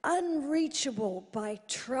unreachable by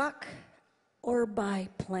truck or by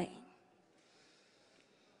plane.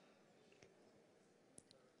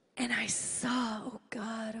 And I saw, oh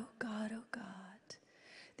God, oh God, oh God,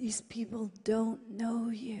 these people don't know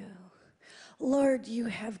you. Lord, you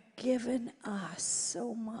have given us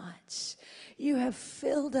so much. You have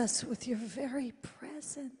filled us with your very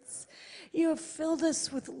presence. You have filled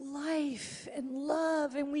us with life and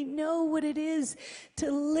love, and we know what it is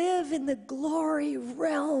to live in the glory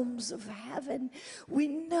realms of heaven. We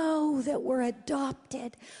know that we're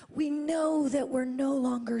adopted. We know that we're no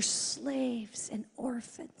longer slaves and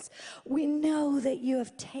orphans. We know that you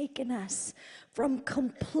have taken us from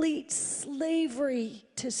complete slavery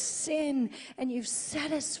to sin, and you've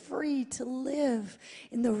set us free to live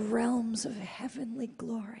in the realms of heavenly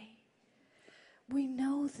glory. We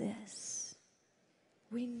know this.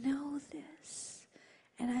 We know this.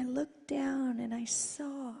 And I looked down and I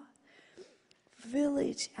saw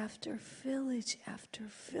village after village after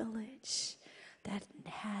village that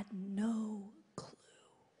had no clue.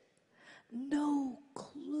 No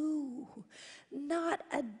clue. Not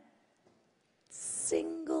a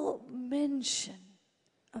single mention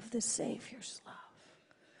of the Savior's love.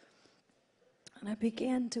 And I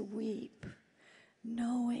began to weep,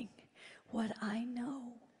 knowing what I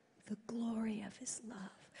know, the glory of his love,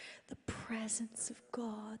 the presence of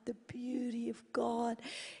God, the beauty of God,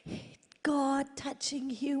 God touching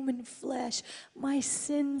human flesh, my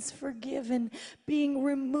sins forgiven, being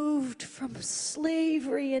removed from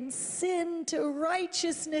slavery and sin to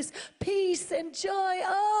righteousness, peace and joy.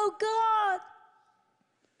 Oh God!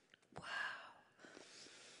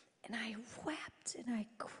 And I wept and I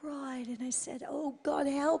cried and I said, oh God,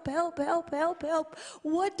 help, help, help, help, help.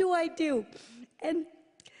 What do I do? And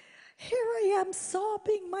here I am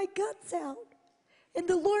sobbing my guts out. And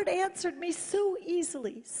the Lord answered me so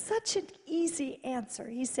easily, such an easy answer.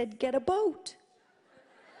 He said, get a boat.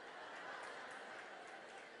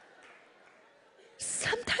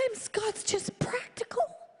 Sometimes God's just practical.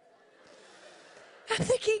 I'm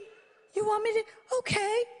thinking, you want me to?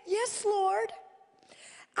 Okay, yes, Lord.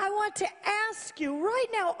 I want to ask you right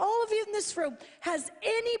now, all of you in this room, has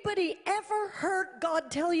anybody ever heard God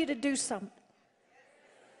tell you to do something?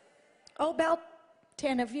 Oh, about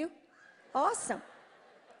 10 of you. Awesome.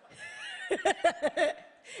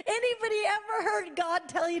 Anybody ever heard God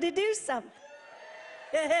tell you to do something?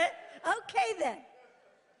 Okay then.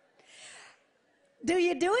 Do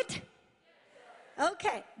you do it?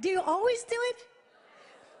 Okay. Do you always do it?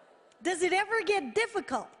 Does it ever get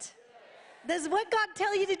difficult? Does what God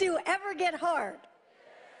tell you to do ever get hard?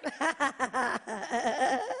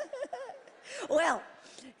 Well,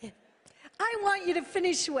 I want you to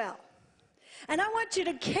finish well. And I want you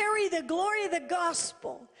to carry the glory of the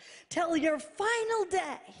gospel till your final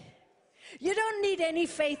day. You don't need any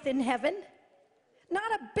faith in heaven.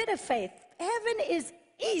 Not a bit of faith. Heaven is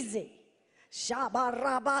easy. Shabba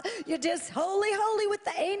rabba. You're just holy, holy with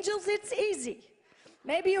the angels. It's easy.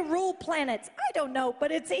 Maybe you rule planets. I don't know,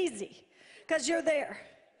 but it's easy because you're there.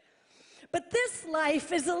 But this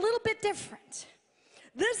life is a little bit different.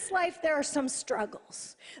 This life, there are some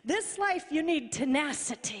struggles. This life, you need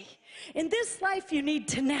tenacity. In this life, you need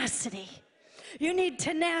tenacity. You need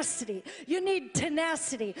tenacity. You need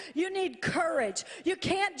tenacity. You need courage. You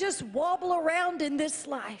can't just wobble around in this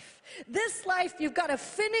life. This life, you've got to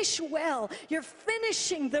finish well. You're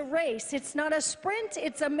finishing the race. It's not a sprint,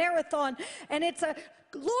 it's a marathon. And it's a,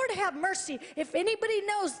 Lord have mercy, if anybody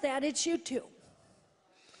knows that, it's you too.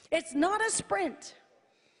 It's not a sprint.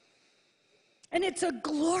 And it's a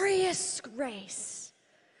glorious race.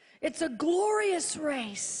 It's a glorious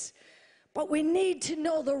race. But we need to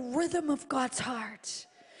know the rhythm of God's heart.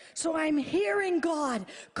 So I'm hearing God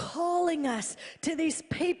calling us to these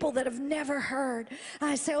people that have never heard.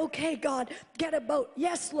 I say, okay, God, get a boat.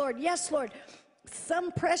 Yes, Lord. Yes, Lord.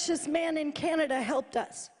 Some precious man in Canada helped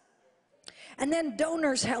us. And then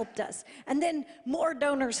donors helped us. And then more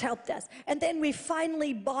donors helped us. And then we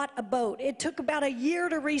finally bought a boat. It took about a year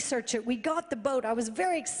to research it. We got the boat. I was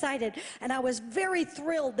very excited. And I was very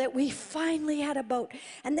thrilled that we finally had a boat.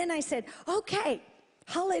 And then I said, okay,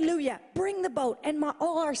 hallelujah, bring the boat. And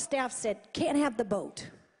all our staff said, can't have the boat.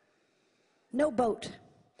 No boat.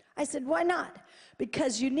 I said, why not?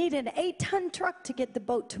 Because you need an 8-ton truck to get the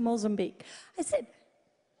boat to Mozambique. I said,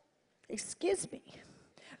 excuse me.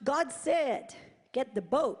 God said, get the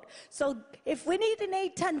boat. So if we need an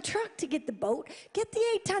 8-ton truck to get the boat, get the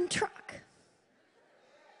 8-ton truck.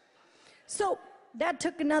 So that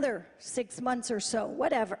took another 6 months or so,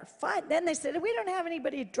 whatever. Fine. Then they said, we don't have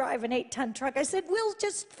anybody to drive an 8-ton truck. I said, we'll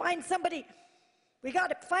just find somebody. We got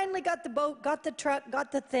it, finally got the boat, got the truck,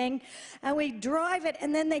 got the thing, and we drive it.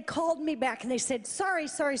 And then they called me back and they said, sorry.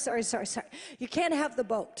 You can't have the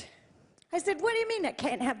boat. I said, what do you mean I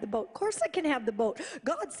can't have the boat? Of course I can have the boat.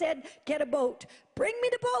 God said, get a boat. Bring me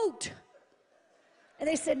the boat. And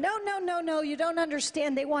they said, no, no, no, no, you don't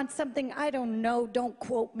understand. They want something I don't know. Don't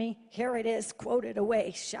quote me. Here it is, quoted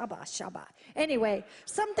away. Shabbat, Shabbat. Anyway,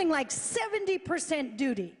 something like 70%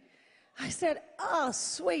 duty. I said, oh,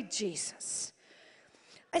 sweet Jesus.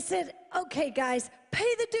 I said, okay, guys,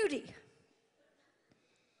 pay the duty.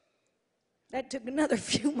 That took another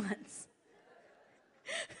few months.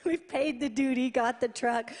 We paid the duty, got the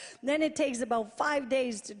truck. Then it takes about 5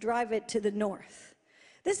 days to drive it to the north.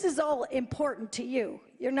 This is all important to you.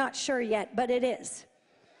 You're not sure yet, but it is.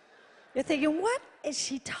 You're thinking, what is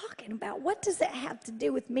she talking about? What does that have to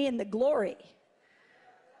do with me and the glory?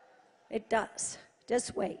 It does.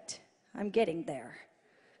 Just wait. I'm getting there.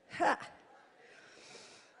 Ha.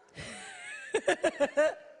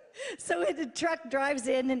 So the truck drives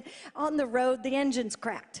in, and on the road, the engine's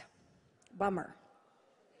cracked. Bummer.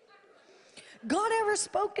 God ever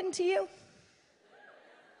spoken to you?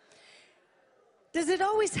 Does it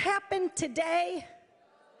always happen today?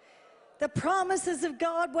 The promises of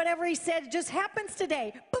God, whatever he said, it just happens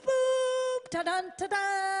today. Boop, boop, ta-dun,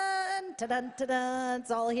 ta-dun, ta-dun, ta-dun.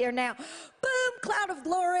 It's all here now. Boom, cloud of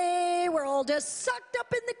glory. We're all just sucked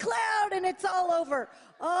up in the cloud, and it's all over.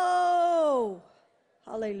 Oh,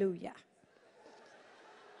 hallelujah.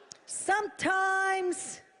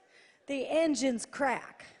 Sometimes the engines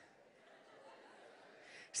crack.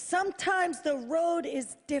 Sometimes the road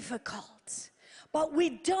is difficult, but we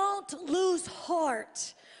don't lose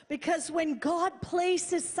heart, because when God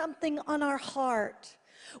places something on our heart,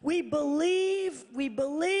 we believe, we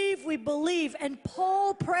believe, we believe. And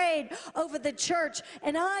Paul prayed over the church,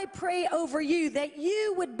 and I pray over you that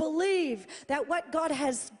you would believe that what God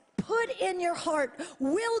has put in your heart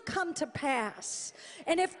will come to pass.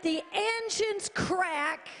 And if the engines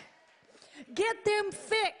crack, get them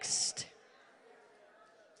fixed.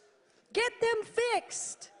 Get them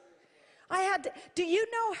fixed. Do you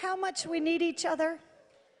know how much we need each other?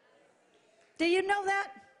 Do you know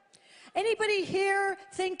that? Anybody here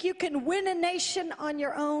think you can win a nation on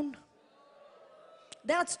your own?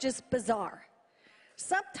 That's just bizarre.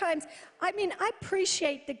 Sometimes, I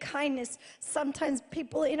appreciate the kindness. Sometimes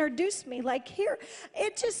people introduce me like here.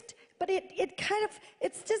 It's just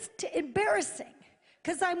embarrassing.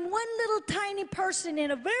 Because I'm one little tiny person in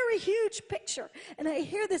a very huge picture. And I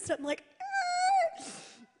hear this, I'm like, ah!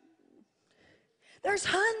 There's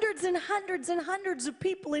hundreds and hundreds and hundreds of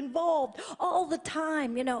people involved all the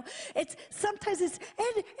time, you know. And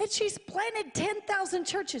she's planted 10,000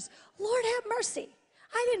 churches. Lord have mercy.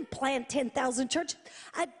 I didn't plant 10,000 churches.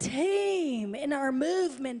 A team in our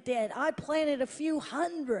movement did. I planted a few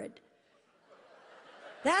hundred.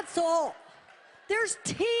 That's all. There's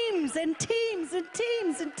teams and teams and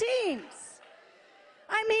teams and teams.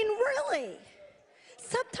 I mean, really.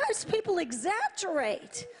 Sometimes people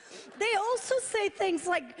exaggerate. They also say things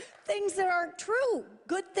like things that aren't true.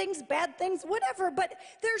 Good things, bad things, whatever. But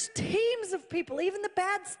there's teams of people, even the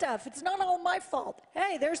bad stuff. It's not all my fault.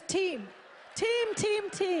 Hey, there's team. Team, team,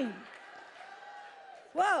 team.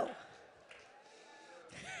 Whoa.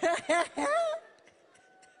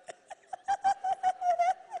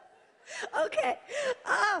 Okay.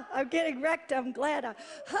 Oh, I'm getting wrecked. I'm glad.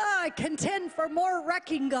 I contend for more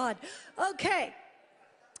wrecking, God. Okay.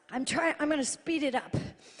 I'm going to speed it up.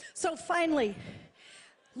 So finally,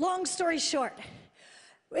 long story short,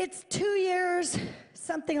 it's 2 years,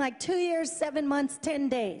 something like 2 years, 7 months, 10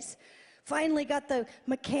 days. Finally got the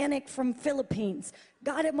mechanic from Philippines.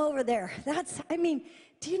 Got him over there.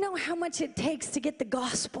 Do you know how much it takes to get the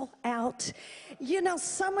gospel out? You know,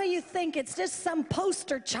 some of you think it's just some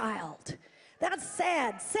poster child. That's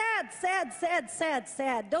sad, sad, sad, sad, sad,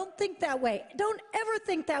 sad. Don't think that way. Don't ever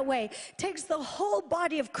think that way. It takes the whole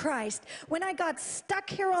body of Christ. When I got stuck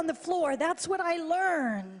here on the floor, that's what I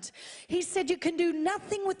learned. He said, you can do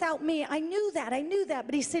nothing without me. I knew that.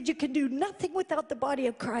 But he said, you can do nothing without the body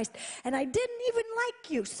of Christ. And I didn't even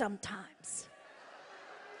like you sometimes.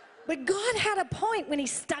 But God had a point when he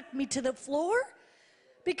stuck me to the floor,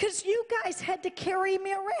 because you guys had to carry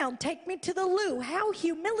me around, take me to the loo. How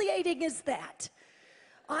humiliating is that?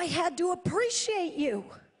 I had to appreciate you.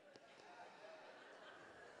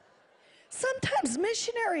 Sometimes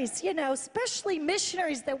missionaries, you know, especially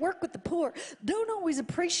missionaries that work with the poor, don't always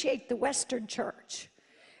appreciate the Western church.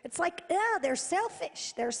 It's like, oh, they're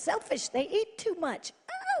selfish. They're selfish. They eat too much.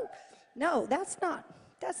 Oh, no, that's not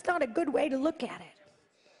a good way to look at it.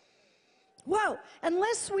 Whoa,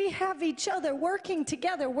 unless we have each other working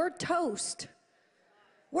together, we're toast.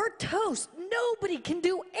 We're toast. Nobody can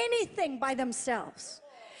do anything by themselves.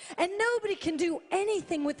 And nobody can do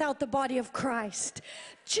anything without the body of Christ.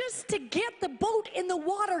 Just to get the boat in the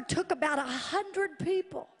water took about 100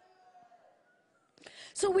 people.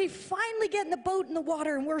 So we finally get in the boat in the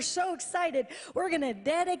water, and we're so excited. We're going to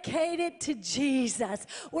dedicate it to Jesus.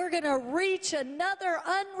 We're going to reach another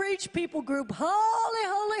unreached people group. Holy,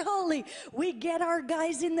 holy, holy. We get our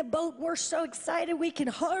guys in the boat. We're so excited. We can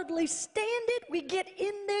hardly stand it. We get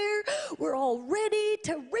in there. We're all ready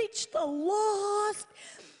to reach the lost.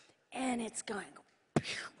 And it's going, pew,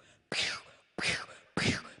 pew, pew,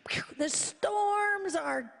 pew, pew. The storms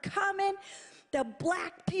are coming. The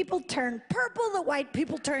black people turn purple, the white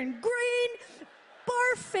people turn green,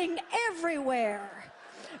 barfing everywhere.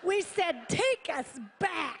 We said, take us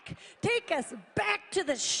back to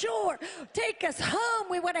the shore, take us home.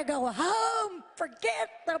 We want to go home. Forget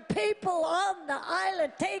the people on the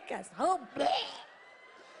island, take us home. Blech.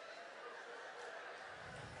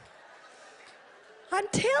 I'm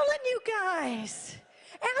telling you guys,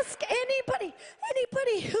 ask anybody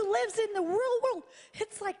who lives in the real world.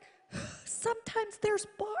 It's like, sometimes there's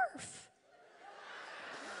barf.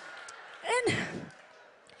 And,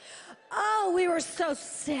 oh, we were so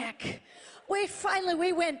sick.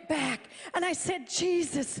 We went back, and I said,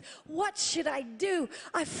 Jesus, what should I do?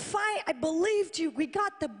 I believed you. We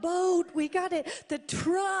got the boat, we got it, the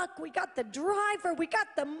truck, we got the driver, we got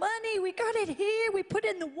the money, we got it here, we put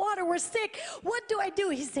it in the water, we're sick. What do I do?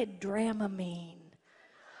 He said, Dramamine.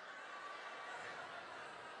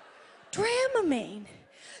 Dramamine.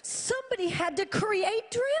 Somebody had to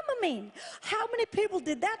create Dramamine. How many people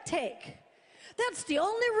did that take? That's the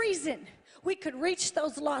only reason we could reach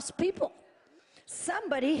those lost people.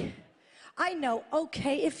 Somebody, I know,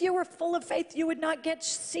 okay, if you were full of faith, you would not get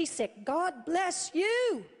seasick. God bless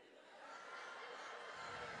you.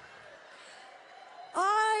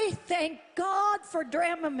 I thank God for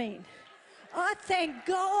Dramamine. I thank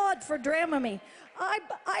God for Dramamine.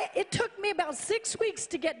 It took me about 6 weeks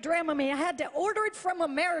to get Dramamine. I had to order it from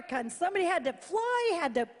America, and somebody had to fly,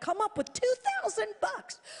 had to come up with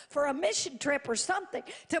 $2,000 for a mission trip or something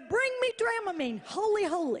to bring me Dramamine. Holy,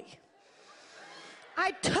 holy.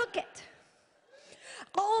 I took it.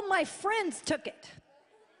 All my friends took it.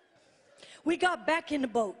 We got back in the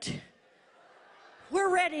boat.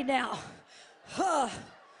 We're ready now.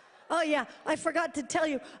 Oh, yeah, I forgot to tell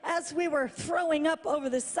you, as we were throwing up over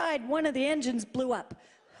the side, one of the engines blew up.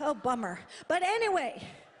 Oh, bummer. But anyway,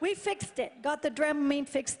 we fixed it. Got the Dramamine,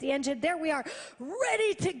 fixed the engine. There we are,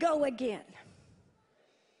 ready to go again.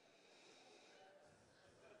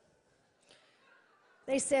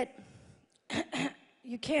 They said,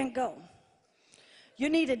 you can't go. You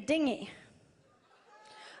need a dinghy.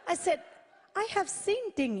 I said, I have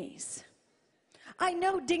seen dinghies. I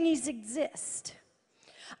know dinghies exist.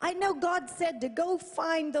 I know God said to go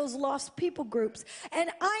find those lost people groups. And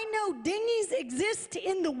I know dinghies exist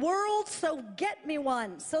in the world, so get me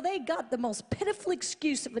one. So they got the most pitiful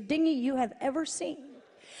excuse of a dinghy you have ever seen.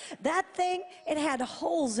 That thing, it had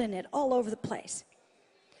holes in it all over the place.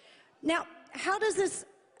 Now, how does this...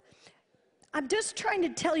 I'm just trying to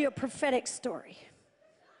tell you a prophetic story.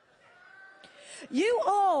 You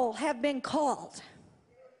all have been called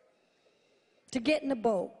to get in a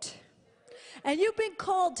boat. And you've been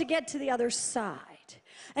called to get to the other side.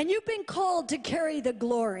 And you've been called to carry the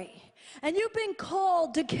glory. And you've been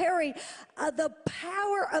called to carry the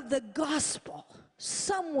power of the gospel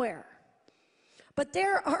somewhere. But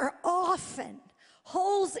there are often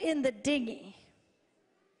holes in the dinghy.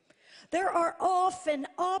 There are often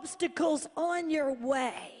obstacles on your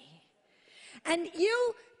way. And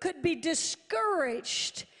you could be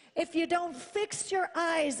discouraged if you don't fix your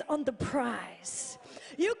eyes on the prize.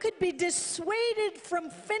 You could be dissuaded from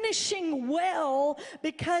finishing well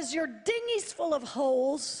because your dinghy's full of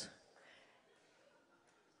holes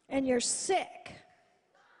and you're sick.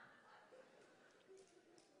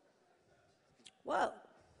 Whoa.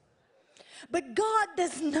 But God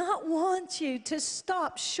does not want you to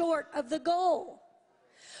stop short of the goal,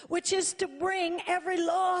 which is to bring every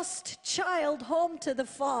lost child home to the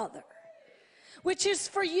Father, which is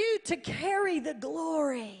for you to carry the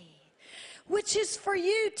glory, which is for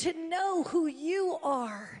you to know who you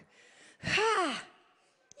are.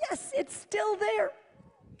 Yes, it's still there.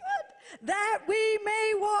 Good. That we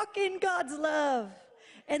may walk in God's love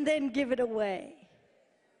and then give it away.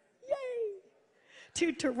 Yay!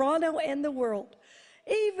 To Toronto and the world,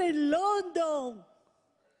 even London.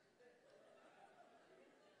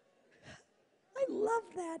 I love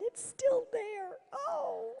that. It's still there.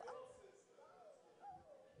 Oh,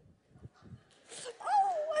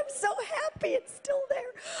 I'm so happy it's still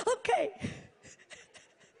there. Okay.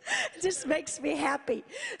 It just makes me happy.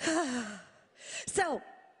 So,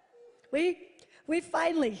 we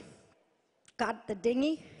finally got the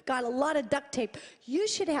dinghy, got a lot of duct tape. You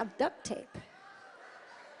should have duct tape.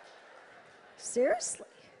 Seriously.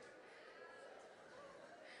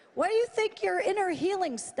 What do you think your inner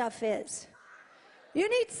healing stuff is? You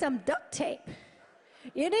need some duct tape.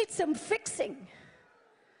 You need some fixing.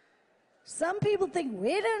 Some people think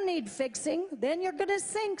we don't need fixing. Then you're going to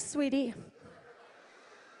sink, sweetie.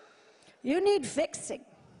 You need fixing.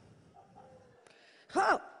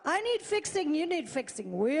 Oh, I need fixing. You need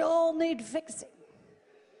fixing. We all need fixing.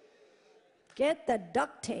 Get the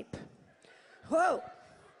duct tape. Whoa.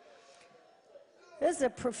 This is a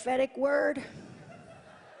prophetic word.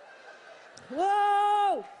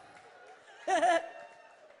 Whoa!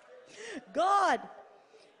 God,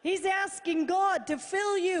 he's asking God to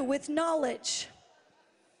fill you with knowledge.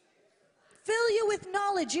 Fill you with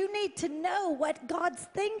knowledge. You need to know what God's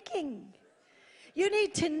thinking. You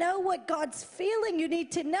need to know what God's feeling. You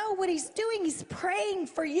need to know what he's doing. He's praying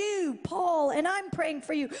for you, Paul, and I'm praying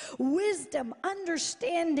for you. Wisdom,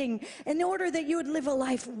 understanding, in order that you would live a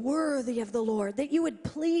life worthy of the Lord, that you would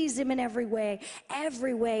please him in every way,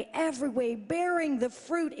 bearing the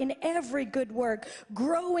fruit in every good work,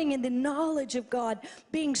 growing in the knowledge of God,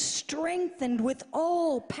 being strengthened with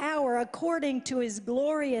all power according to his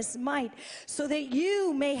glorious might, so that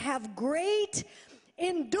you may have great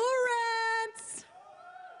endurance.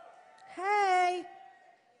 Hey.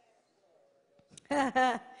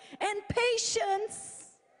 And patience.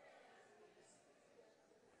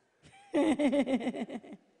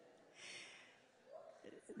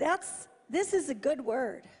 This is a good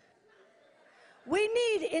word. We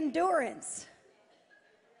need endurance.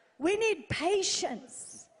 We need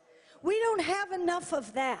patience. We don't have enough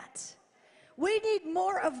of that. We need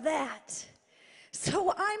more of that.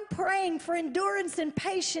 So I'm praying for endurance and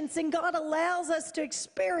patience, and God allows us to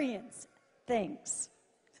experience things.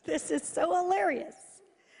 This is so hilarious.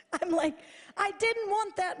 I'm like, I didn't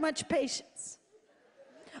want that much patience.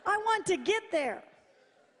 I want to get there.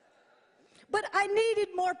 But I needed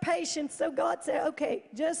more patience, so God said, okay,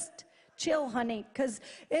 just chill, honey, because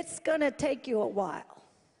it's going to take you a while.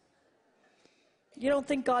 You don't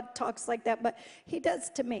think God talks like that, but he does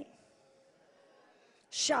to me.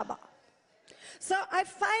 Shabbat. So I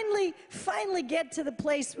finally get to the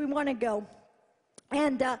place we want to go,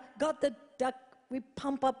 and got the duck. We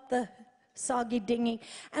pump up the soggy dinghy,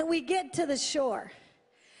 and we get to the shore,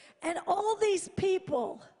 and all these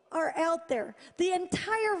people are out there. The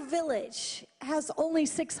entire village has only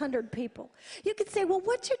 600 people. You could say, well,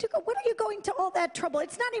 what are you going to all that trouble?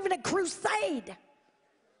 It's not even a crusade.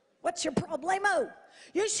 What's your problemo?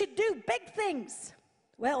 You should do big things.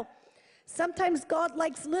 Well, sometimes God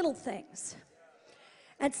likes little things.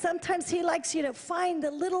 And sometimes he likes you to find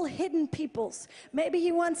the little hidden peoples. Maybe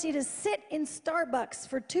he wants you to sit in Starbucks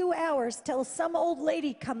for 2 hours till some old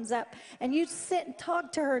lady comes up, and you sit and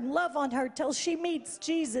talk to her and love on her till she meets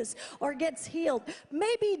Jesus or gets healed.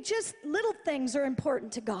 Maybe just little things are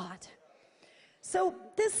important to God. So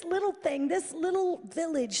this little thing, this little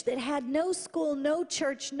village that had no school, no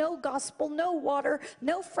church, no gospel, no water,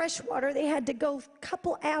 no fresh water, they had to go a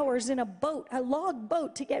couple hours in a boat, a log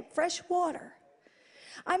boat, to get fresh water.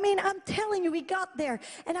 I mean, I'm telling you, we got there,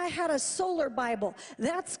 and I had a solar Bible.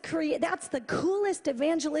 That's the coolest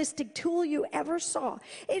evangelistic tool you ever saw.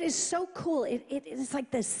 It is so cool. It is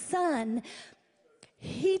like the sun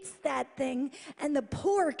heats that thing, and the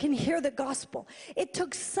poor can hear the gospel. It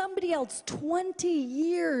took somebody else 20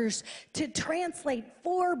 years to translate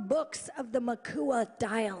 4 books of the Makua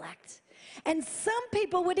dialect. And some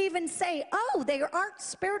people would even say, oh, they aren't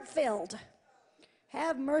spirit-filled.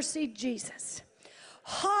 Have mercy, Jesus.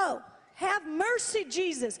 Oh, have mercy,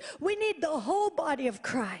 Jesus. We need the whole body of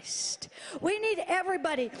Christ. We need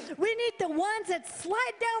everybody. We need the ones that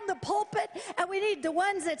slide down the pulpit, and we need the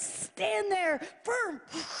ones that stand there firm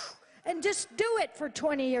and just do it for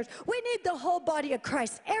 20 years. We need the whole body of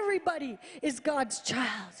Christ. Everybody is God's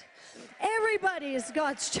child. Everybody is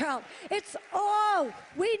God's child. It's all.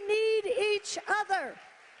 We need each other.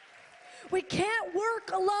 We can't work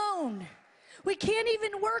alone. We can't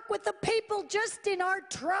even work with the people just in our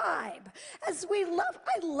tribe. I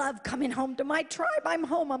love coming home to my tribe. I'm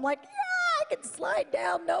home. I'm like, yeah, I can slide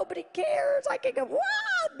down. Nobody cares. I can go,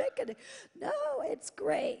 wow, no, it's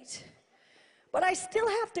great. But I still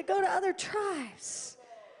have to go to other tribes.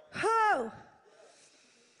 Oh.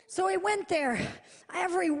 So I went there.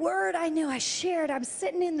 Every word I knew, I shared. I'm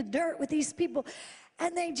sitting in the dirt with these people.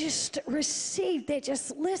 And they just received, they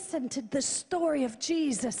just listened to the story of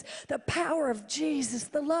Jesus, the power of Jesus,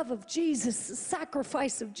 the love of Jesus, the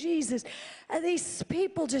sacrifice of Jesus. And these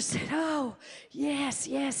people just said, oh, yes,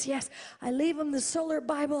 yes, yes. I leave them the Solar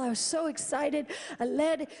Bible. I was so excited. I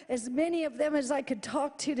led as many of them as I could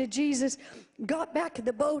talk to Jesus, got back in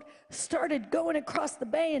the boat, started going across the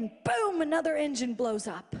bay, and boom, another engine blows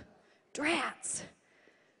up. Drats.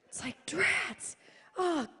 It's like, drats.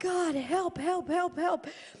 Oh, God, help, help, help, help.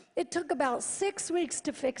 It took about 6 weeks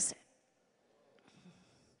to fix it.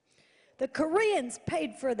 The Koreans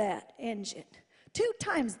paid for that engine. 2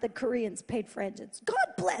 times the Koreans paid for engines.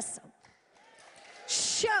 God bless them.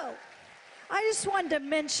 Show. I just wanted to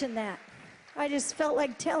mention that. I just felt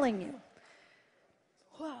like telling you.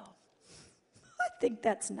 Wow. I think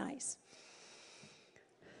that's nice.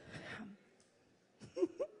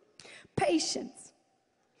 Patience.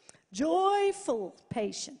 Joyful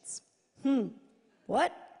patience.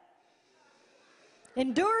 What?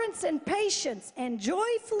 Endurance and patience, and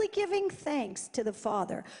joyfully giving thanks to the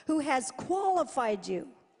Father who has qualified you.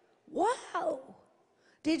 Wow.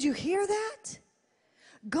 Did you hear that?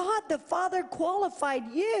 God the Father qualified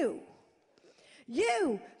you.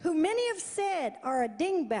 You, who many have said are a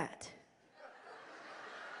dingbat.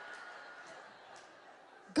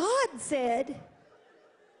 God said,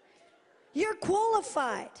 you're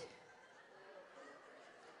qualified.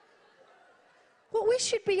 Well, we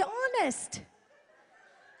should be honest.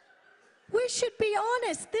 We should be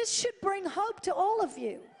honest. This should bring hope to all of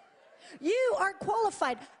you. You are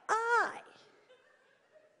qualified. I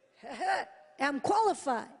am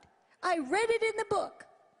qualified. I read it in the book.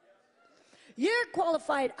 You're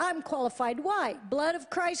qualified. I'm qualified. Why? Blood of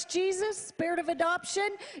Christ Jesus, spirit of adoption.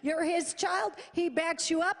 You're his child. He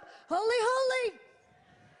backs you up. Holy, holy.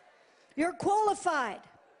 You're qualified.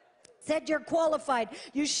 Said you're qualified.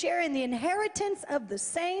 You share in the inheritance of the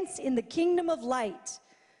saints in the kingdom of light.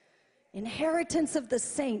 Inheritance of the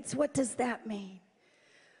saints. What does that mean?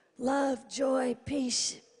 Love, joy,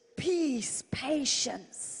 peace,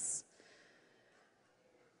 patience.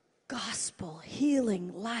 Gospel,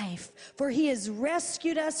 healing, life. For he has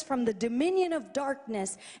rescued us from the dominion of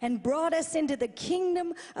darkness and brought us into the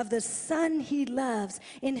kingdom of the Son he loves,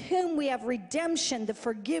 in whom we have redemption, the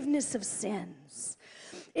forgiveness of sins.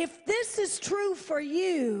 If this is true for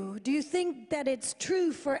you, do you think that it's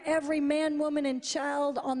true for every man, woman, and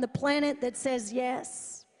child on the planet that says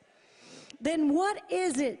yes? Then what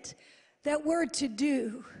is it that we're to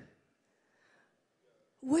do?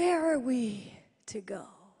 Where are we to go?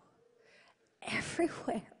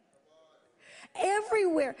 Everywhere.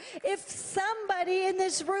 Everywhere. If somebody in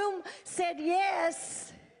this room said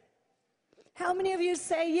yes, how many of you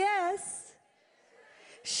say yes?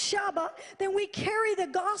 Shabbat, then we carry the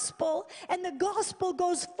gospel, and the gospel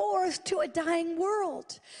goes forth to a dying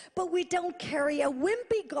world. But we don't carry a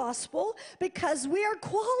wimpy gospel because we are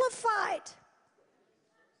qualified.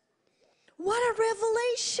 What a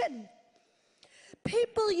revelation.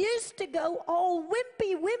 People used to go all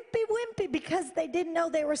wimpy, wimpy, wimpy because they didn't know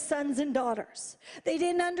they were sons and daughters. They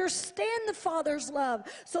didn't understand the Father's love,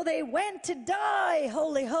 so they went to die,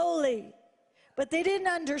 holy, holy. But they didn't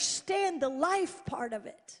understand the life part of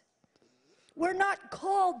it. We're not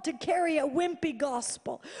called to carry a wimpy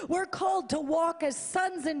gospel. We're called to walk as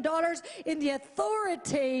sons and daughters in the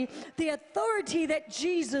authority that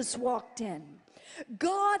Jesus walked in.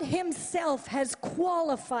 God himself has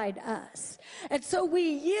qualified us. And so we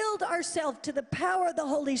yield ourselves to the power of the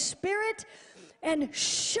Holy Spirit. And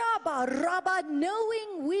Shabbat Rabbah,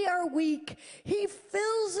 knowing we are weak, he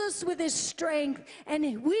fills us with his strength,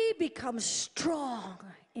 and we become strong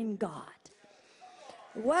in God.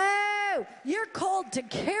 Wow, you're called to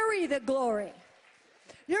carry the glory.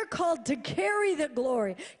 You're called to carry the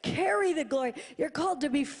glory. Carry the glory. You're called to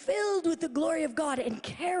be filled with the glory of God and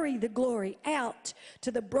carry the glory out to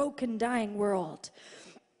the broken, dying world.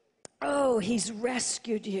 Oh, he's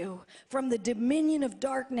rescued you from the dominion of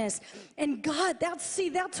darkness. And God,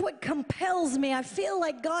 that's what compels me. I feel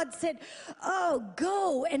like God said, oh,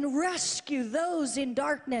 go and rescue those in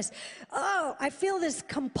darkness. Oh, I feel this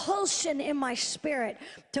compulsion in my spirit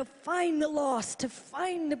to find the lost, to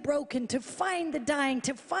find the broken, to find the dying,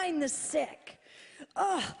 to find the sick.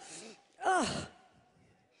 But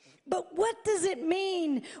what does it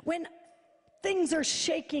mean when things are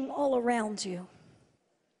shaking all around you?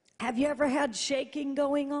 Have you ever had shaking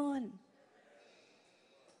going on?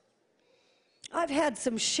 I've had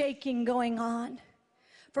some shaking going on.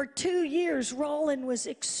 For 2 years, Roland was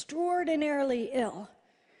extraordinarily ill.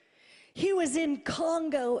 He was in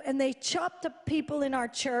Congo, and they chopped up people in our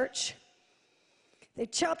church. They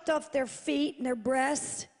chopped off their feet and their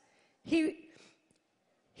breasts.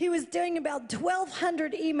 He was doing about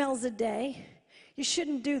 1,200 emails a day. You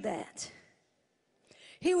shouldn't do that.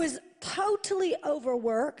 He was totally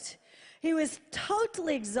overworked. He was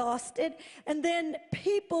totally exhausted. And then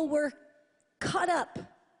people were cut up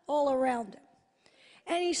all around him.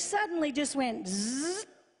 And he suddenly just went zzz.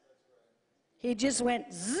 He just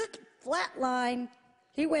went zzz, flatline.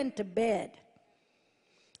 He went to bed.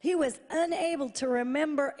 He was unable to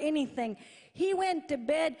remember anything. He went to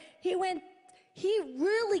bed. He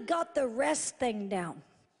really got the rest thing down.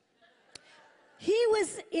 He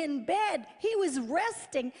was in bed. He was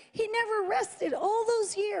resting. He never rested all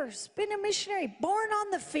those years. Been a missionary, born on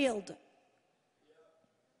the field.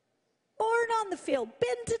 Born on the field,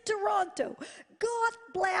 been to Toronto, got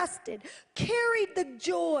blasted, carried the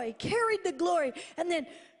joy, carried the glory, and then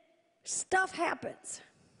stuff happens.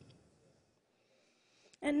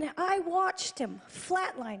 And I watched him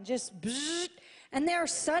flatline, just bzzz, and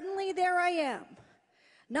suddenly there I am.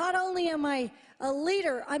 Not only am I a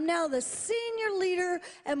leader, I'm now the senior leader,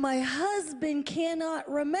 and my husband cannot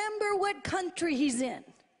remember what country he's in.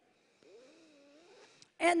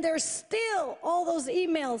 And there's still all those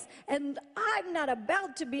emails, and I'm not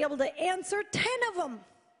about to be able to answer 10 of them.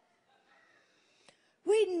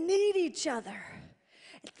 We need each other.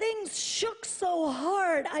 Things shook so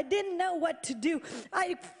hard, I didn't know what to do.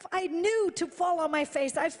 I knew to fall on my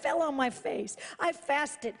face. I fell on my face. I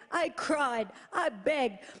fasted. I cried. I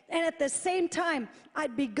begged. And at the same time,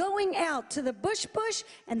 I'd be going out to the bush,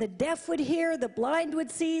 and the deaf would hear, the blind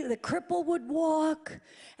would see, the cripple would walk.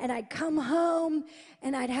 And I'd come home,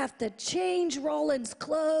 and I'd have to change Roland's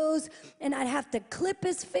clothes, and I'd have to clip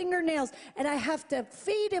his fingernails, and I'd have to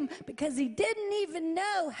feed him because he didn't even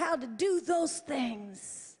know how to do those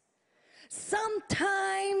things.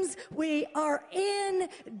 Sometimes we are in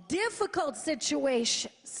difficult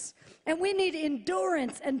situations, and we need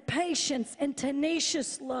endurance and patience and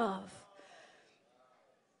tenacious love.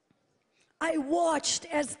 I watched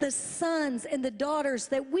as the sons and the daughters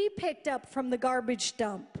that we picked up from the garbage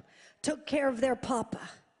dump took care of their papa.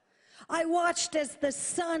 I watched as the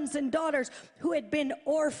sons and daughters who had been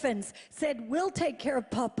orphans said, "We'll take care of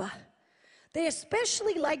papa." They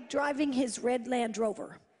especially liked driving his red Land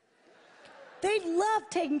Rover. They loved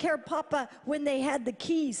taking care of papa when they had the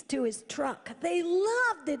keys to his truck. They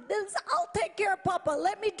loved it. "I'll take care of papa.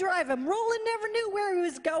 Let me drive him." Roland never knew where he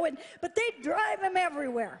was going, but they'd drive him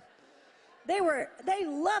everywhere. They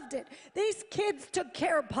loved it. These kids took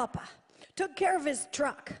care of papa, took care of his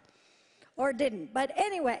truck, or didn't. But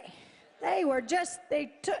anyway, they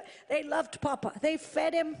loved papa. They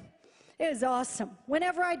fed him. It was awesome.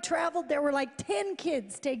 Whenever I traveled, there were like 10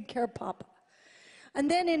 kids taking care of papa.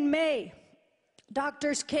 And then in May,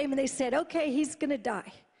 doctors came and they said, "Okay, he's going to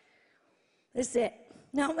die. That's it."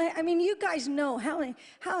 Now, I mean, you guys know how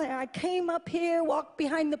I came up here, walked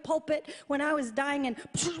behind the pulpit when I was dying, and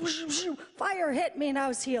fire hit me and I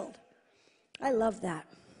was healed. I love that.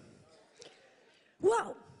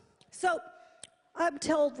 Whoa. So I'm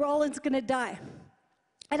told Roland's going to die.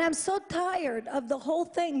 And I'm so tired of the whole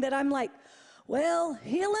thing that I'm like, well,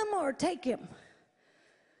 heal him or take him.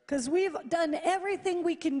 Because we've done everything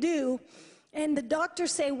we can do. And the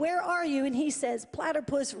doctors say, "Where are you?" And he says,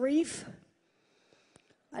 "Platypus Reef."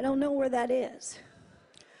 I don't know where that is,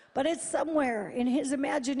 but it's somewhere in his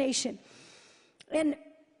imagination. And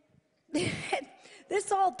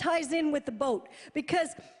this all ties in with the boat,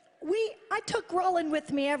 because I took Roland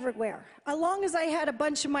with me everywhere. As long as I had a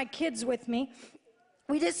bunch of my kids with me,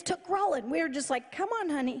 we just took Roland. We were just like, "Come on,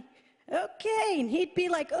 honey." "Okay." And he'd be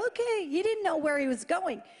like, "Okay." He didn't know where he was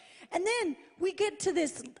going. And then we get to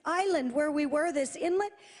this island where we were, this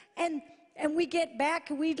inlet, and we get back,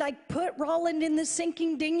 and we like put Roland in the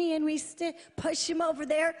sinking dinghy, and we push him over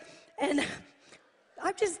there. And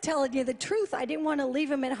I'm just telling you the truth. I didn't want to leave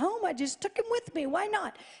him at home. I just took him with me. Why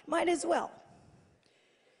not? Might as well.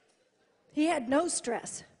 He had no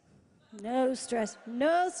stress. No stress.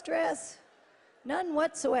 No stress. None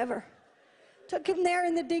whatsoever. Took him there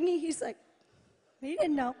in the dinghy. He's like, he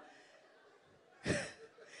didn't know.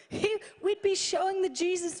 We'd be showing the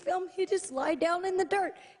Jesus film. He'd just lie down in the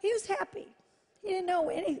dirt. He was happy. He didn't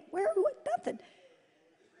know nothing.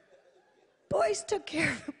 Boys took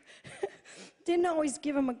care of him. Didn't always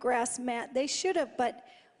give him a grass mat. They should have, but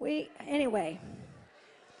anyway.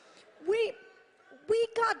 We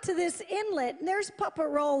got to this inlet, and there's Papa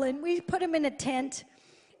Roland. We put him in a tent.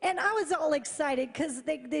 And I was all excited because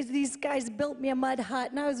these guys built me a mud hut,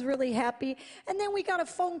 and I was really happy. And then we got a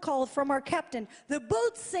phone call from our captain. "The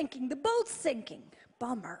boat's sinking. The boat's sinking."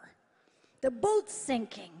 Bummer. The boat's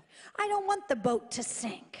sinking. I don't want the boat to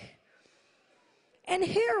sink. And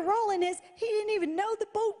here Roland is. He didn't even know the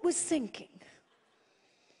boat was sinking.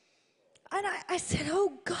 And I said,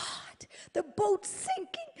 oh God, the boat's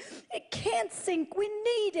sinking. It can't sink. We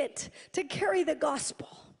need it to carry the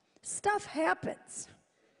gospel. Stuff happens.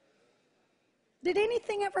 Did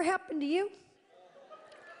anything ever happen to you?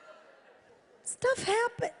 Stuff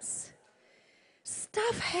happens.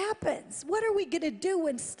 Stuff happens. What are we going to do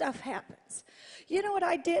when stuff happens? You know what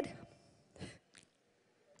I did?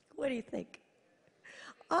 What do you think?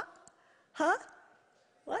 Huh?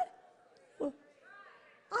 What? Well,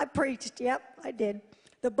 I preached. Yep, I did.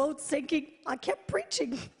 The boat's sinking. I kept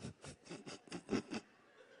preaching. I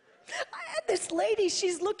had this lady,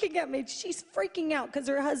 she's looking at me. She's freaking out because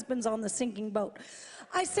her husband's on the sinking boat.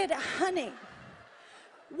 I said, honey,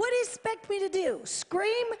 what do you expect me to do?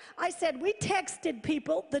 Scream? I said, we texted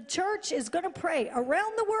people. The church is going to pray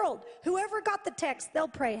around the world. Whoever got the text, they'll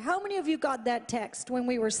pray. How many of you got that text when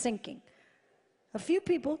we were sinking? A few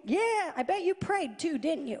people. Yeah, I bet you prayed too,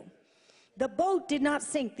 didn't you? The boat did not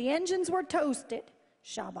sink. The engines were toasted.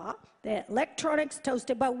 Shabbat. The electronics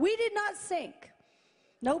toasted, but we did not sink.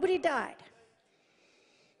 Nobody died.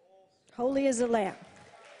 Holy as a lamb.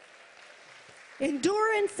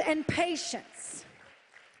 Endurance and patience.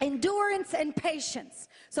 Endurance and patience.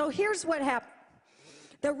 So here's what happened.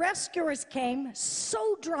 The rescuers came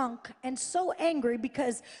so drunk and so angry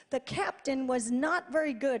because the captain was not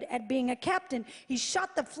very good at being a captain. He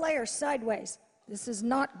shot the flare sideways. This is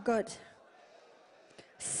not good.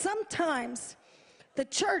 Sometimes the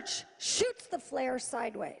church shoots the flare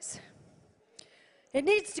sideways. It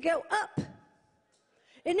needs to go up.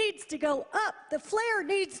 It needs to go up. The flare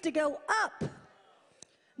needs to go up.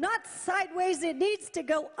 Not sideways, it needs to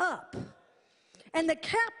go up. And the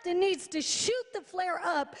captain needs to shoot the flare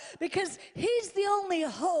up because he's the only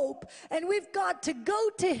hope. And we've got to go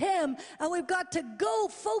to him and we've got to go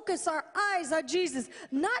focus our eyes on Jesus,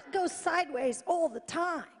 not go sideways all the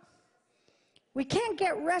time. We can't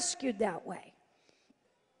get rescued that way.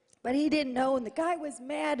 But he didn't know, and the guy was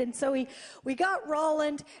mad, and so we got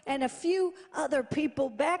Roland and a few other people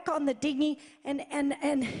back on the dinghy, and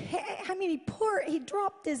I mean, he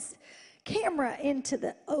dropped his camera into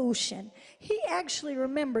the ocean. He actually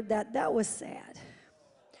remembered that. That was sad.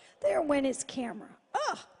 There went his camera.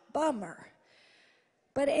 Oh, bummer.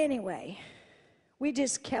 But anyway, we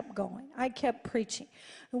just kept going. I kept preaching.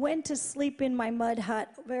 I went to sleep in my mud hut,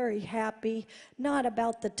 very happy, not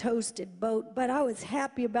about the toasted boat, but I was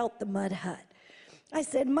happy about the mud hut. I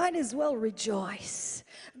said, might as well rejoice.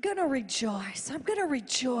 I'm going to rejoice. I'm going to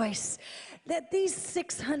rejoice that these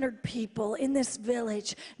 600 people in this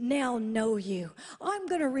village now know you. I'm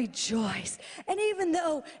going to rejoice. And even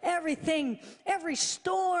though everything, every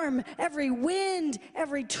storm, every wind,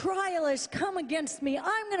 every trial has come against me,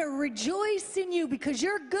 I'm going to rejoice in you because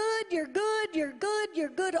you're good, you're good, you're good, you're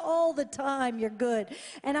good all the time. You're good.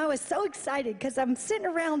 And I was so excited because I'm sitting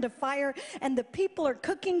around a fire and the people are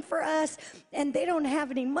cooking for us and they don't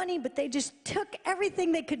have any money, but they just took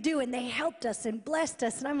everything they could do and they helped us and blessed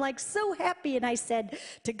us. And I'm like so happy. And I said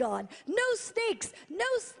to God, no snakes, no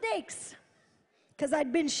snakes. Because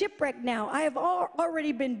I'd been shipwrecked now. I have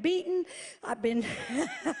already been beaten. I've been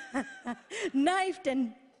knifed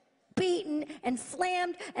and beaten and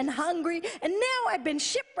slammed and hungry. And now I've been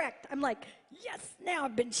shipwrecked. I'm like, yes, now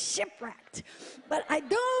I've been shipwrecked. But I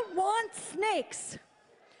don't want snakes.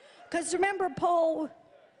 Because remember Paul...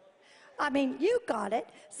 I mean, you got it.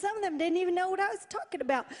 Some of them didn't even know what I was talking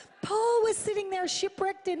about. Paul was sitting there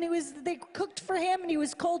shipwrecked, and they cooked for him, and he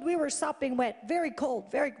was cold. We were sopping wet, very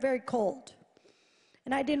cold, very, very cold.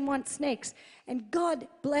 And I didn't want snakes. And God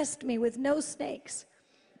blessed me with no snakes.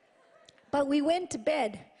 But we went to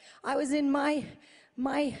bed. I was in my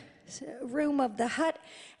room of the hut,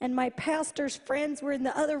 and my pastor's friends were in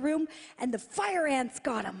the other room, and the fire ants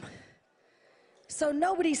got them. So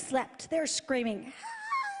nobody slept. They're screaming.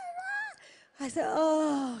 I said,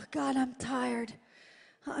 oh, God, I'm tired.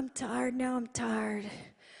 I'm tired. Now I'm tired.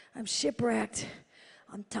 I'm shipwrecked.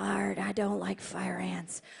 I'm tired. I don't like fire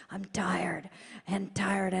ants. I'm tired and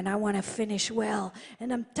I want to finish well.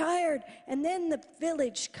 And I'm tired. And then the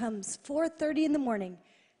village comes, 4:30 in the morning,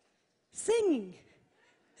 singing.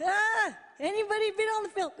 Anybody been on the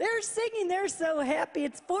field? They're singing. They're so happy.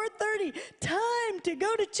 It's 4:30. Time to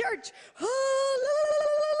go to church.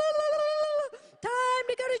 Time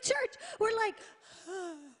to go to church. We're like,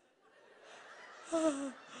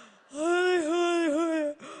 I'm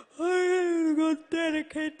going to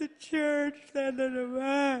dedicate the church.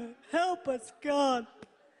 Help us, God.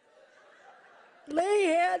 Lay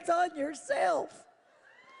hands on yourself.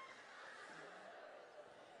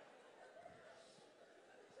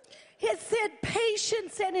 It said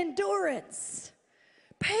patience and endurance.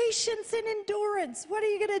 Patience and endurance. What are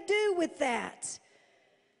you going to do with that?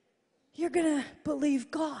 you're going to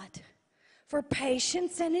believe God for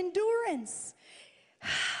patience and endurance.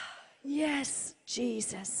 Yes,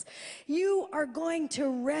 Jesus, you are going to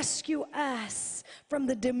rescue us from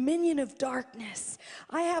the dominion of darkness.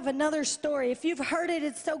 I have another story. If you've heard it,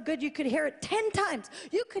 it's so good you could hear it 10 times.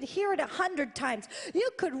 You could hear it 100 times. You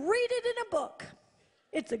could read it in a book.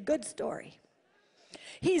 It's a good story.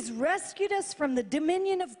 He's rescued us from the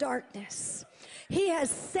dominion of darkness. He has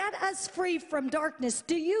set us free from darkness.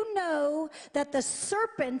 Do you know that the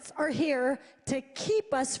serpents are here to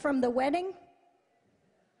keep us from the wedding?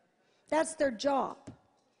 That's their job.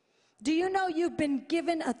 Do you know you've been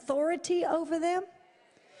given authority over them?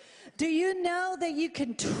 Do you know that you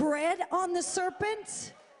can tread on the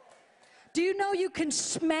serpents? Do you know you can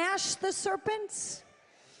smash the serpents?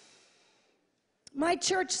 My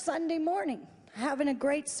church Sunday morning, having a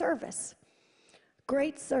great service,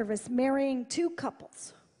 marrying two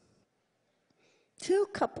couples,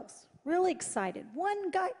 really excited. One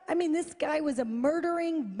guy, this guy was a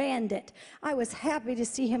murdering bandit. I was happy to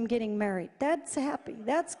see him getting married. That's happy,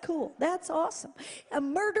 that's cool, that's awesome. A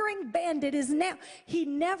murdering bandit he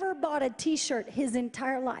never bought a t-shirt his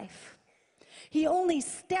entire life. He only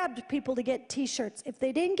stabbed people to get t-shirts. If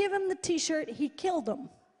they didn't give him the t-shirt, he killed them.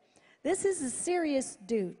 This is a serious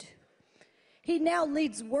dude. He now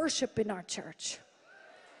leads worship in our church.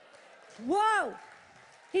 Whoa!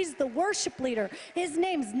 He's the worship leader. His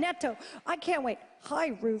name's Neto. I can't wait.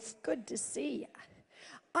 Hi, Ruth. Good to see you.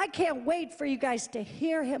 I can't wait for you guys to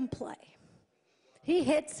hear him play. He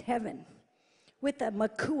hits heaven with a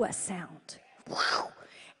makua sound. Wow.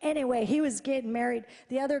 Anyway, he was getting married.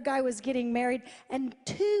 The other guy was getting married. And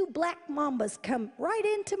two black mambas come right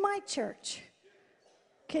into my church.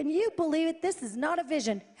 Can you believe it? This is not a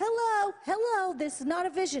vision. Hello, hello. This is not a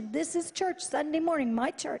vision. This is church Sunday morning,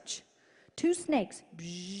 my church. Two snakes.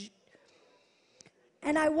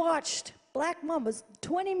 And I watched black mambas.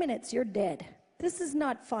 20 minutes, you're dead. This is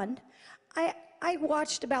not fun. I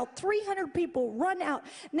watched about 300 people run out.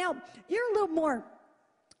 Now, you're a little more,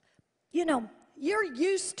 you're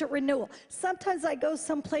used to renewal. Sometimes I go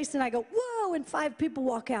someplace and I go, whoa, and 5 people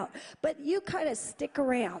walk out. But you kind of stick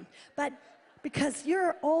around. But because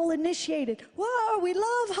you're all initiated. Whoa, we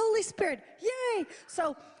love Holy Spirit. Yay.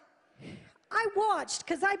 So I watched,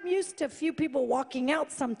 because I'm used to a few people walking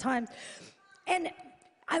out sometimes, and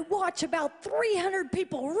I watch about 300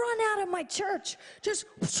 people run out of my church. Just,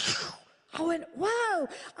 I went, wow,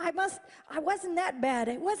 I wasn't that bad.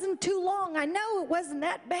 It wasn't too long. I know it wasn't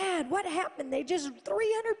that bad. What happened?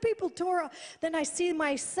 300 people tore off. Then I see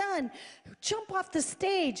my son jump off the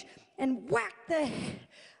stage and whack the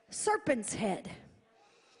serpent's head.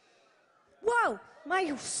 Whoa.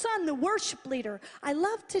 My son, the worship leader, I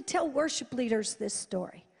love to tell worship leaders this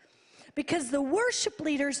story because the worship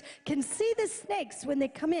leaders can see the snakes when they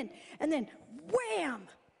come in and then wham,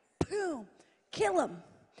 boom, kill them.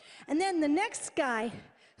 And then the next guy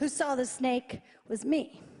who saw the snake was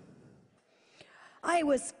me. I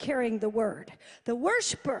was carrying the word. The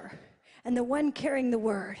worshiper and the one carrying the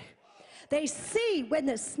word, they see when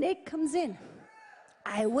the snake comes in.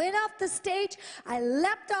 I went off the stage, I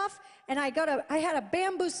leapt off, and I had a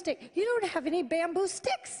bamboo stick. You don't have any bamboo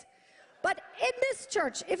sticks. But in this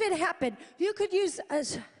church, if it happened, you could use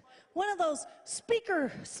one of those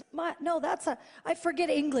speakers. I forget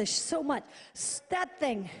English so much. That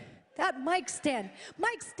thing, that mic stand.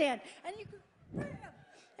 And you could,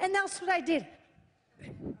 and that's what I did.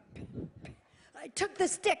 I took the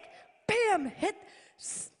stick, bam, hit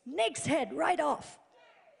snake's head right off.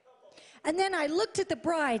 And then I looked at the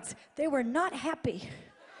brides. They were not happy.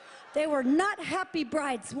 They were not happy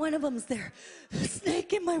brides. One of them's there.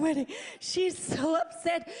 Snake in my wedding. She's so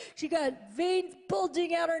upset. She got veins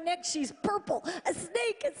bulging out her neck. She's purple. A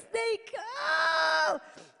snake, a snake. Oh!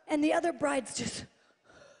 And the other brides just,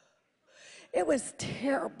 it was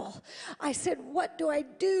terrible. I said, what do I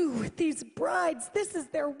do with these brides? This is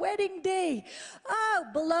their wedding day. Oh,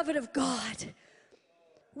 beloved of God,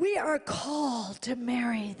 we are called to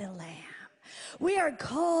marry the Lamb. We are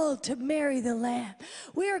called to marry the Lamb.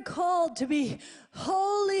 We are called to be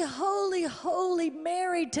holy, holy, holy,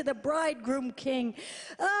 married to the bridegroom king.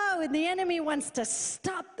 Oh, and the enemy wants to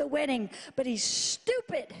stop the wedding, but he's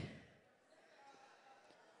stupid.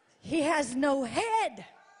 He has no head.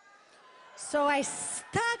 So I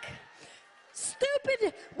stuck.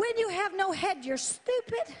 Stupid. When you have no head, you're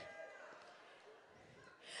stupid.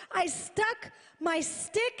 I stuck my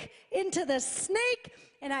stick into the snake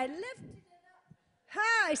and I lifted it up.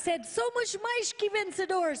 I said, somos mais que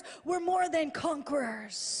vencedores. We're more than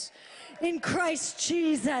conquerors. in Christ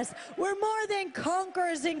Jesus. We're more than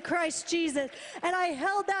conquerors in Christ Jesus. And I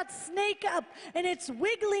held that snake up, and it's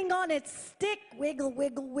wiggling on its stick. Wiggle,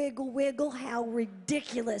 wiggle, wiggle, wiggle. How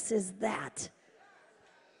ridiculous is that?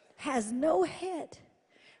 Has no head,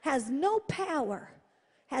 has no power,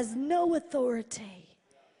 has no authority.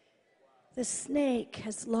 The snake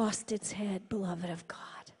has lost its head, beloved of God.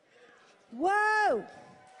 Whoa!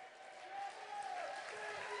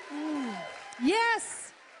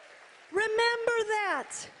 Yes! Remember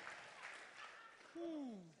that.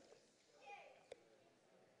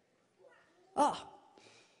 Oh,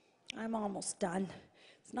 I'm almost done.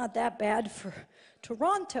 It's not that bad for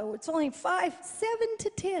Toronto. It's only 7 to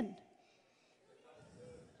 10.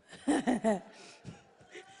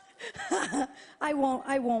 I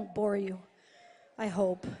won't bore you. I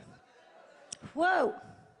hope. Whoa,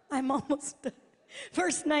 I'm almost done.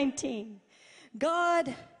 Verse 19.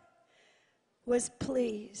 God was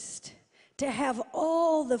pleased to have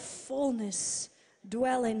all the fullness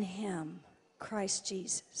dwell in him, Christ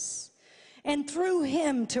Jesus, and through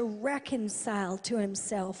him to reconcile to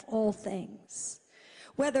himself all things,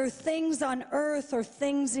 whether things on earth or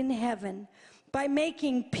things in heaven, by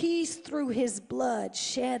making peace through his blood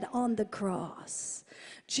shed on the cross.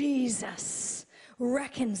 Jesus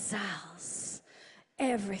reconciles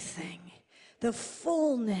everything, the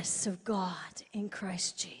fullness of God in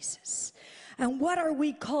Christ Jesus. And what are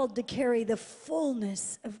we called to carry? The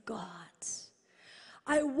fullness of God.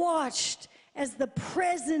 I watched as the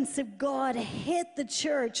presence of God hit the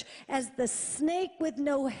church, as the snake with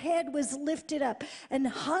no head was lifted up, and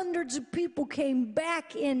hundreds of people came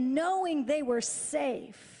back in knowing they were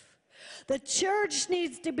safe. The church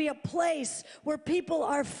needs to be a place where people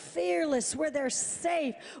are fearless, where they're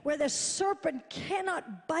safe, where the serpent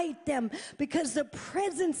cannot bite them, because the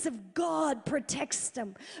presence of God protects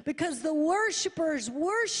them, because the worshipers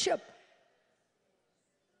worship.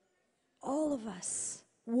 All of us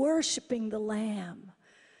worshiping the Lamb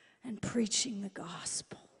and preaching the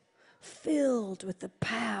gospel, filled with the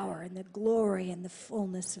power and the glory and the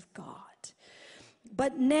fullness of God.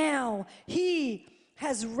 But now he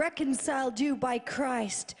has reconciled you by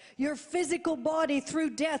Christ, your physical body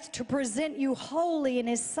through death, to present you holy in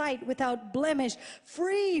his sight, without blemish,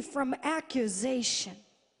 free from accusation,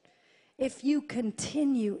 if you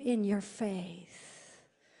continue in your faith.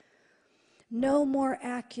 No more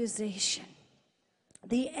accusation.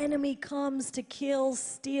 The enemy comes to kill,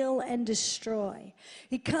 steal, and destroy.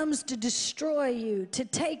 He comes to destroy you, to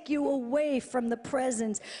take you away from the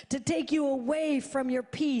presence, to take you away from your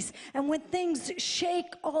peace. And when things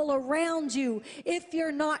shake all around you, if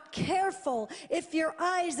you're not careful, if your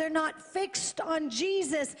eyes are not fixed on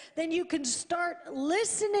Jesus, then you can start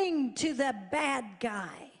listening to the bad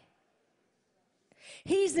guy.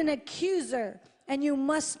 He's an accuser, and you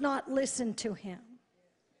must not listen to him.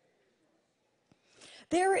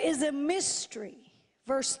 There is a mystery,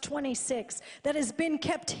 verse 26, that has been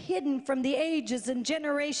kept hidden from the ages and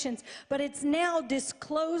generations, but it's now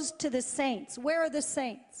disclosed to the saints. Where are the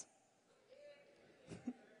saints?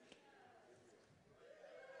 Here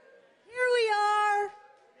we are.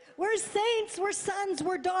 We're saints, we're sons,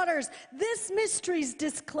 we're daughters. This mystery is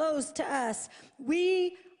disclosed to us.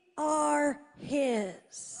 We are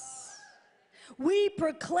his. We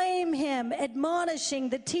proclaim him, admonishing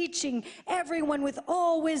the teaching everyone with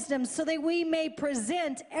all wisdom, so that we may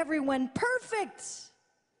present everyone perfect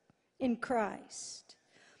in Christ.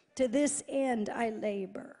 To this end I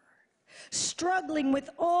labor, struggling with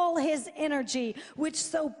all his energy, which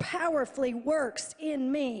so powerfully works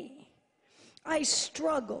in me. I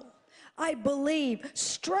struggle, I believe,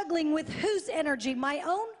 struggling with whose energy? My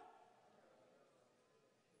own?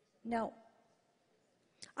 No.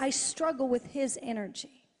 I struggle with his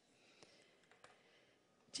energy.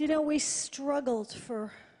 Do you know, we struggled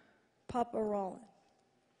for Papa Roland.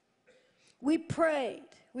 We prayed,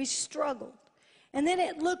 we struggled. And then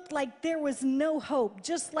it looked like there was no hope,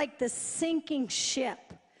 just like the sinking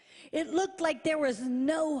ship. It looked like there was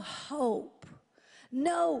no hope.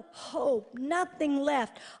 No hope, nothing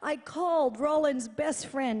left. I called Roland's best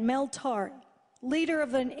friend, Mel Tari, leader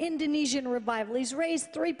of an Indonesian revival. He's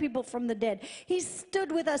raised 3 people from the dead. He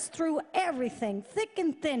stood with us through everything, thick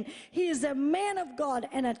and thin. He is a man of God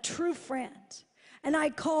and a true friend. And I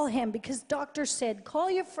call him because doctor said, call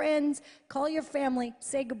your friends, call your family,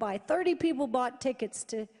 say goodbye. 30 people bought tickets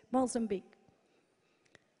to Mozambique.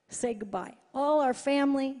 Say goodbye. All our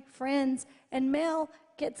family, friends, and Mel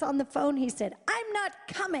gets on the phone. He said, I'm not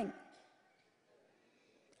coming.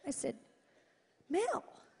 I said, Mel,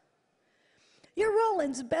 you're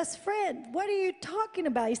Roland's best friend. What are you talking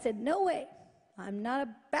about? He said, no way. I'm not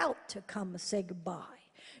about to come and say goodbye.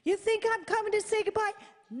 You think I'm coming to say goodbye?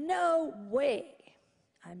 No way.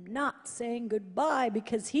 I'm not saying goodbye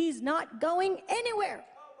because he's not going anywhere.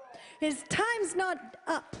 His time's not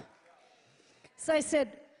up. So I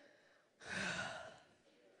said,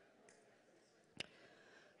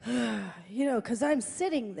 you know, because I'm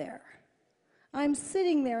sitting there. I'm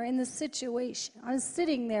sitting there in the situation. I'm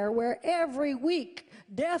sitting there where every week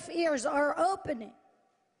deaf ears are opening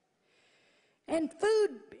and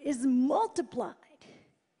food is multiplied.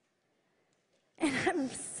 And I'm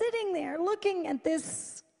sitting there looking at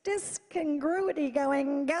this discongruity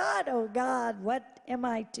going, God, oh God, what am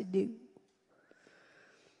I to do?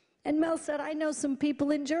 And Mel said, I know some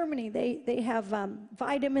people in Germany. They have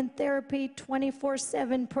vitamin therapy,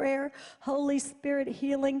 24/7 prayer, Holy Spirit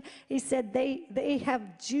healing. He said they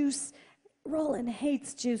have juice. Roland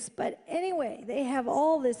hates juice, but anyway, they have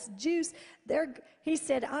all this juice. He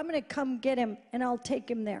said, I'm going to come get him, and I'll take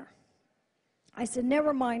him there. I said,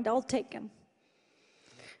 never mind, I'll take him.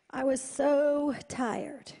 I was so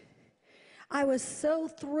tired. I was so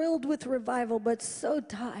thrilled with revival, but so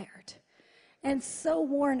tired. And so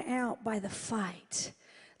worn out by the fight,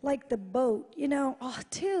 like the boat, you know,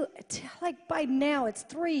 like by now it's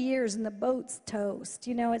 3 years and the boat's toast,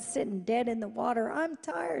 you know, it's sitting dead in the water. I'm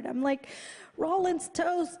tired. I'm like, Roland's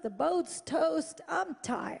toast, the boat's toast, I'm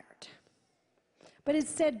tired. But it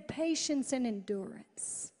said patience and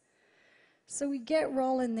endurance. So we get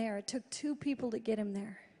Roland there. It took 2 people to get him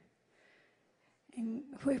there. And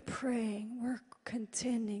we're praying, we're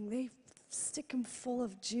contending. They stick him full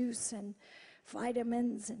of juice and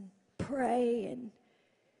vitamins and pray. And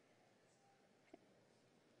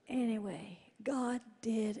anyway, God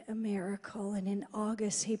did a miracle, and in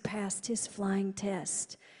August he passed his flying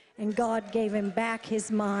test, and God gave him back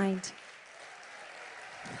his mind.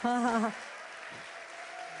 Holy,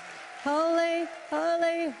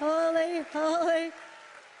 holy, holy, holy, holy,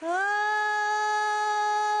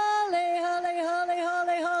 holy,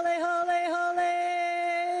 holy, holy, holy, holy.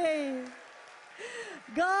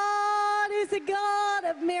 God is a God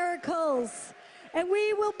of miracles, and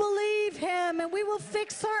we will believe him, and we will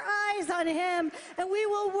fix our eyes on him, and we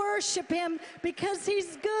will worship him because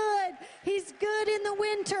he's good. He's good in the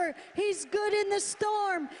winter. He's good in the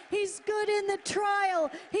storm. He's good in the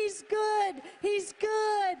trial. He's good. He's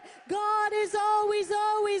good. God is always,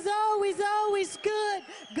 always, always, always good.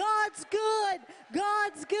 God's good.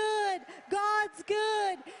 God's good. God's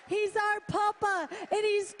good. He's our Papa, and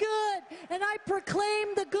he's good. And I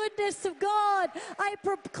proclaim the goodness of God. I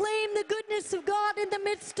proclaim the goodness of God in the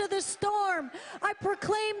midst of the storm. I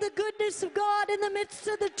proclaim the goodness of God in the midst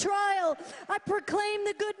of the trial. I proclaim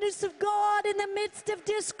the goodness of God in the midst of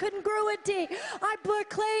discongruity. I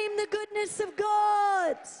proclaim the goodness of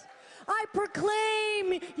God. I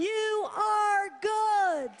proclaim you are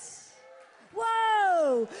good.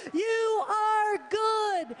 Whoa, you are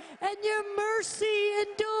good, and your mercy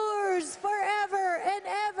endures forever and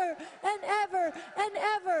ever and ever and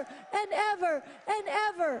ever and ever and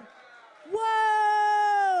ever.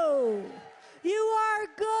 Whoa, you are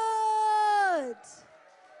good.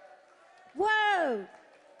 Whoa,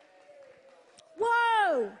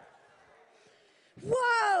 whoa,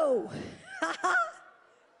 whoa.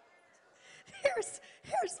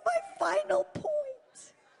 Here's my final point.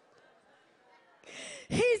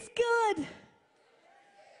 He's good.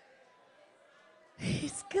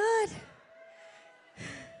 He's good.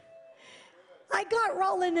 I got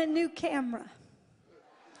Roland a new camera.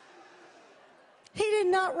 He did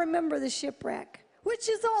not remember the shipwreck, which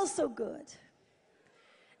is also good.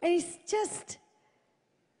 And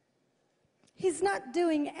he's not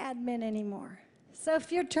doing admin anymore. So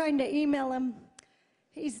if you're trying to email him,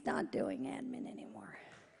 he's not doing admin anymore.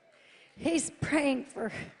 He's praying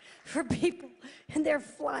for people, and they're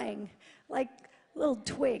flying like little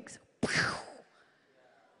twigs.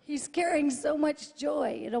 He's carrying so much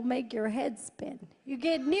joy, it'll make your head spin. You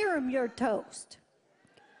get near him, you're toast.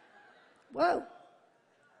 Whoa.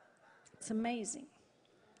 It's amazing.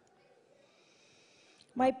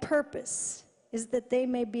 My purpose is that they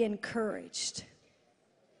may be encouraged.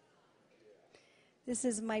 This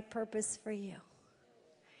is my purpose for you.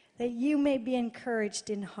 That you may be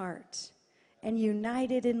encouraged in heart and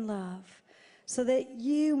united in love, so that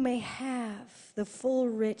you may have the full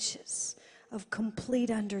riches of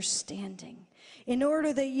complete understanding, in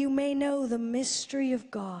order that you may know the mystery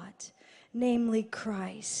of God, namely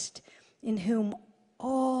Christ, in whom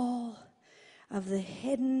all of the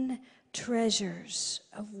hidden treasures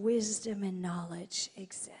of wisdom and knowledge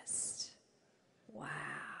exist. Wow.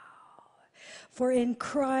 For in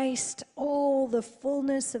Christ all the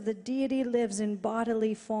fullness of the deity lives in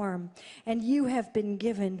bodily form, and you have been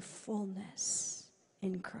given fullness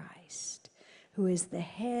in Christ, who is the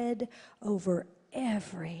head over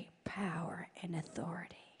every power and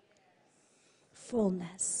authority.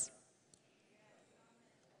 Fullness.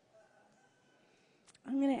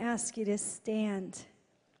 I'm going to ask you to stand,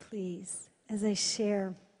 please, as I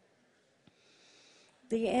share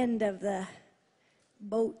the end of the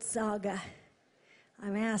boat saga.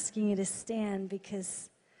 I'm asking you to stand because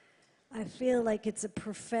I feel like it's a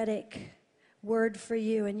prophetic word for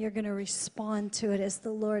you, and you're going to respond to it as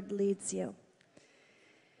the Lord leads you.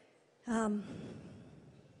 The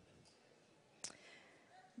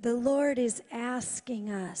Lord is asking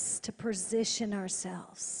us to position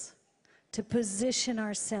ourselves,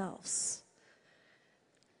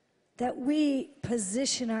 that we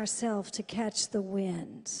position ourselves to catch the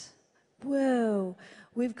wind. Whoa,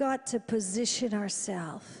 we've got to position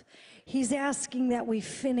ourselves. He's asking that we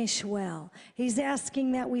finish well. He's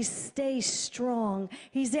asking that we stay strong.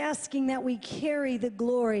 He's asking that we carry the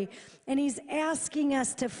glory. And he's asking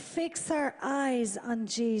us to fix our eyes on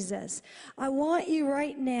Jesus. I want you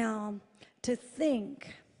right now to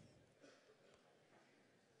think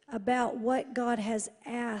about what God has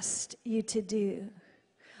asked you to do.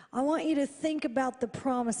 I want you to think about the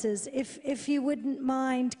promises. If you wouldn't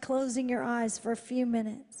mind closing your eyes for a few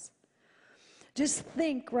minutes. Just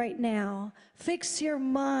think right now. Fix your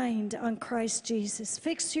mind on Christ Jesus.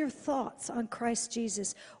 Fix your thoughts on Christ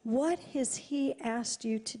Jesus. What has he asked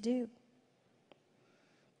you to do?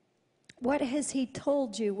 What has he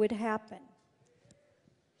told you would happen?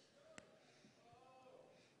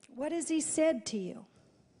 What has he said to you?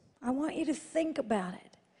 I want you to think about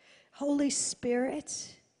it. Holy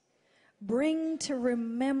Spirit, bring to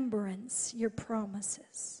remembrance your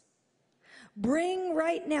promises. Bring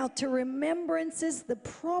right now to remembrances the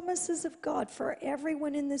promises of God for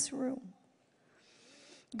everyone in this room.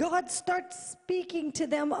 God, start speaking to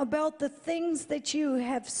them about the things that you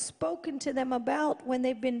have spoken to them about when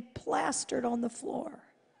they've been plastered on the floor.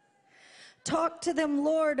 Talk to them,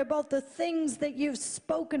 Lord, about the things that you've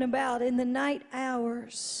spoken about in the night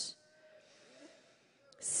hours.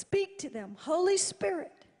 Speak to them. Holy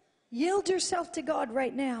Spirit, yield yourself to God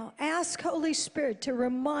right now. Ask Holy Spirit to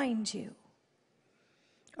remind you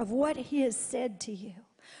of what he has said to you.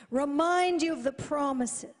 Remind you of the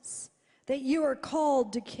promises that you are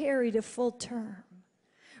called to carry to full term.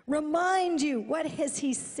 Remind you, what has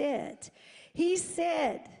he said? He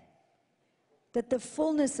said that the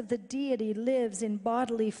fullness of the deity lives in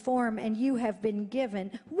bodily form, and you have been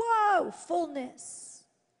given, fullness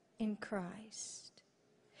in Christ.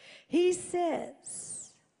 He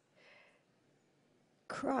says,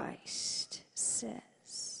 Christ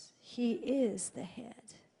says he is the head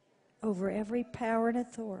over every power and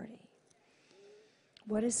authority.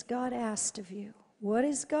 What has God asked of you? What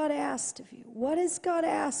has God asked of you? What has God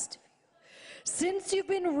asked of you? Since you've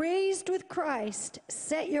been raised with Christ,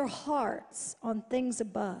 set your hearts on things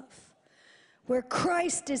above, where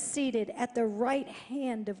Christ is seated at the right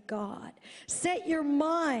hand of God. Set your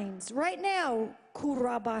minds right now,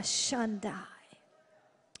 Kurabashandai.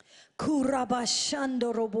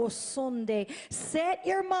 Set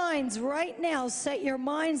your minds right now, set your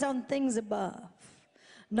minds on things above,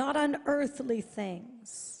 not on earthly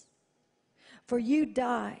things. For you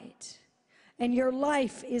died, and your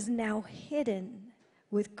life is now hidden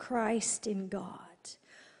with Christ in God.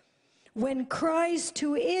 When Christ,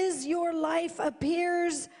 who is your life,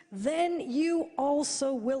 appears, then you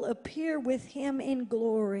also will appear with him in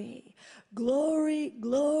glory. Glory,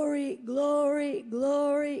 glory, glory,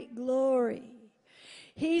 glory, glory.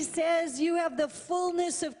 He says you have the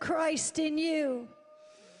fullness of Christ in you.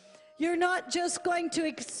 You're not just going to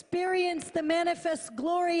experience the manifest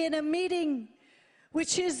glory in a meeting,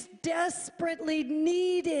 which is desperately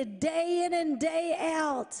needed day in and day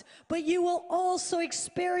out, but you will also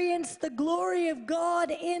experience the glory of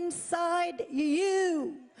God inside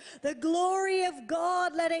you. The glory of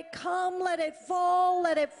God, let it come, let it fall,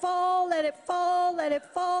 let it fall, let it fall, let it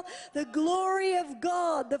fall. The glory of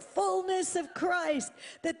God, the fullness of Christ,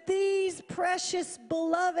 that these precious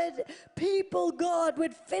beloved people, God,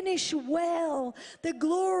 would finish well. The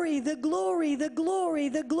glory, the glory, the glory,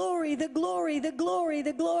 the glory, the glory, the glory,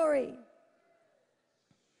 the glory.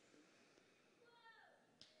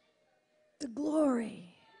 The glory.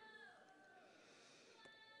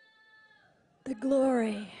 The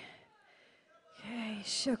glory.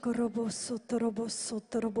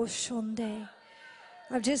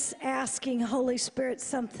 I'm just asking Holy Spirit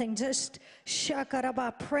something. Just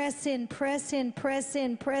shakaraba, press in, press in, press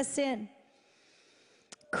in, press in.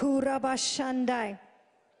 Kurabashandai.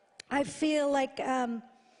 I feel like,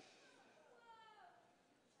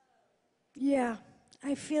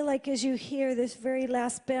 I feel like as you hear this very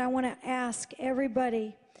last bit, I want to ask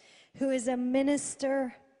everybody who is a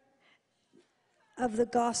minister of the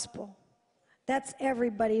gospel. That's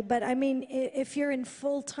everybody, but I mean, if you're in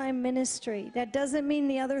full-time ministry, that doesn't mean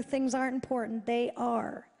the other things aren't important. They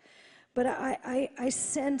are. But I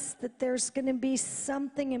sense that there's going to be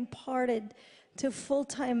something imparted to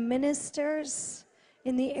full-time ministers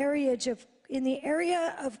in the area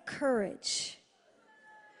of courage.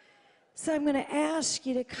 So I'm going to ask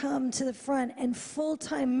you to come to the front, and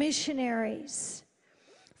full-time missionaries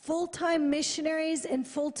and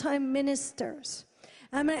full-time ministers.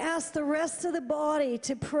 I'm going to ask the rest of the body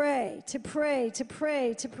to pray.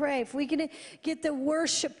 If we can get the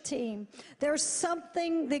worship team, there's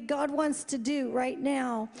something that God wants to do right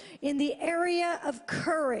now in the area of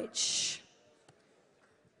courage.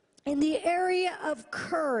 In the area of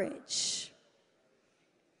courage.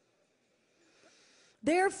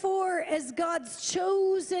 Therefore, as God's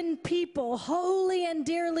chosen people, holy and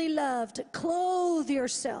dearly loved, clothe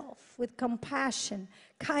yourself with compassion,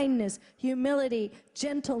 kindness, humility,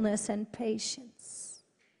 gentleness, and patience.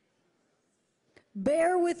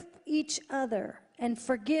 Bear with each other and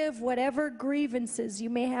forgive whatever grievances you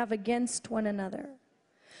may have against one another.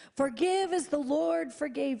 Forgive as the Lord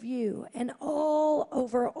forgave you, and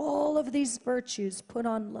over all of these virtues put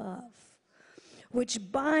on love,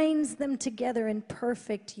 which binds them together in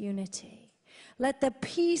perfect unity. Let the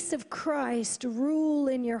peace of Christ rule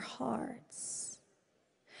in your hearts.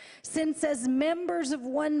 Since as members of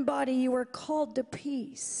one body you are called to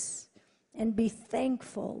peace, and be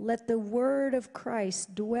thankful, let the word of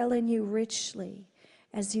Christ dwell in you richly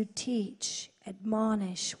as you teach,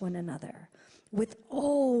 admonish one another with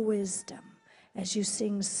all wisdom as you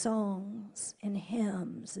sing songs and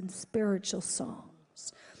hymns and spiritual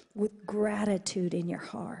songs with gratitude in your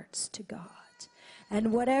hearts to God.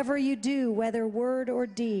 And whatever you do, whether word or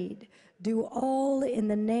deed, do all in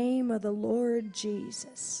the name of the Lord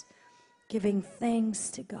Jesus, giving thanks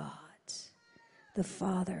to God, the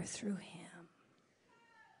Father, through him.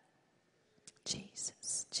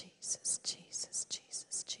 Jesus, Jesus, Jesus,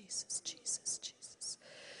 Jesus, Jesus, Jesus, Jesus.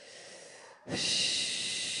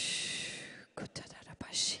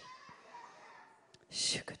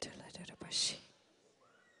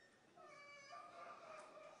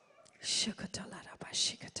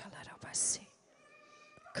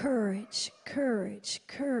 Courage, courage,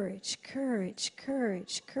 courage, courage,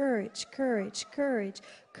 courage, courage, courage,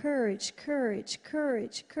 courage, courage, courage,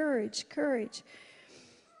 courage, courage, courage.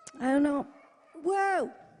 I don't know.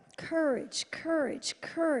 Whoa! Courage, courage,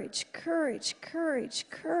 courage, courage, courage,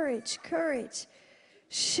 courage, courage.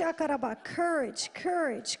 Shakaraba, courage,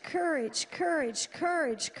 courage, courage, courage,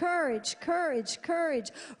 courage, courage, courage,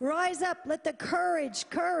 courage. Rise up, let the courage,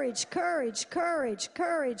 courage, courage, courage,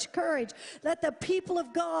 courage, courage. Let the people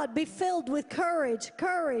of God be filled with courage,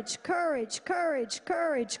 courage, courage, courage,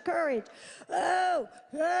 courage, courage. Oh,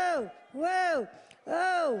 whoa, whoa.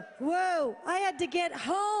 Oh, whoa. I had to get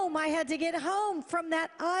home. I had to get home from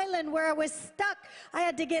that island where I was stuck. I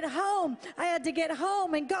had to get home. I had to get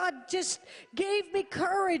home. And God just gave me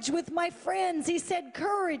courage with my friends. He said,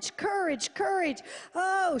 courage, courage, courage.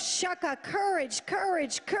 Oh, shaka, courage,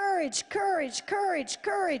 courage, courage, courage, courage,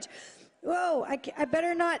 courage. Whoa, I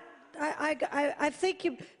better not. I think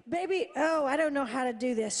you, maybe, oh, I don't know how to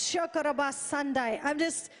do this. Shakarabas Sunday. I'm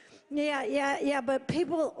just... Yeah, but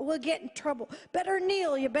people will get in trouble. Better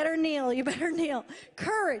kneel, you better kneel, you better kneel.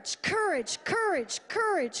 Courage, courage, courage,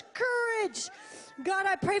 courage, courage. God,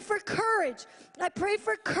 I pray for courage. I pray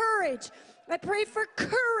for courage. I pray for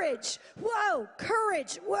courage. Whoa,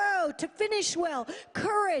 courage. Whoa, to finish well.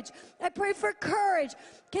 Courage. I pray for courage.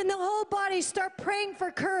 Can the whole body start praying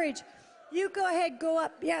for courage? You go ahead, go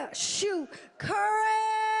up. Yeah, shoo. Courage.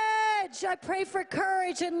 I pray for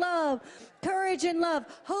courage and love. Courage and love.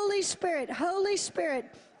 Holy Spirit,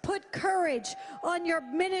 put courage on your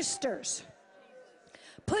ministers.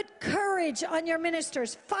 Put courage on your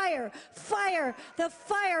ministers. Fire, fire,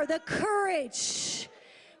 the courage.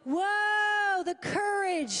 Whoa, the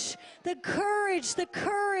courage, the courage, the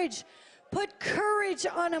courage. Put courage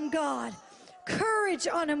on them, God. Courage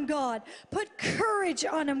on him, God. Put courage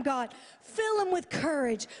on him, God. Fill him with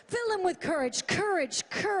courage. Fill him with courage. Courage,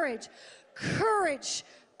 courage, courage,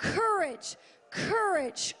 courage,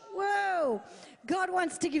 courage. Whoa. God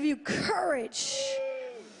wants to give you courage.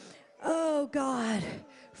 Oh, God.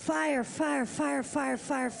 Fire, fire, fire, fire,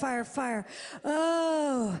 fire, fire, fire.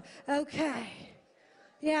 Oh, okay.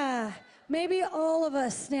 Yeah. Maybe all of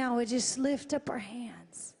us now would just lift up our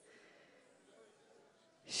hands.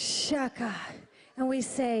 Shaka. And we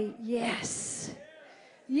say, yes.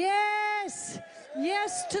 Yes.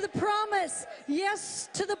 Yes to the promise. Yes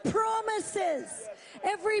to the promises.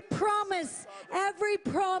 Every promise, every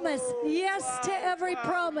promise. Yes to every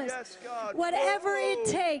promise. Whatever it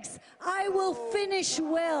takes, I will finish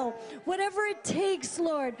well. Whatever it takes,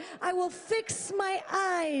 Lord, I will fix my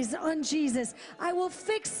eyes on Jesus. I will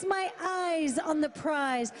fix my eyes on the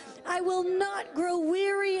prize. I will not grow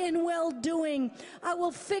weary in well-doing. I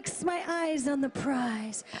will fix my eyes on the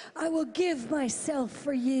prize. I will give myself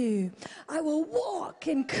for you. I will walk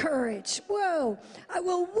in courage. Whoa. I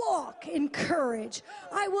will walk in courage.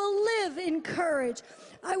 I will live in courage.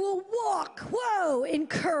 I will walk, whoa, in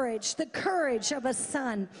courage, the courage of a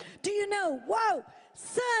son. Do you know, whoa,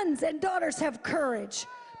 sons and daughters have courage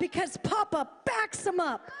because Papa backs them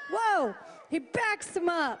up. Whoa, he backs them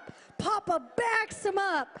up. Papa backs them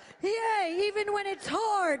up. Yay, even when it's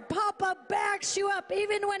hard, Papa backs you up,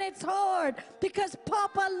 even when it's hard, because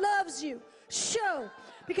Papa loves you. Show.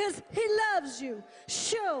 Because he loves you.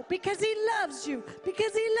 Show. Because he loves you.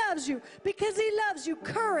 Because he loves you. Because he loves you.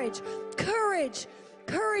 Courage. Courage.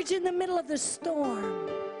 Courage in the middle of the storm.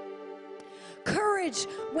 Courage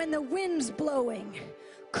when the wind's blowing.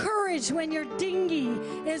 Courage when your dinghy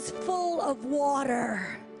is full of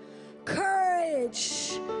water.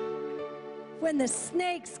 Courage when the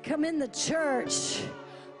snakes come in the church.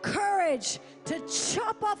 Courage to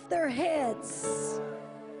chop off their heads.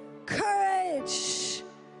 Courage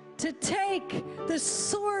to take the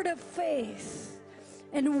sword of faith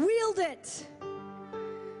and wield it.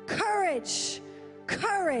 Courage,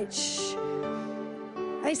 courage.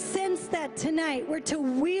 I sense that tonight we're to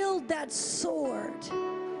wield that sword.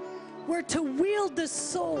 We're to wield the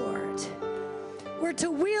sword. We're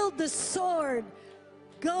to wield the sword.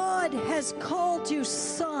 God has called you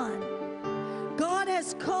son. God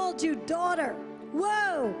has called you daughter.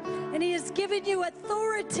 Whoa! And he has given you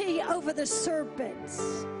authority over the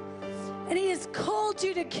serpents. And he has called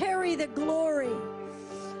you to carry the glory.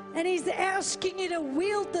 And he's asking you to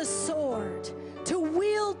wield the sword. To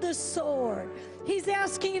wield the sword. He's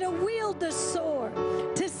asking you to wield the sword.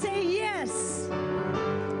 To say yes.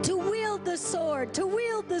 To wield the sword. To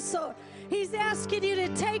wield the sword. He's asking you to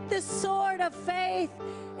take the sword of faith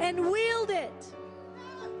and wield it.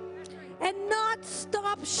 And not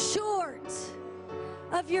stop short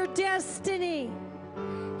of your destiny.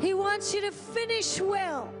 He wants you to finish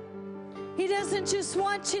well. He doesn't just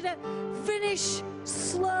want you to finish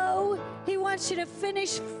slow. He wants you to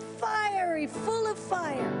finish fiery, full of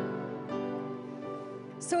fire.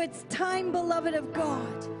 So it's time, beloved of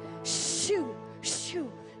God. Shoot, shoot.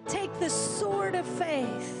 Take the sword of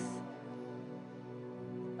faith.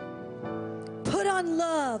 Put on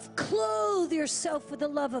love. Clothe yourself with the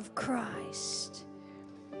love of Christ.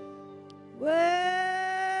 Whoa!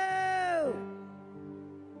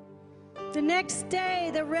 The next day,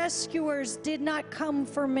 the rescuers did not come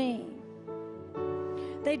for me.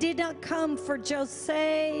 They did not come for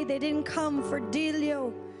Jose. They didn't come for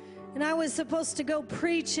Delio. And I was supposed to go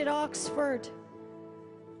preach at Oxford.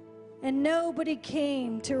 And nobody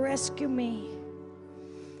came to rescue me.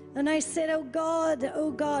 And I said, oh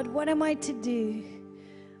God, what am I to do?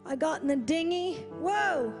 I got in the dinghy,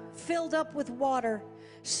 whoa, filled up with water.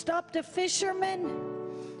 Stopped a fisherman.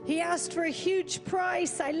 He asked for a huge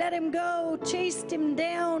price. I let him go, chased him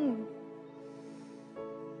down.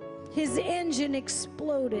 His engine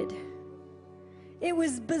exploded. It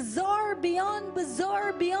was bizarre beyond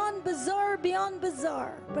bizarre, beyond bizarre, beyond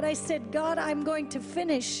bizarre. But I said, God, I'm going to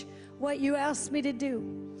finish what you asked me to do.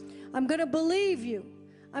 I'm going to believe you.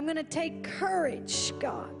 I'm going to take courage,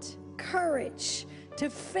 God, courage to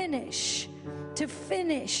finish, to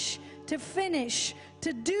finish, to finish,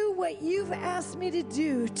 to do what you've asked me to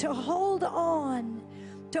do, to hold on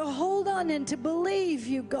and to believe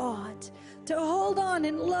you, God, to hold on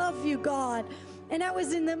and love you, God. And I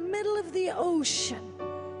was in the middle of the ocean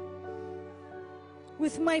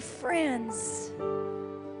with my friends,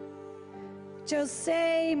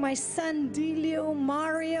 Jose, my son Delio,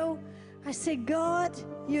 Mario. I said, God,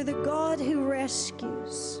 you're the God who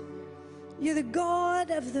rescues. You're the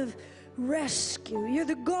God of the rescue. You're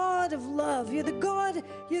the God of love. You're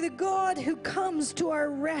the God who comes to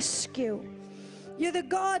our rescue. You're the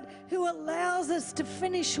God who allows us to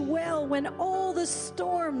finish well when all the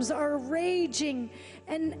storms are raging.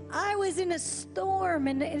 And I was in a storm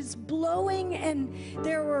and it's blowing and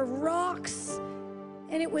there were rocks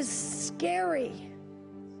and it was scary.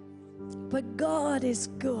 But God is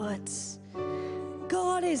good.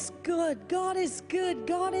 God is good. God is good.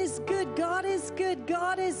 God is good. God is good.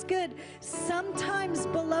 God is good. Sometimes,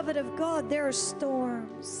 beloved of God, there are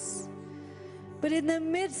storms. But in the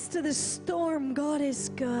midst of the storm, God is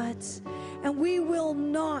good.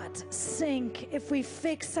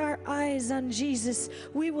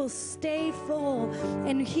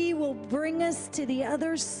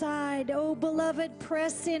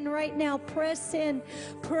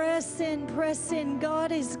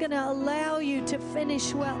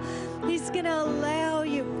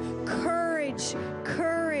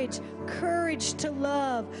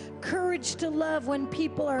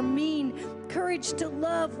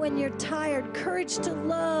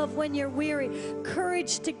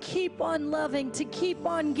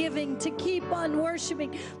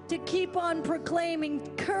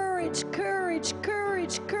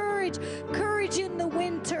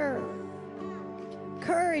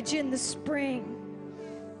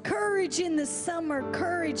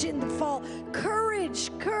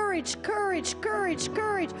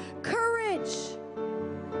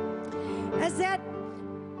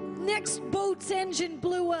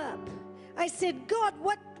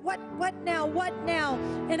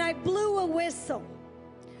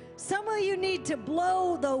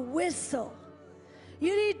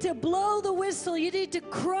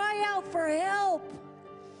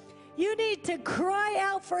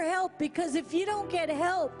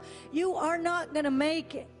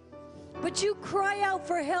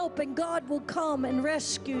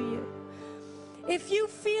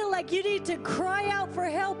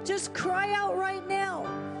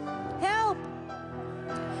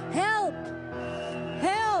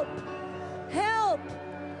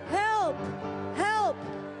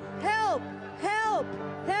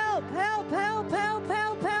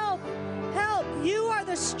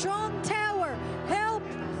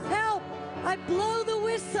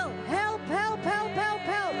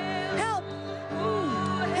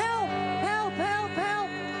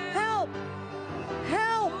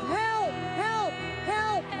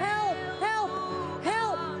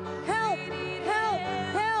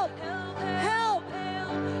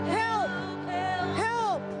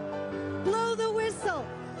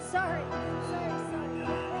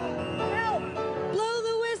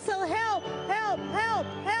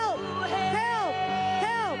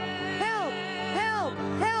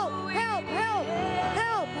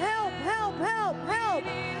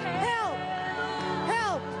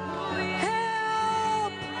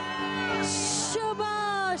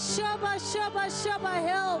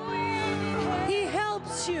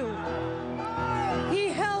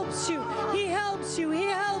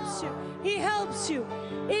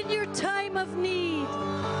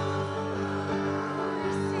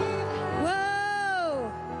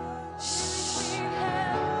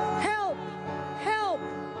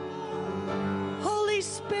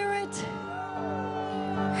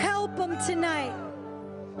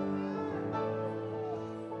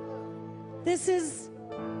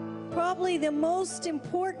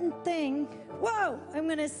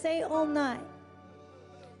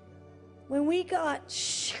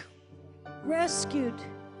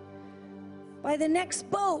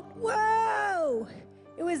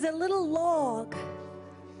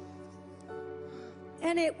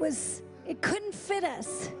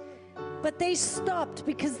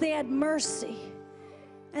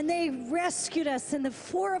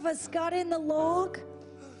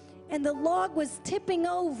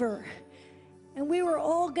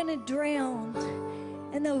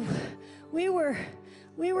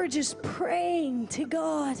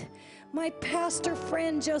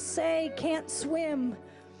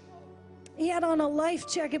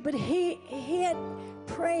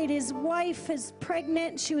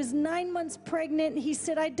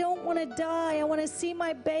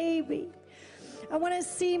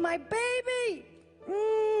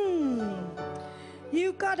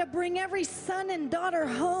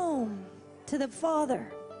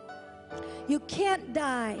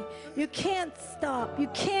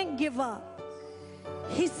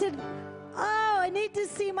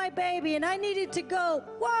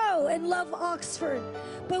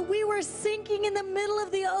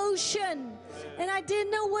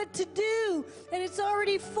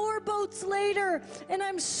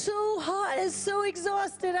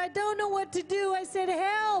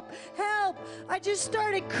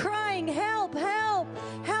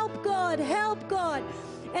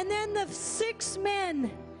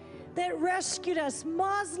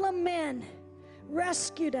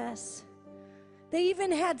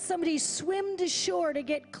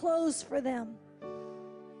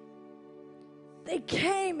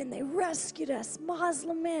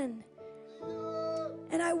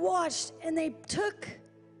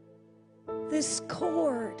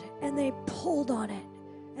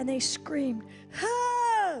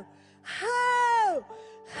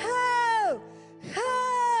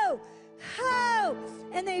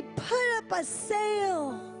 a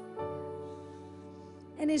sail.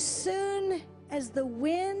 And as soon as the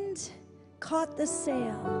wind caught the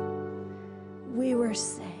sail, we were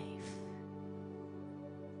safe.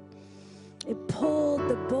 It pulled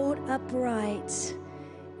the boat upright,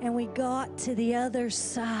 and we got to the other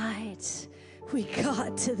side. We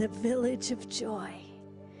got to the village of joy.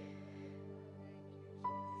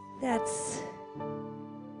 That's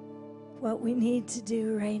what we need to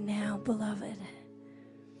do right now, beloved.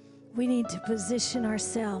 We need to position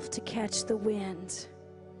ourselves to catch the wind.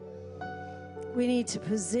 We need to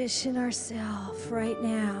position ourselves right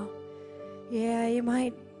now. Yeah, you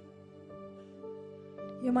might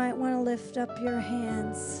want to lift up your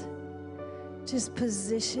hands. Just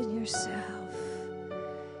position yourself.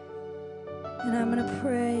 And I'm going to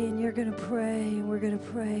pray, and you're going to pray, and we're going to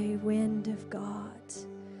pray. Wind of God.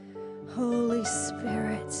 Holy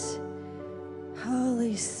Spirit.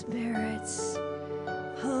 Holy Spirit.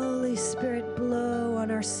 Holy Spirit, blow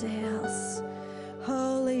on our sails.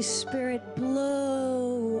 Holy Spirit,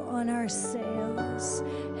 blow on our sails.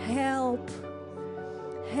 Help.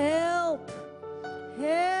 Help.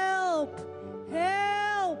 Help.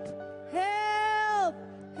 Help. Help.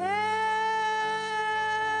 Help.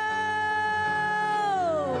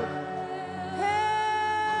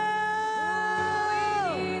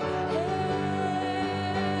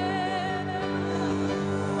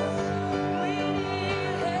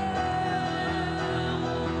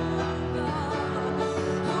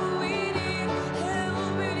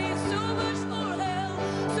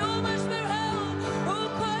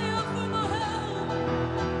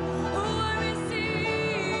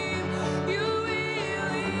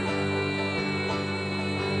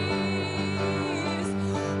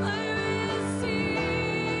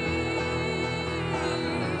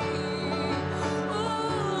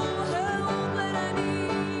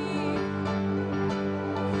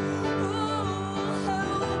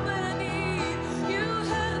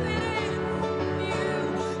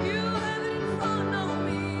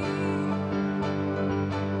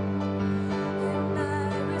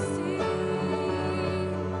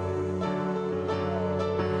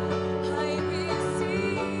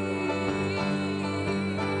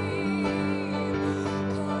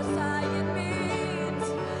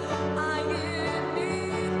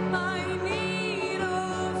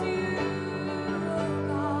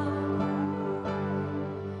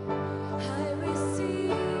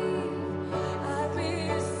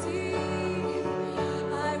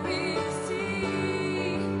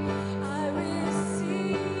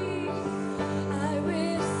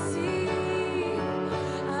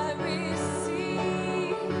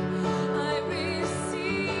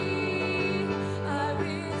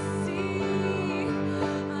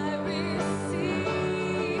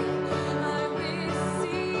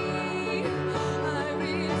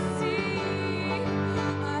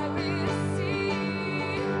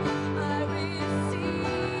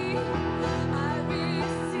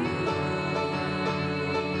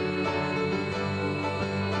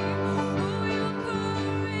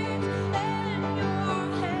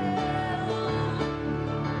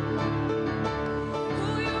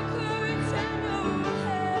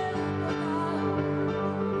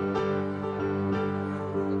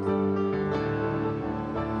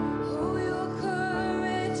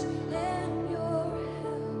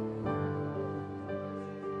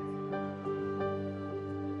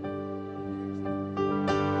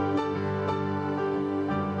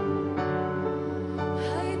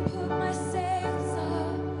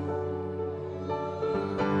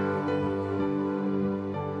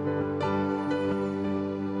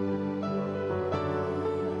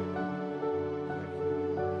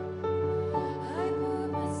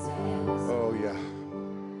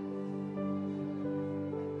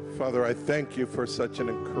 Father, I thank you for such an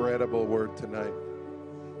incredible word tonight.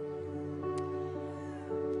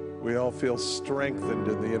 We all feel strengthened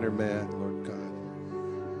in the inner man, Lord God.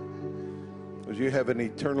 Because you have an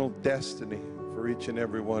eternal destiny for each and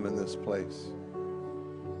every one in this place.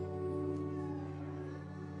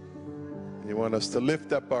 You want us to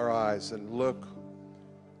lift up our eyes and look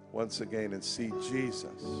once again and see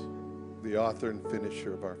Jesus, the author and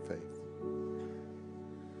finisher of our faith.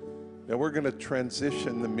 Now we're going to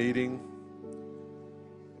transition the meeting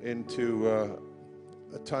into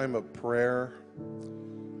a time of prayer.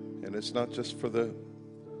 And it's not just for the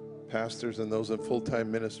pastors and those in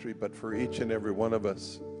full-time ministry, but for each and every one of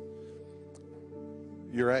us.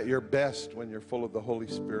 You're at your best when you're full of the Holy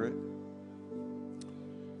Spirit.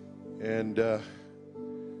 And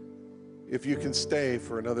if you can stay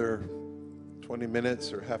for another 20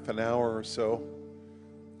 minutes or half an hour or so,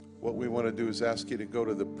 what we want to do is ask you to go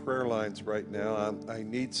to the prayer lines right now. I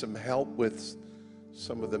need some help with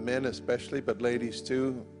some of the men especially, but ladies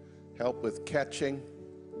too, help with catching,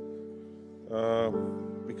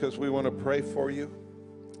 because we want to pray for you.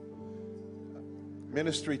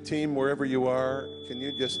 Ministry team, wherever you are, can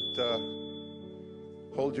you just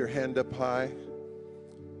hold your hand up high?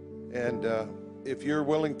 And if you're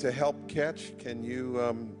willing to help catch, can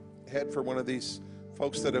you head for one of these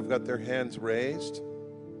folks that have got their hands raised?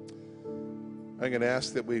 I'm going to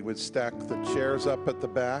ask that we would stack the chairs up at the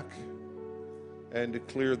back and to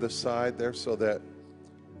clear the side there so that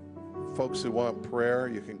folks who want prayer,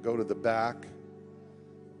 you can go to the back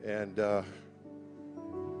and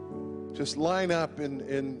just line up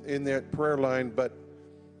in that prayer line. But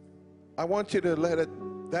I want you to let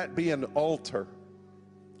that be an altar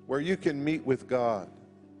where you can meet with God.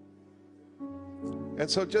 And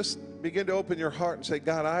so just begin to open your heart and say,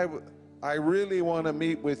 God, I really want to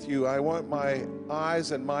meet with you. I want my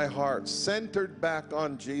eyes and my heart centered back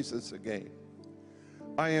on Jesus again.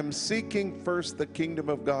 I am seeking first the kingdom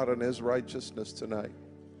of God and his righteousness tonight.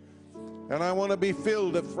 And I want to be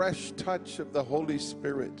filled a fresh touch of the Holy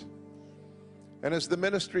Spirit. And as the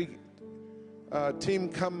ministry team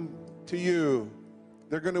come to you,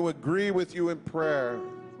 they're going to agree with you in prayer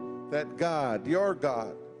that God, your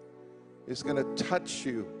God, is going to touch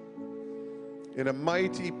you in a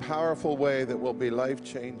mighty, powerful way that will be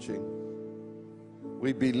life-changing.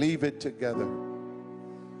 We believe it together.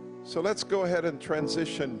 So let's go ahead and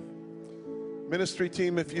transition. Ministry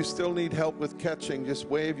team, if you still need help with catching, just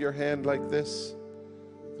wave your hand like this.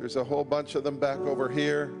 There's a whole bunch of them back over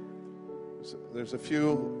here. There's a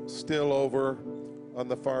few still over on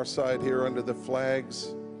the far side here under the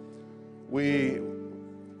flags. We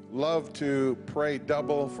love to pray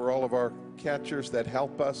double for all of our catchers that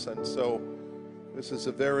help us, and so this is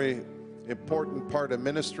a very important part of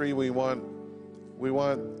ministry. We want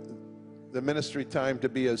the ministry time to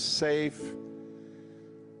be as safe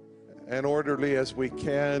and orderly as we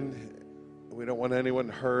can. We don't want anyone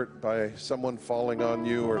hurt by someone falling on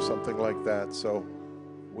you or something like that. So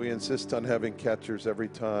we insist on having catchers every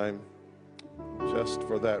time just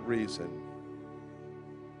for that reason.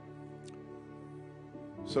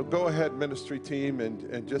 So go ahead, ministry team,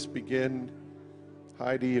 and just begin.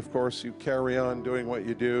 Heidi, of course, you carry on doing what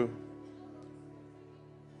you do.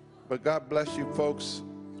 But God bless you, folks.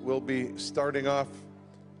 We'll be starting off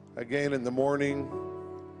again in the morning.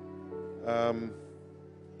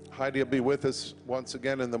 Heidi will be with us once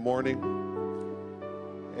again in the morning.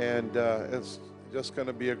 And it's just going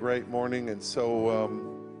to be a great morning. And so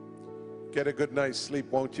get a good night's sleep,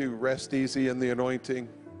 won't you? Rest easy in the anointing.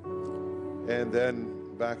 And then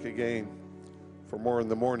back again for more in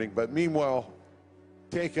the morning. But meanwhile,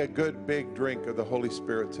 take a good big drink of the Holy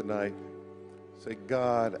Spirit tonight. Say,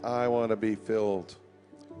 God, I want to be filled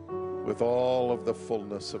with all of the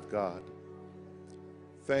fullness of God.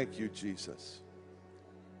 Thank you, Jesus.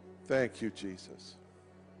 Thank you, Jesus.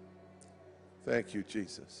 Thank you,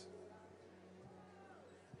 Jesus.